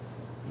the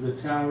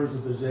towers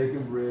of the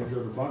Zakin Bridge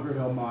or the Bunker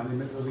Hill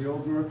Monument or the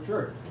Old North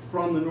Church.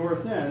 From the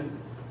North End,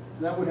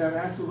 that would have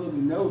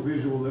absolutely no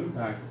visual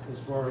impact as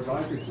far as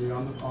I could see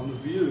on the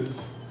views.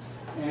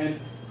 And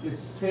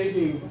it's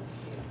taking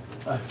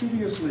a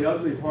hideously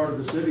ugly part of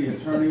the city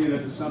and turning it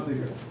into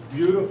something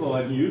beautiful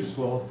and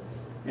useful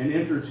and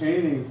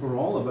entertaining for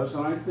all of us.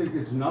 And I think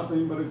it's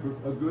nothing but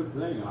a good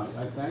thing.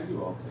 I thank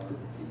you all for it.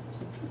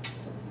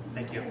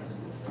 Thank you.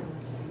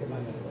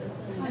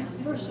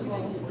 First of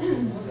all, I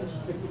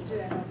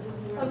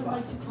would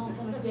like to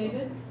compliment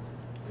David,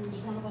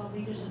 who's one of our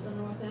leaders at the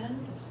North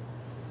End.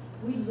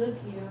 We live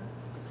here,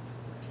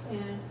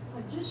 and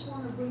I just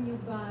want to bring you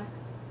back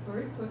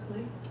very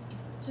quickly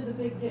to the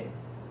Big Dig.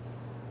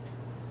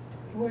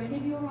 Were any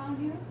of you around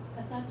here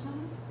at that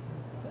time?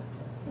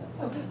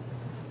 Okay.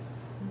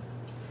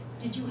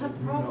 Did you have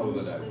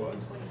problems? You know that I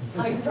was.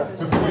 Hi,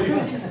 Chris.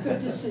 Chris, it's good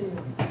to see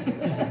you.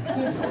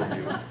 Good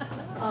friend.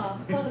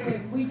 By the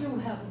way, we do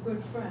have a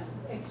good friend,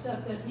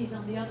 except that he's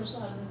on the other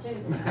side of the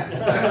table.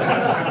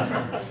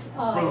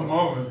 For the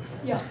moment.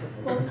 Yeah.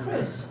 Well,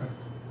 Chris,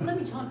 let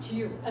me talk to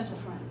you as a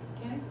friend,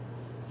 okay?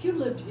 If you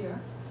lived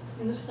here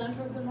in the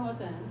center of the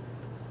North End,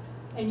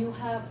 and you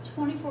have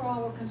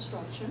 24-hour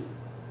construction,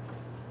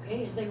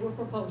 okay, as they were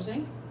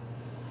proposing.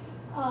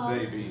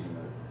 They being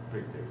the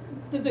Big Dig.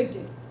 The Big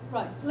Dig,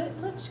 right.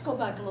 Let's go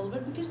back a little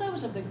bit, because that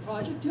was a big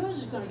project. Yours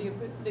is going to be a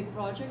big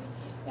project,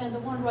 and the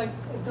one right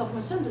at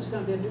Government Center is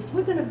going to be a big.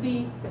 We're going to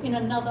be in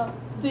another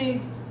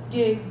Big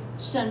Dig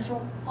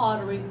central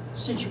artery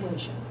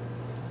situation.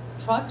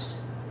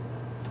 Trucks,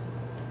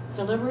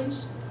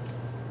 deliveries,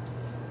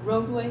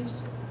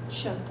 roadways,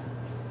 shut down.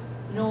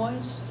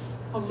 Noise,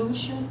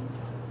 pollution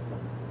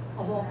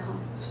of all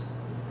kinds.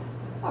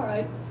 All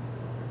right.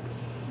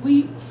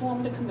 We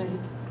formed a committee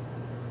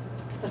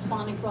that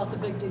finally brought the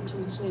Big Dig to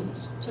its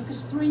knees. It took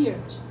us 3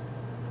 years,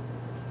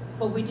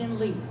 but we didn't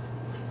leave.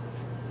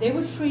 They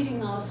were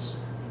treating us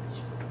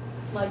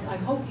like I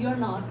hope you're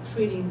not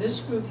treating this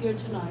group here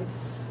tonight.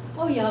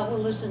 Oh yeah, we'll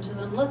listen to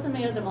them, let them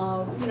air them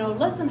out, you know,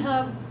 let them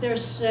have their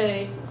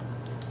say,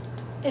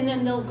 and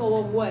then they'll go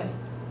away,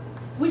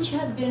 which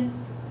had been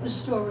the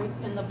story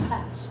in the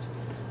past.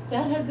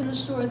 That had been the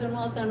story of the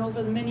North End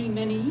over many,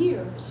 many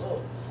years.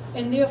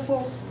 And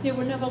therefore, they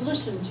were never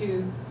listened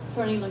to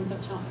for any length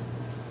of time.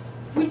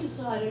 We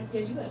decided,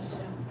 yeah, you gotta sit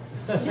down.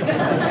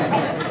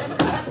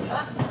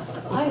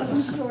 I have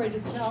a story to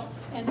tell,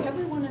 and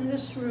everyone in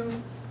this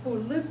room who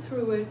lived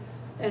through it,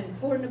 and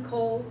poor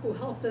Nicole, who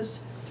helped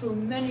us through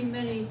many,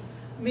 many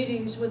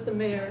meetings with the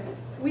mayor,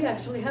 we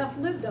actually half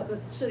lived up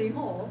at City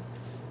Hall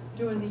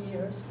during the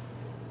years,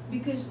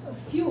 because a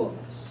few of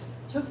us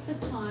took the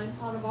time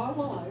out of our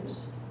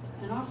lives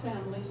and our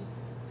families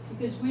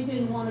because we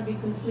didn't want to be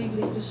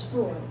completely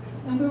destroyed,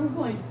 and we were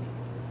going to be.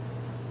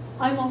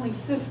 I'm only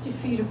 50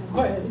 feet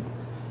away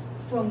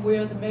from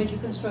where the major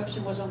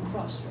construction was on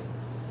Cross Street,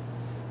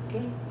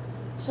 okay?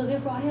 So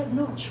therefore, I had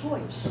no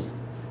choice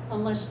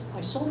unless I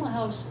sold my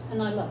house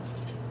and I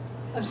left.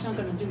 I was not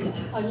going to do that.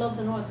 I love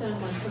the North End,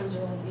 my friends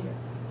are all here.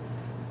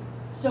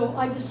 So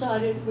I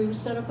decided we would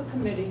set up a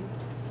committee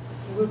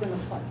and we were going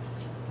to fight.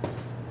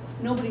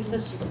 Nobody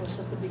listened to us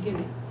at the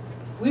beginning.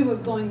 We were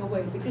going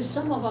away because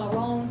some of our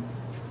own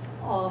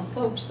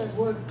folks that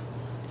worked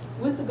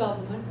with the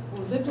government,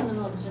 who lived in the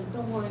North, said,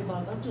 don't worry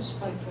about it, I'll just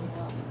fight for a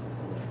while.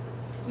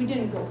 We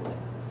didn't go away.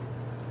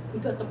 We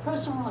got the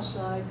press on our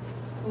side,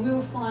 and we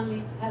were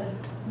finally had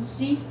a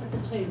seat at the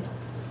table.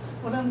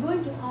 What I'm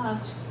going to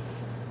ask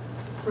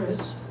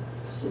Chris,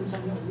 since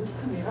I know you,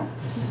 come here,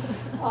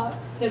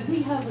 that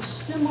we have a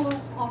similar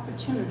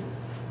opportunity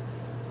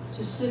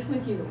to sit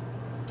with you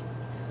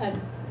at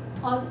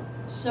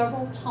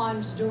several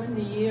times during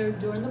the year,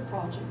 during the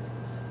project,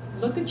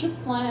 look at your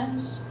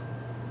plans,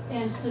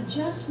 and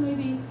suggest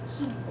maybe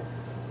some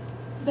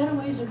better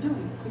ways of doing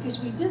it. Because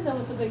we did that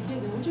with the Big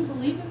Dig, and would you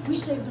believe it? We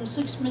saved them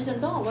 $6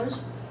 million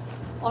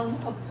on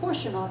a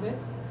portion of it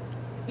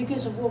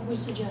because of what we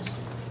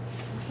suggested.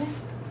 Okay?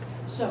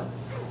 So,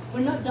 we're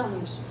not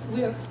dummies.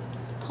 We're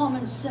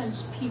common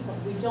sense people.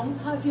 We don't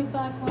have your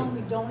background,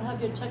 we don't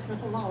have your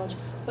technical knowledge,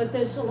 but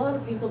there's a lot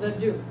of people that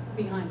do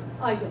behind it.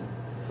 I don't.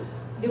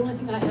 The only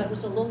thing I had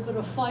was a little bit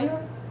of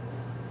fire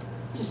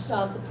to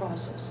start the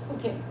process.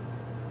 Okay.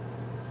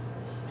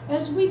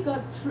 As we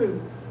got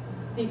through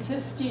the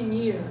 15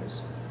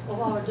 years of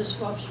our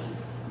disruption,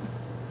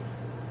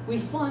 We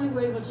finally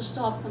were able to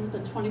stop them the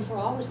 24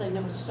 hours. They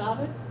never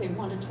started. They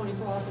wanted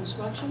 24-hour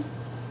construction.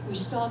 We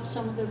stopped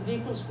some of their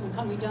vehicles from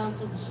coming down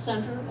to the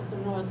center of the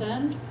north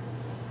end,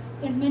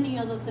 and many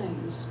other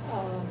things.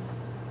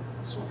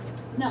 So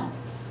now,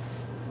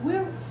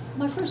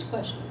 my first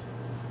question,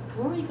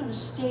 where are you going to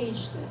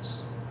stage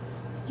this?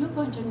 You're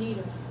going to need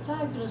a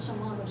fabulous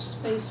amount of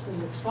space for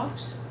your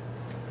trucks,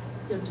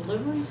 your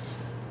deliveries,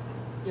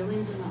 your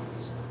ins and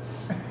outs.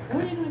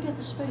 Where are you going to get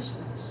the space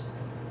for this?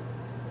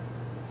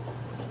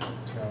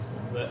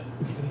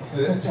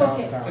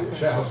 Charlestown.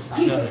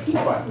 Charlestown.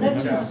 Let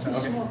me ask you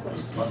some more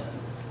questions.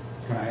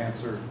 Can I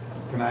answer,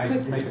 can I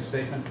make a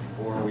statement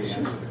before we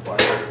answer the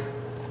question?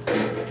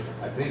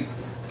 I think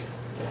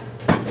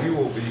we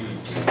will be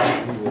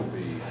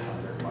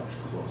under much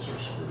closer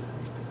scrutiny,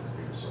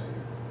 here's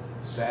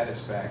a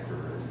satisfactory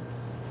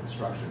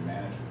construction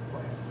management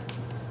plan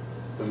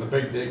than the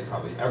Big Dig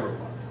probably ever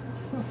was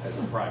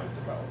as a private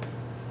developer.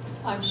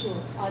 I'm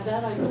sure.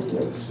 That I believe.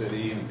 The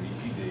city and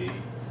BPD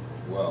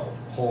will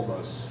hold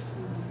us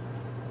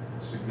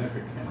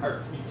our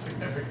feet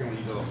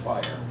significantly to the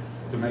fire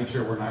to make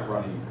sure we're not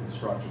running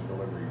construction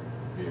delivery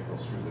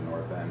vehicles through the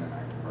north end and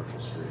on Commercial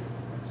Street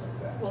and things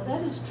like that. Well,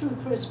 that is true,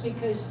 Chris,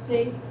 because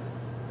they,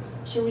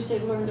 shall we say,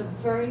 learned a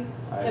very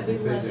heavy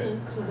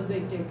lesson through the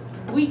Big Dig.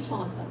 We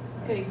taught them.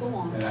 Okay, go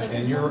on.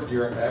 And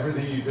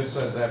everything you just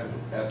said is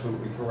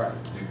absolutely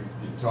correct. You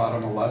taught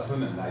them a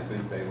lesson, and I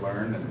think they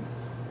learned. And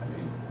I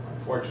mean,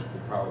 unfortunately,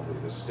 probably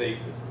the state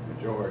was the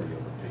majority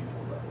of the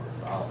people that were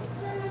involved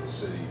in it. The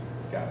city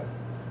got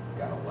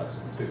a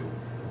lesson too.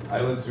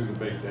 I lived through the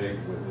Big Dig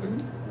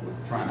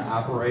with trying to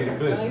operate a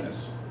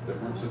business,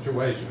 different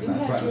situation.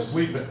 Not trying to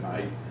sleep at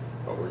night,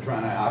 but we're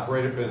trying to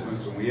operate a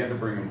business, and we had to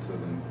bring them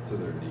to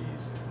their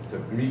knees to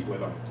meet with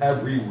them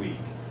every week.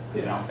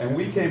 You know, and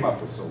we came up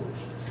with solutions.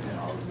 You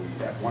know,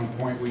 at one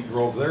point we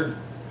drove their,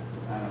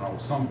 I don't know,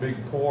 some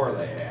big pour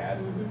they had,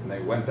 and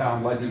they went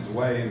down Legends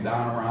Way and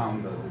down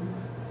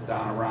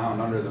around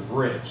under the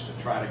bridge to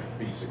try to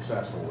be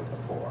successful with the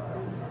pour. I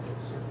don't remember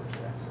the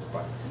circumstances,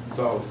 but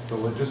so the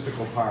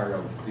logistical part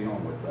of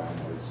dealing with them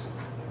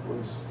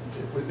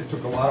it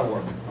took a lot of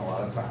work, and a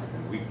lot of time,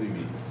 and weekly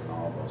meetings and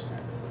all those kind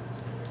of things.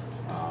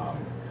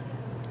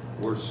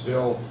 We're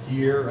still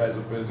here as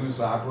a business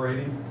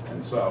operating,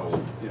 and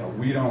so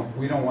we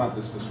don't want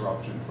this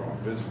disruption from a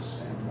business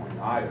standpoint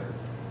either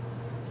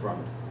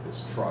from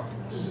this truck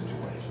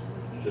situation.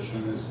 Just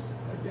in this,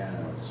 again,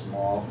 in a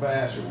small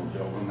fashion, we're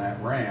building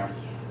that ramp,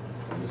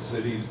 and the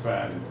city's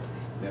been,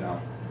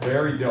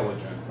 very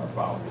diligent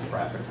about the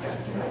traffic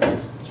management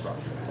and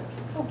construction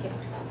management. Okay.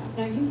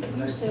 Now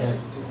you said.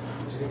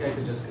 Do you think I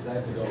could just, because I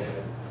have to go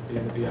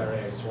being the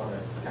BRA, I just want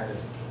to kind of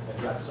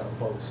address some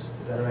folks.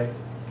 Is that all right?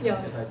 Yeah.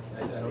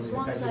 I don't as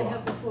long as I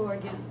have the floor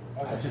again.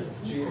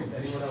 If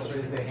anyone else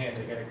raised their hand,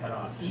 they got to cut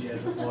off. She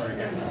has the floor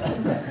again.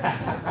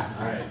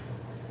 All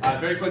right.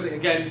 Very quickly,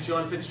 again,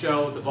 John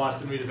Fitzgerald with the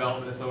Boston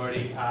Redevelopment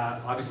Authority.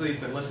 Obviously,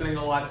 been listening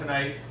a lot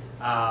tonight.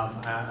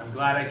 I'm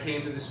glad I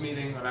came to this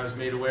meeting when I was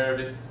made aware of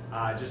it,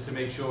 just to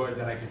make sure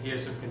that I could hear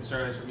some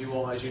concerns from you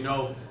all. As you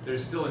know,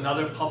 there's still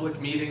another public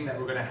meeting that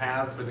we're going to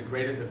have for the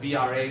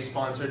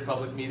BRA-sponsored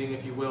public meeting,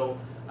 if you will.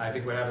 I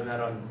think we're having that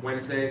on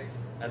Wednesday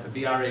at the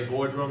BRA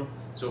boardroom.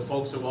 So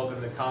folks are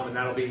welcome to come, and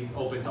that'll be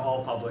open to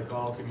all public,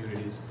 all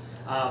communities.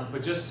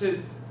 But just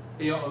to,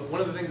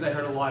 one of the things I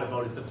heard a lot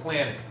about is the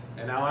planning.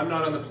 And now I'm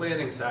not on the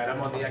planning side,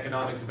 I'm on the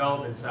economic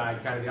development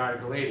side, kind of the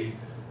Article 80,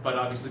 but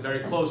obviously very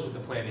close with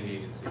the planning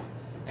agency.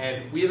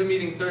 And we have a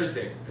meeting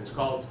Thursday. It's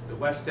called the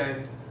West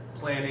End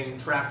Planning,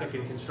 Traffic,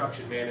 and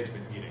Construction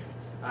Management Meeting.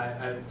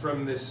 I'm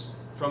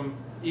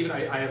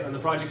the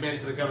project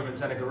manager for the Government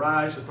Center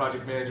Garage, the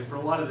project manager for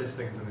a lot of these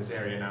things in this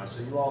area now,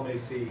 so you all may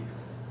see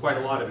quite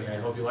a lot of me. I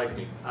hope you like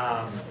me.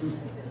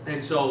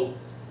 And so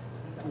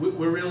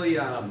we're really,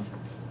 I'm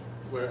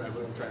trying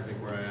to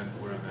think where I'm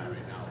at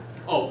right now.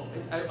 Oh,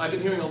 I've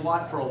been hearing a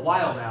lot for a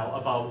while now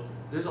about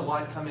there's a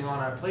lot coming on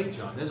our plate,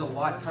 John. There's a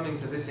lot coming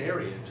to this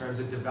area in terms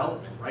of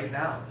development right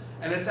now.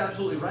 And that's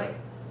absolutely right.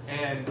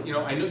 And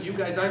I know you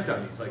guys aren't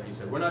dummies, like you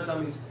said. We're not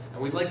dummies,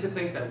 and we'd like to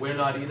think that we're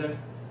not either.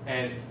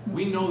 And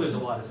we know there's a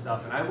lot of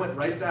stuff. And I went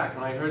right back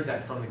when I heard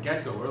that from the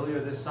get-go earlier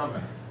this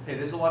summer. Hey,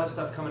 there's a lot of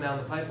stuff coming down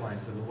the pipeline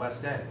for the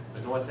West End,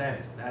 the North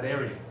End, that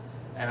area.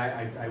 And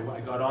I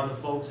got on the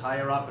folks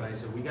higher up, and I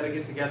said, we got to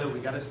get together, we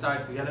got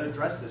to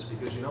address this,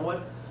 because you know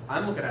what?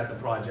 I'm looking at the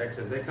projects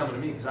as they're coming to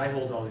me, because I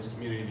hold all these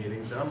community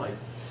meetings, and I'm like,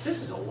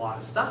 this is a lot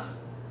of stuff.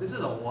 It's a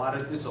lot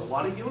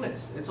of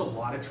units. It's a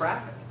lot of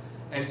traffic.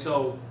 And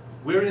so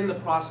we're in the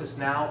process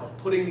now of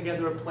putting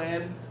together a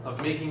plan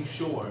of making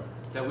sure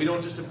that we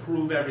don't just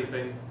approve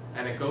everything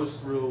and it goes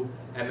through,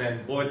 and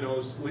then Lord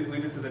knows,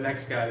 leave it to the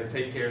next guy to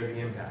take care of the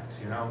impacts,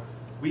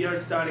 We are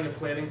starting a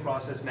planning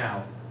process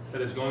now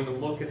that is going to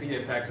look at the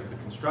impacts of the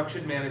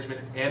construction management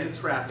and the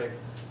traffic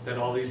that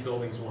all these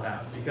buildings will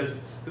have. Because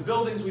the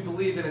buildings, we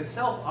believe in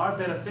itself, are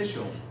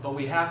beneficial, but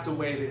we have to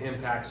weigh the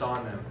impacts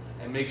on them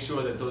and make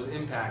sure that those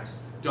impacts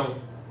don't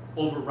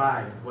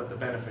override what the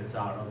benefits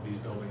are of these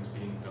buildings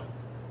being built.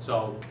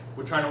 So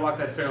we're trying to walk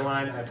that fair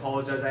line. I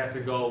apologize I have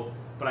to go,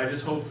 but I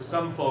just hope for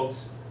some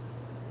folks,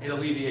 it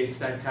alleviates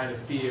that kind of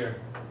fear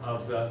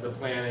of the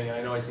planning. And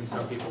I know I see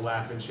some people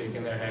laughing,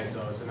 shaking their heads,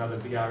 oh, it's another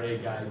BRA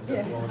guy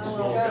blowing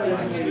smoke.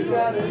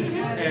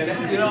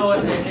 And you know,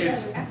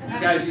 it's,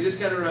 guys, you just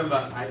gotta remember,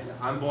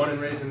 I'm born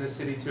and raised in this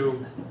city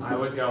too. I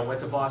went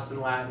to Boston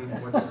Latin,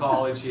 went to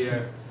college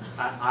here.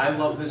 I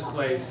love this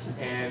place,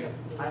 and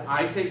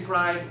I take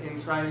pride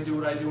in trying to do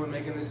what I do and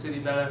making this city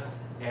better.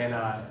 And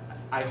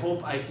I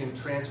hope I can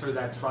transfer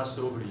that trust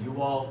over to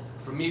you all,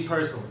 for me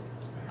personally,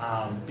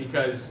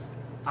 because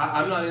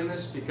I'm not in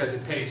this because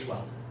it pays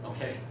well,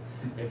 okay?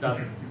 It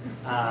doesn't.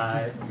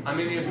 I'm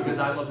in here because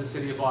I love the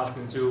city of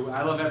Boston too.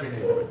 I love every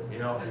neighborhood, you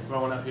know,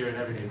 growing up here in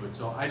every neighborhood.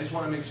 So I just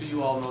want to make sure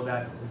you all know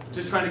that.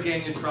 Just trying to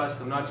gain your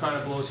trust. I'm not trying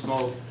to blow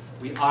smoke.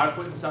 We are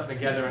putting something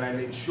together, and I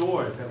made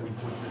sure that we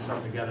put this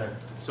something together.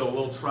 So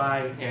we'll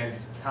try and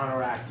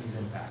counteract these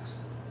impacts.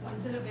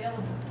 When's it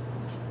available?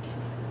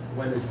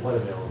 When is what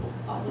available?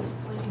 All this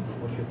planning.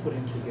 What you're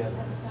putting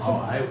together. Oh,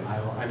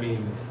 I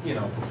mean, you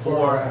know,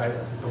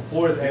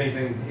 before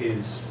anything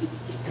is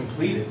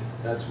completed,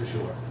 that's for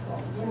sure.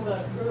 What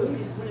about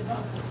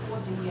before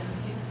the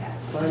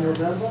impact? By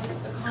November?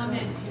 The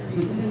comment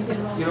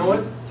period. You know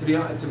what? To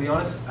be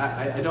honest,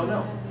 I don't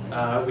know.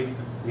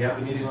 We have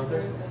the meeting on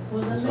Thursday.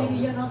 Well, then maybe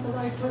you're not the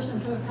right person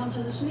to come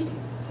to this meeting.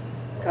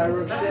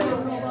 Cairo That's a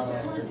little Shannon. about the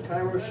plan.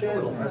 Cairo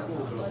Shannon. That's a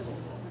little bit.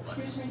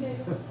 Excuse me,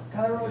 David?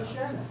 Cairo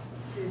Shannon.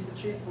 He's the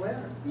chief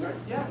planner, right?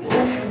 Yeah,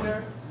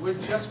 and we're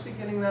just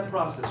beginning that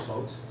process,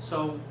 folks.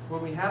 So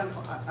when we have,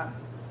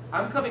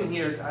 I'm coming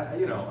here,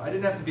 you know, I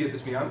didn't have to be at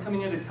this meeting. I'm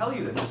coming here to tell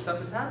you that this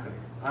stuff is happening.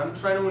 I'm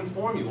trying to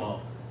inform you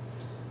all.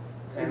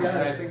 And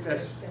I think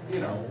that's, you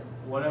know,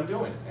 what I'm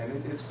doing.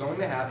 And it's going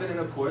to happen. And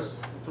of course,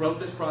 throughout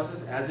this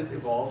process, as it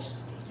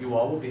evolves, you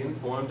all will be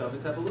informed of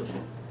its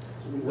evolution.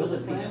 Will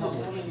it be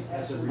published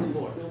as a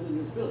report?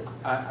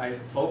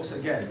 Folks,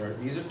 again,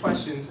 these are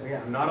questions,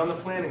 again, I'm not on the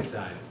planning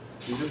side.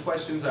 These are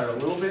questions that are a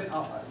little bit,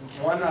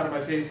 one, out of my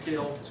pay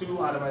scale,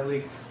 two, out of my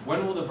league.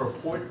 When will the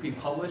report be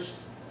published?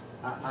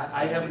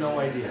 I have no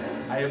idea.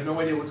 I have no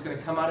idea what's going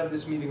to come out of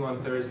this meeting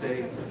on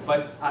Thursday.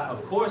 But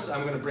of course,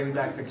 I'm going to bring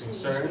back the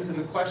concerns and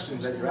the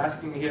questions that you're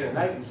asking me here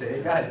tonight and say,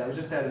 hey guys, I was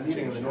just at a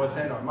meeting in the North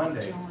End on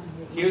Monday.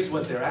 Here's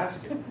what they're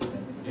asking.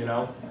 You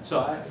know,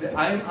 so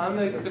I'm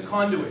the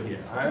conduit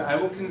here. I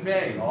will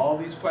convey all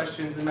these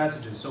questions and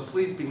messages. So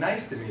please be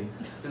nice to me,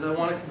 because I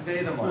want to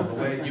convey them all the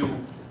way you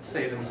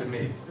say them to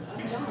me.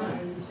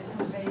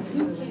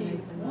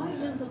 Why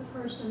didn't the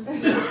person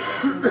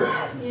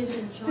who is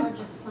in charge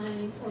of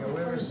planning, or the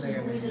person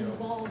who is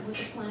involved with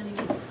the planning,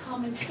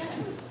 come instead?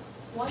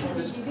 Why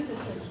didn't he give you the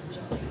same?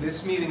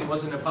 This meeting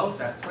wasn't about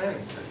that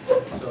planning study,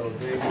 so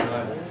they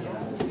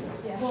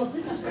Well,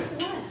 this is the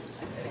plan.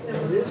 It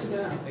is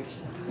now.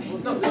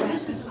 No, So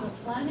this is the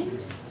planning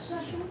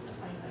session?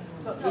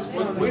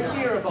 we're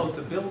here about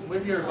the build.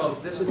 We're here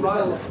about this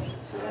project.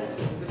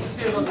 This is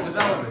here about the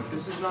development.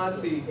 This is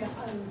not the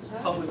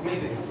public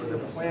meeting. This is the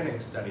planning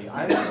study.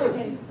 This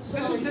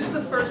is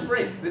the first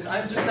break.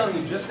 I'm just telling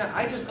you just now.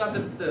 I just got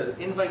the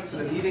invite to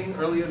the meeting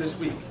earlier this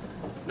week.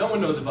 No one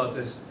knows about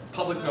this.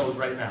 Public knows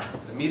right now.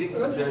 The meeting's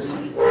there's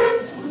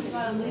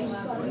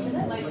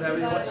whatever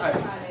you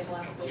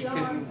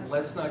want.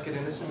 Let's not get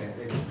into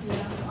semantics.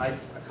 A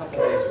couple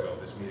days ago,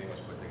 this meeting was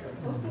put together.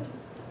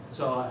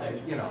 So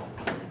you know,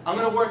 I'm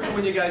gonna work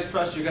when you guys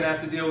trust. You're gonna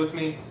have to deal with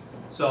me.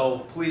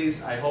 So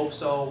please, I hope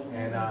so.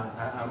 And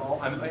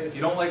if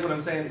you don't like what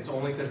I'm saying, it's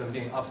only because I'm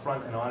being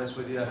upfront and honest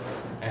with you.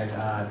 And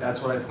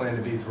that's what I plan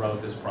to be throughout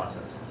this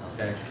process.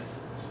 Okay.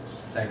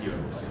 Thank you,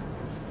 everybody.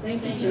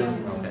 Thank you,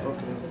 Jim. Okay.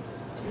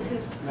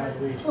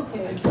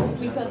 Okay,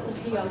 we got the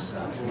PR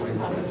stuff.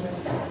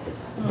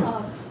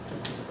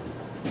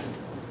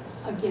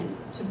 Again,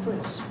 to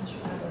Chris,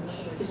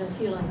 because I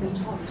feel like we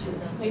talked to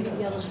maybe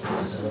the others will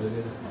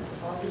listen.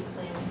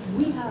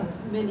 We have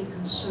many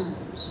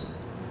concerns,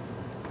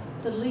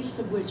 the least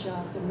of which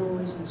are the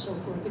noise and so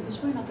forth,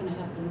 because we're not going to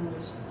have the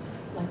noise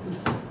like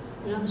before.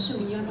 And I'm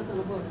assuming you're not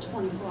going to work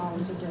 24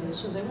 hours a day,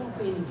 so there won't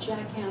be any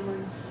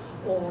jackhammering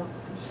or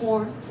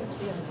horn. What's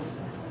the other one?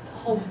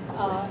 Whole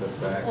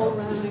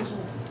ramming.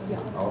 Yeah.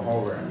 Oh,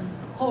 whole ramming.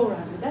 Whole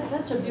ramming.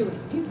 That's a beauty.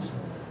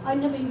 I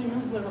never even knew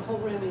what a whole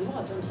ramming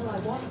was until I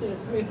walked there at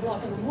 3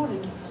 o'clock in the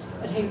morning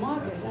at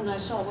Haymarket and I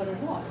saw what it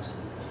was.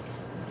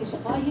 Because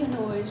if I hear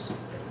noise,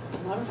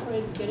 I'm not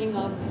afraid of getting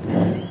up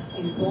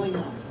and going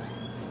up.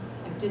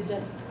 I did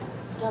that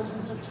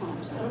dozens of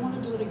times. I don't want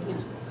to do it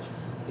again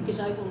because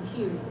I will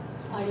hear you.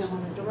 I am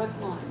on a direct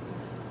line.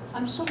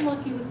 I'm so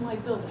lucky with my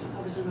building.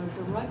 I was in a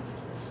direct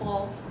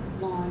fault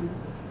line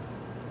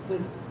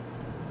with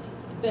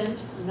bent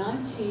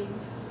 19,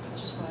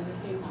 which is right at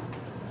Haymarket.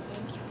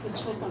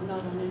 Let's hope I'm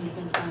not on any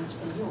bent lines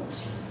from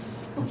yours.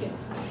 Okay,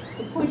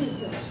 the point is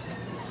this.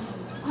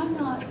 I'm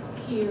not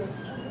here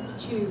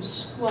to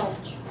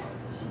squelch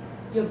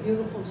your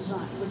beautiful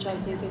design, which I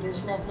think it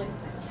is lovely.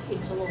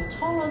 It's a little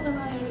taller than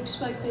I had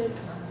expected.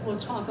 We'll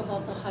talk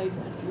about the height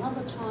at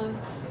another time,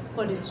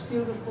 but it's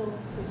beautiful.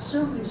 It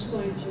certainly is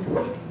going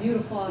to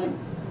beautify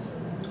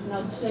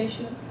Mount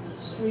Station,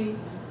 street,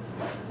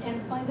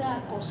 And by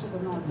that, also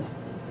the north end,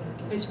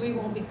 because we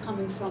won't be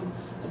coming from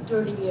a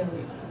dirty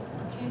area,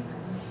 okay?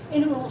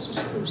 And it will also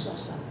spruce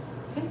us up,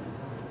 okay?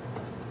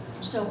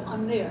 So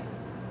I'm there.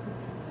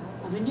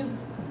 I'm in your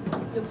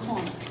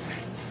corner.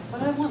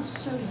 But I want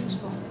certain things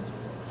from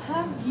you.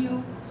 Have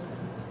you,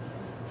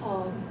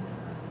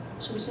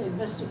 should we say,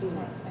 investigated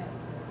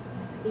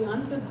the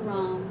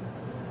underground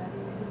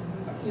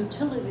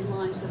utility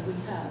lines that we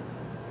have?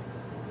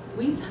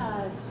 We've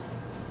had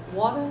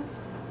water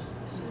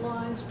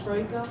lines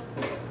break up,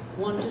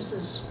 one just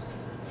as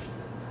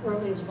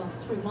early as about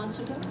 3 months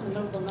ago, in the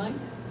middle of the night,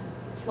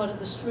 flooded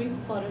the street,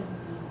 flooded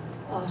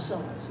our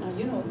cellars. Now,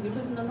 you know, you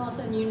live in the north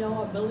end, you know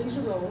our buildings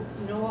are old,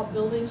 you know our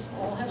buildings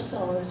all have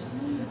cellars,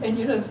 and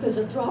you know if there's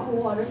a drop of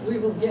water, we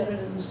will get it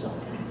in the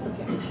cellar.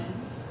 Okay.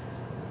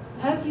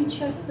 Have you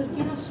checked the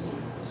gas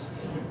lines?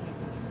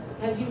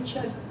 Have you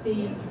checked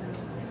the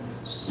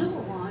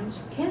sewer lines?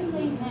 Can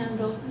they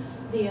handle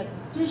the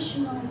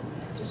additional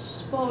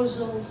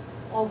disposals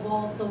of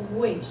all the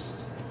waste?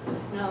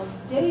 Now,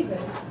 David,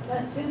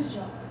 that's his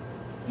job.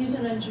 He's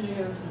an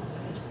engineer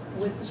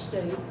with the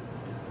state,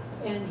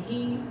 and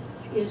he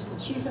is the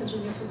chief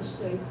engineer for the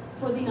state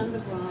for the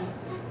underground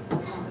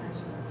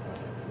lines.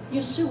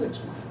 Your sewage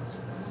lines,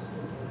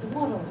 the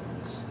water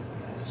lines,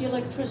 the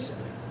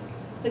electricity,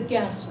 the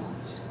gas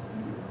lines.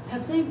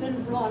 Have they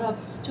been brought up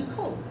to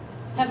code?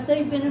 Have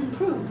they been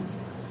improved?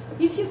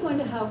 If you're going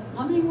to have,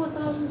 how many more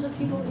thousands of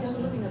people here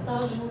living?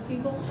 1,000 more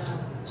people?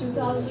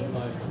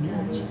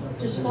 2,000?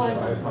 Just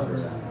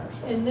 500.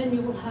 And then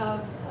you will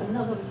have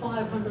another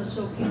 500 or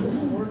so people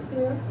who work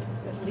there,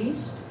 at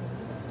least.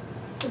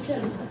 It's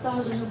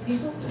 1,000 more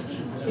people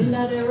in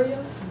that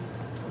area.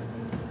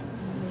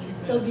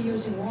 They'll be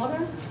using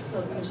water,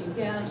 they'll be using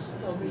gas,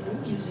 they'll be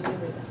using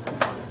everything.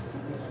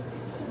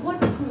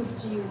 What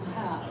proof do you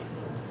have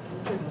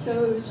that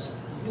those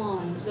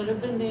lines that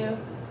have been there,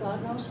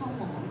 God knows how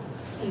long,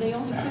 and they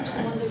only fix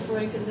them when they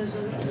break and there's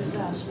a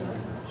disaster,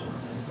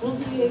 will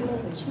be able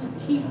to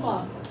keep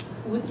up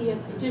with the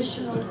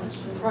additional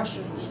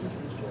pressure?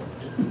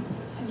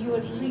 Have you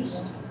at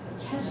least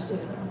tested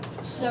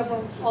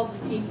several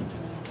of the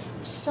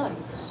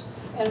sites?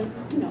 And,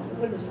 you know,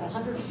 what is it,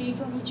 100 feet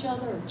from each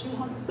other, or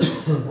 200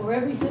 feet, or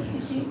every 50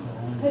 feet?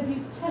 Have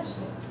you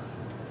tested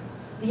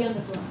the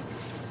underground?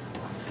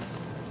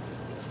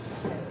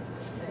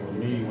 We're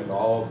meeting with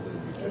all of the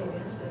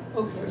utilities.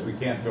 Okay. Because we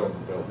can't build the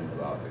building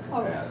without the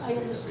All right, capacity I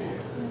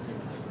understand.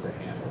 to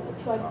handle what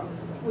you're But talking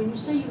about. when you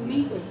say you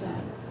meet with them,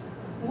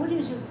 what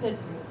is it that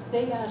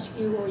they ask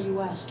you or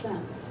you ask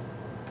them?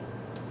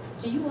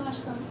 Do you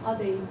ask them, are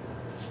they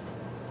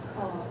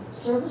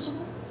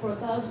serviceable for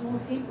 1,000 more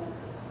people,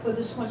 for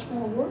this much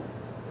more work?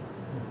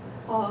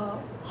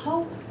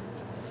 How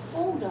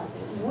old are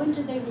they? When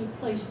did they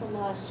replace the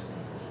last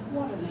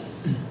water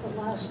mains,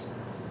 the last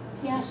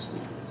gas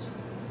mains?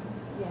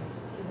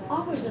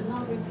 Ours are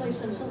not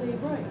replaced until they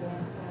break.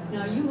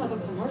 Now you have a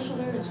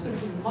commercial area, it's going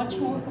to be much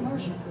more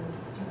commercial.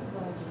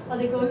 Are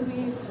they going to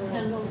be able to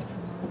handle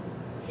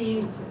the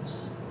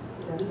increase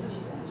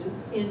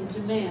in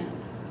demand,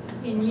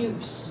 in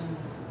use?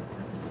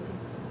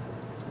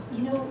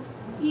 You know,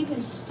 even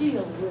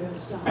steel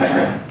wears down.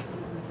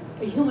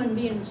 A human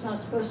being is not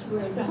supposed to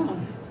wear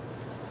down,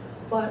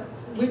 but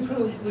we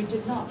proved we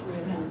did not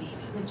wear down.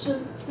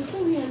 So the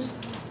thing is,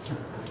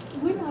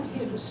 we're not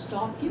here to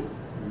stop you.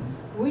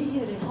 We're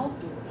here to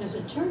help you. As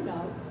it turned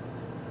out,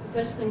 the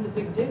best thing the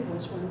Big Dig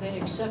was when they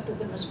accepted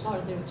them as part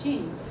of their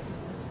team.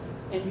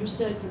 And you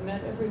said you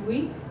met every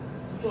week?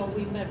 Well,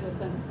 we met with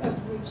them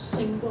every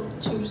single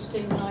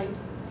Tuesday night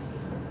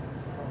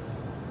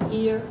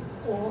here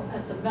or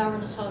at the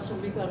Mariners House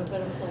when we got a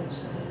better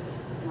place.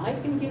 And I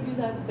can give you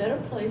that better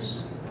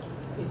place.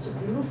 It's a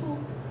beautiful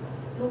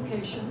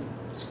location.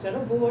 It's got a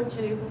board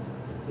table.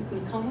 You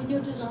can come with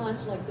your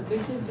designs like the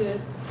Big Dig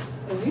did,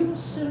 and we will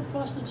sit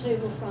across the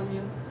table from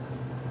you,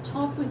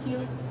 talk with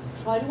you,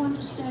 try to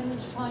understand what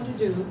you're trying to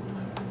do.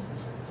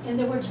 And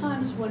there were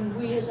times when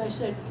we, as I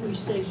said, we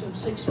saved them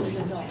 $6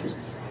 million.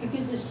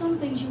 Because there's some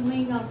things you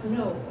may not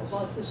know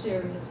about this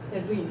area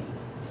that we need.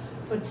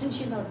 But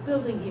since you're not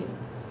building here,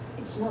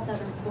 it's not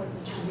that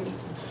important to you.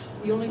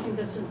 The only thing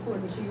that's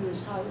important to you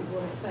is how it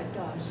will affect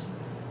us,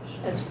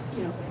 as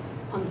you know,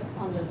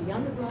 under the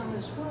underground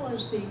as well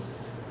as the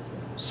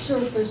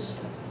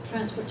surface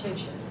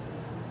transportation.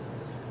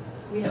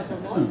 We have a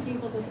lot of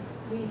people that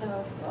we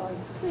have, I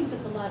think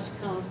at the last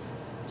count,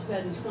 too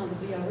bad he's gone, the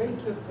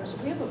VRA took us,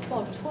 we have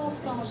about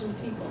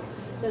 12,000 people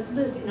that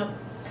live in a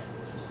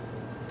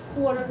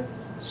quarter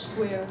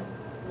square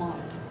mile.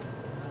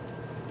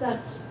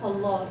 That's a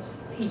lot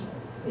of people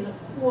in a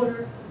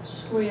quarter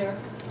square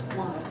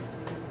mile.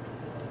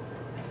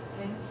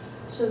 Okay?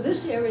 So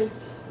this area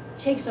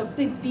takes a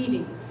big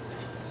beating.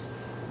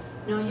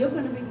 Now you're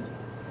going to be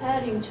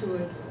adding to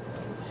it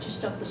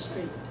just up the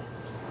street.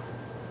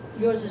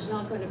 Yours is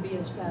not going to be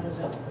as bad as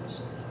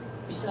ours.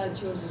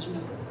 Besides, yours is bigger.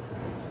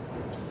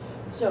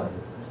 So,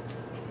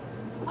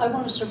 I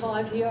want to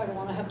survive here. I don't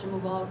want to have to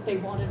move out. They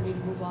wanted me to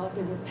move out.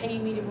 They were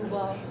paying me to move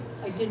out.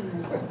 I didn't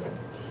move out.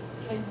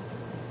 Okay?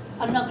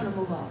 I'm not gonna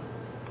move out.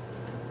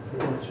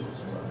 But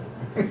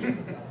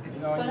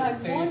I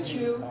want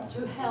you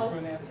to help.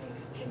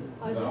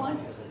 I want.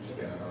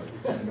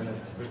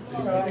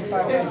 Only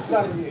 5 minutes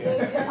left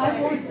here.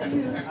 I want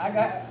you.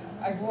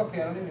 I grew up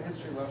here, I don't need a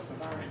history lesson.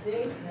 I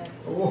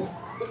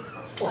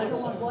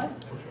don't want what?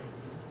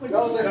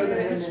 Don't listen to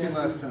the history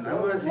lesson. I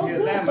wanted to Well, hear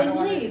good, them. then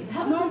leave.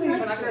 Have a No, good leave,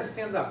 lecture. but I'm gonna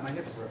stand up, my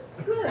hips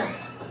hurt. Good.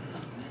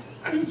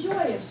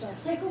 Enjoy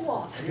yourself. Take a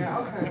walk. Yeah,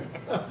 okay.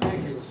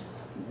 Thank you.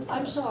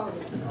 I'm sorry.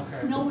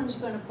 Okay. No one's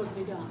gonna put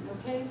me down,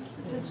 okay?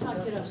 Let's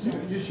not get upset.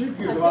 You should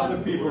give I've other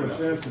got- people a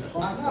chance to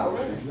talk about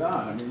what they've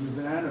done. I mean, you've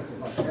been at it for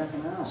like half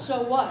an hour.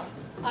 So what?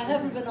 I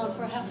haven't been on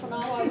for half an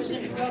hour. I was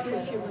interrupted,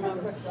 if you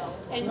remember.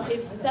 And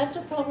if that's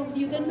a problem with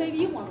you, then maybe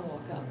you wanna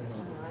walk up.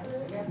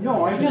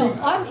 No, I No,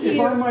 think, I'm if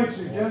here. I might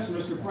suggest,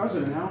 Mr.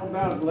 President, how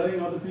about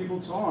letting other people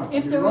talk?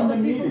 If You there are run the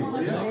other people meeting, who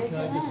want to yeah. raise Can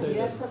their I just hand, say you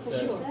have that- something that-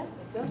 to say?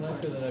 Can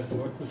I say that I've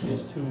worked with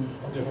these two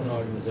different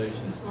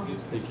organizations?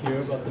 They care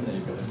about the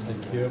neighborhood, they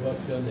care about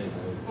your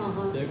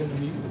neighborhood. They're gonna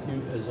meet with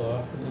you as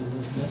often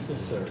as is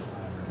necessary.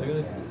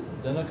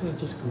 They're not gonna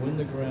just go in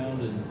the ground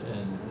and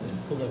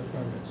pull their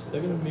permits.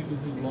 They're gonna meet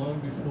with you long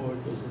before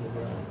it goes in the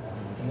ground.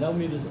 And they'll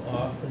meet as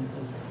often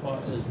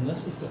as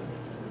necessary.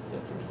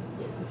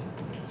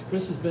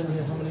 Chris has been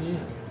here how many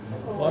years?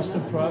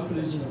 Boston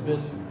Properties has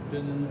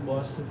been in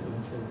Boston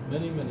for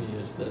many, many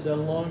years. They're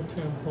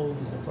long-term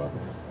holders of property.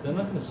 They're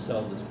not gonna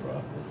sell this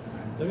property.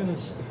 They're gonna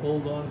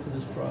hold on to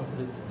this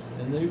property,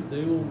 and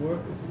they will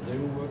work with you. They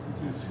will work with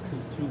you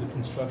through the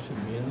construction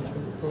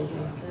management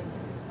program.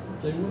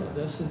 They will,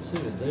 they're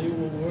sincere. They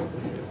will work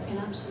with you. And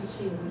I'm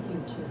sincere with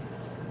you too.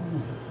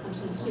 I'm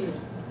sincere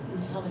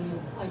in telling you,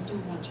 I do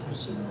want you to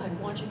see, I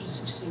want you to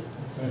succeed.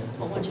 Right.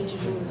 I want you to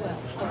do it well.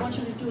 I want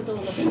you to do it on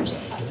the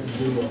first cut.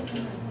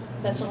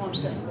 That's all I'm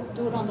saying.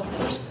 Do it on the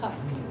first cut.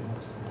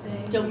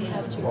 Don't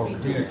have to Well, redo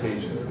it.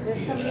 communication is the There's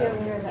key. somebody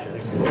over there that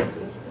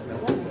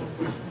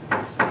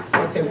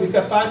Okay, we've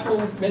got 5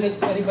 more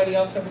minutes. Anybody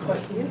else have a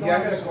question? Yeah,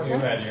 I got a question.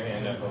 You had your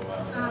hand up a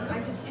while. I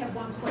just have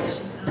one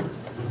question.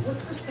 What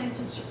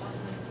percentage of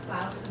this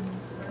 1,000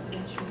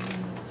 residential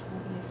units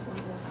will be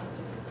affordable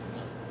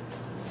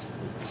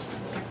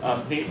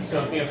housing?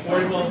 So the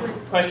affordable,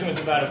 question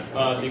was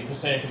about the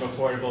percentage of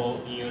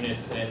affordable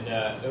units, and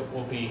it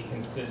will be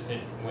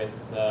consistent with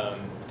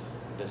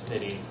the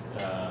city's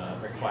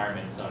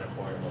requirements on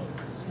affordable.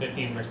 It's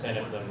 15%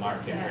 of the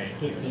market rate.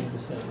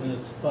 15%, and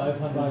it's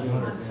 500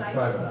 units.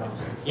 500.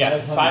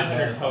 Yes,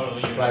 500 total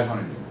units.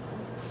 500.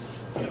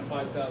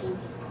 5,000.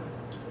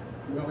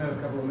 We only have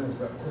a couple of minutes,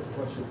 but quick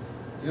question.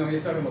 You know,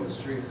 you're talking about the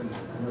streets and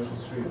Commercial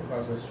Street,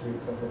 Causeway Street,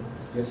 so forth,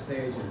 your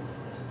stage and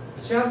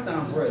the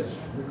Charlestown Bridge,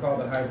 we call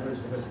the High Bridge,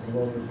 this is the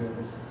low bridge,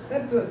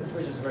 that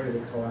bridge is ready to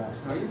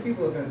collapse. Now, you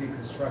people are gonna be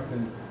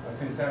constructing a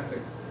fantastic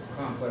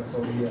complex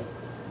over here.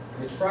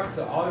 Your trucks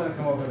are all gonna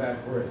come over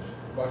that bridge,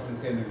 busting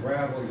sand and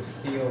gravel, your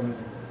steel and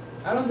everything.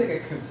 I don't think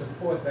it can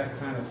support that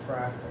kind of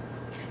traffic.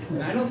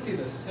 And I don't see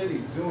the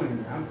city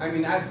doing it. I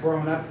mean, I've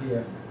grown up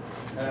here,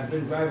 and I've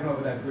been driving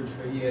over that bridge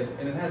for years,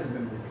 and it hasn't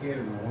been repaired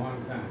in a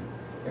long time.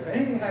 If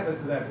anything happens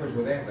to that bridge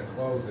where they have to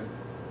close it,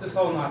 this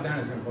whole north down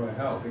is gonna go to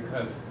hell,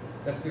 because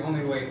that's the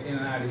only way in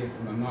and out of here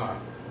from the north.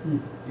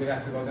 You'd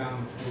have to go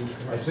down through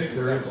Commercial I think Street,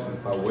 there is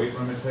Staples. a weight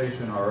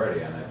limitation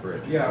already on that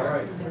bridge. Yeah,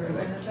 right.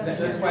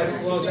 That's why it's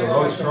closed, that's So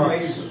why those some trucks-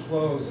 lanes are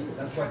closed,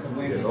 that's why some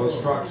lanes Yeah, are those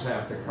closed. trucks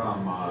have to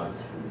come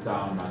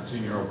down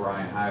Monsignor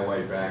O'Brien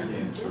Highway back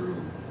in through.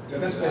 Yeah,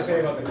 that's what they say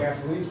about the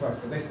gasoline trucks,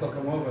 but they still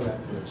come over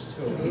that bridge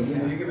too. You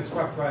know, you give a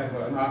truck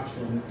driver an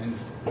option, and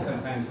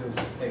sometimes he'll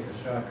just take the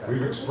shortcut.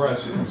 We've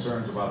expressed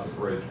concerns about the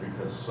bridge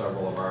because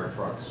several of our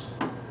trucks.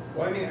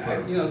 Well, I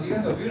mean, you know, you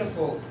have a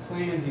beautiful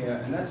plan here,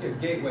 and that's your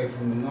gateway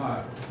from the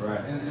north. Right.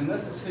 And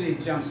unless the city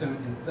jumps in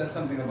and does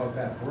something about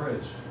that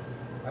bridge,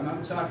 I'm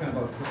talking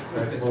about this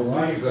I bridge.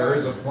 believe there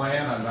is a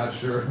plan, I'm not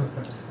sure,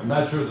 I'm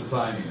not sure the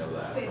timing of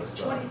that. It's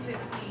but,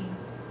 2015.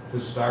 To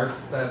start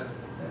that,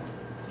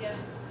 Yeah.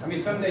 I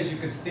mean, some days you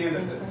could stand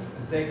at the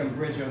Zachem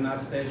Bridge or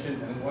North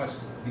Station and watch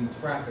the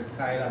traffic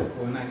tied up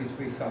for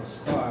 93 South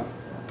Star,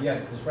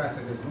 yet the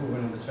traffic is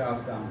moving on the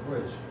Charlestown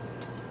Bridge.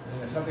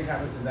 And if something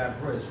happens to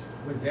that bridge,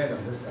 we're dead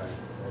on this side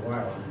for a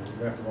while. I mean,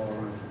 we have to go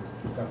around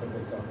God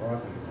forbid South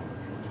Boston or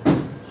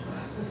something.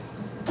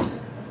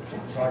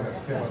 That's all I got to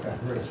say about that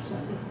bridge.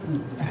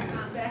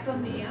 Back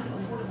on the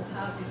affordable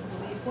housing, will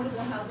the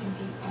affordable housing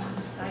be on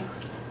site?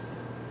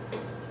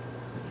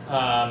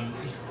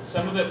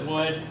 Some of it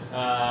would.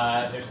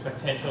 There's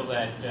potential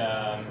that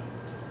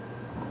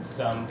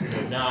some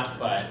would not,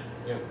 but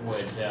it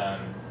would.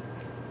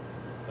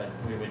 But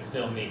we would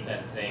still meet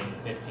that same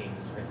 15%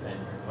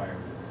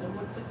 requirement. So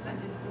what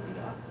percentage will be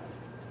offsite?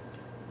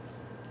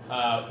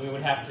 We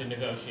would have to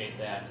negotiate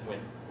that with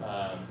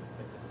the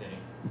city.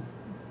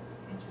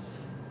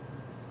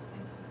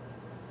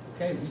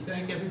 Okay, we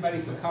thank everybody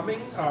for coming.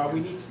 We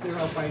need to clear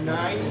out by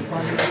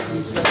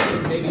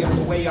 9. Maybe on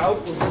the way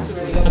out, we'll consider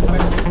any other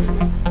questions.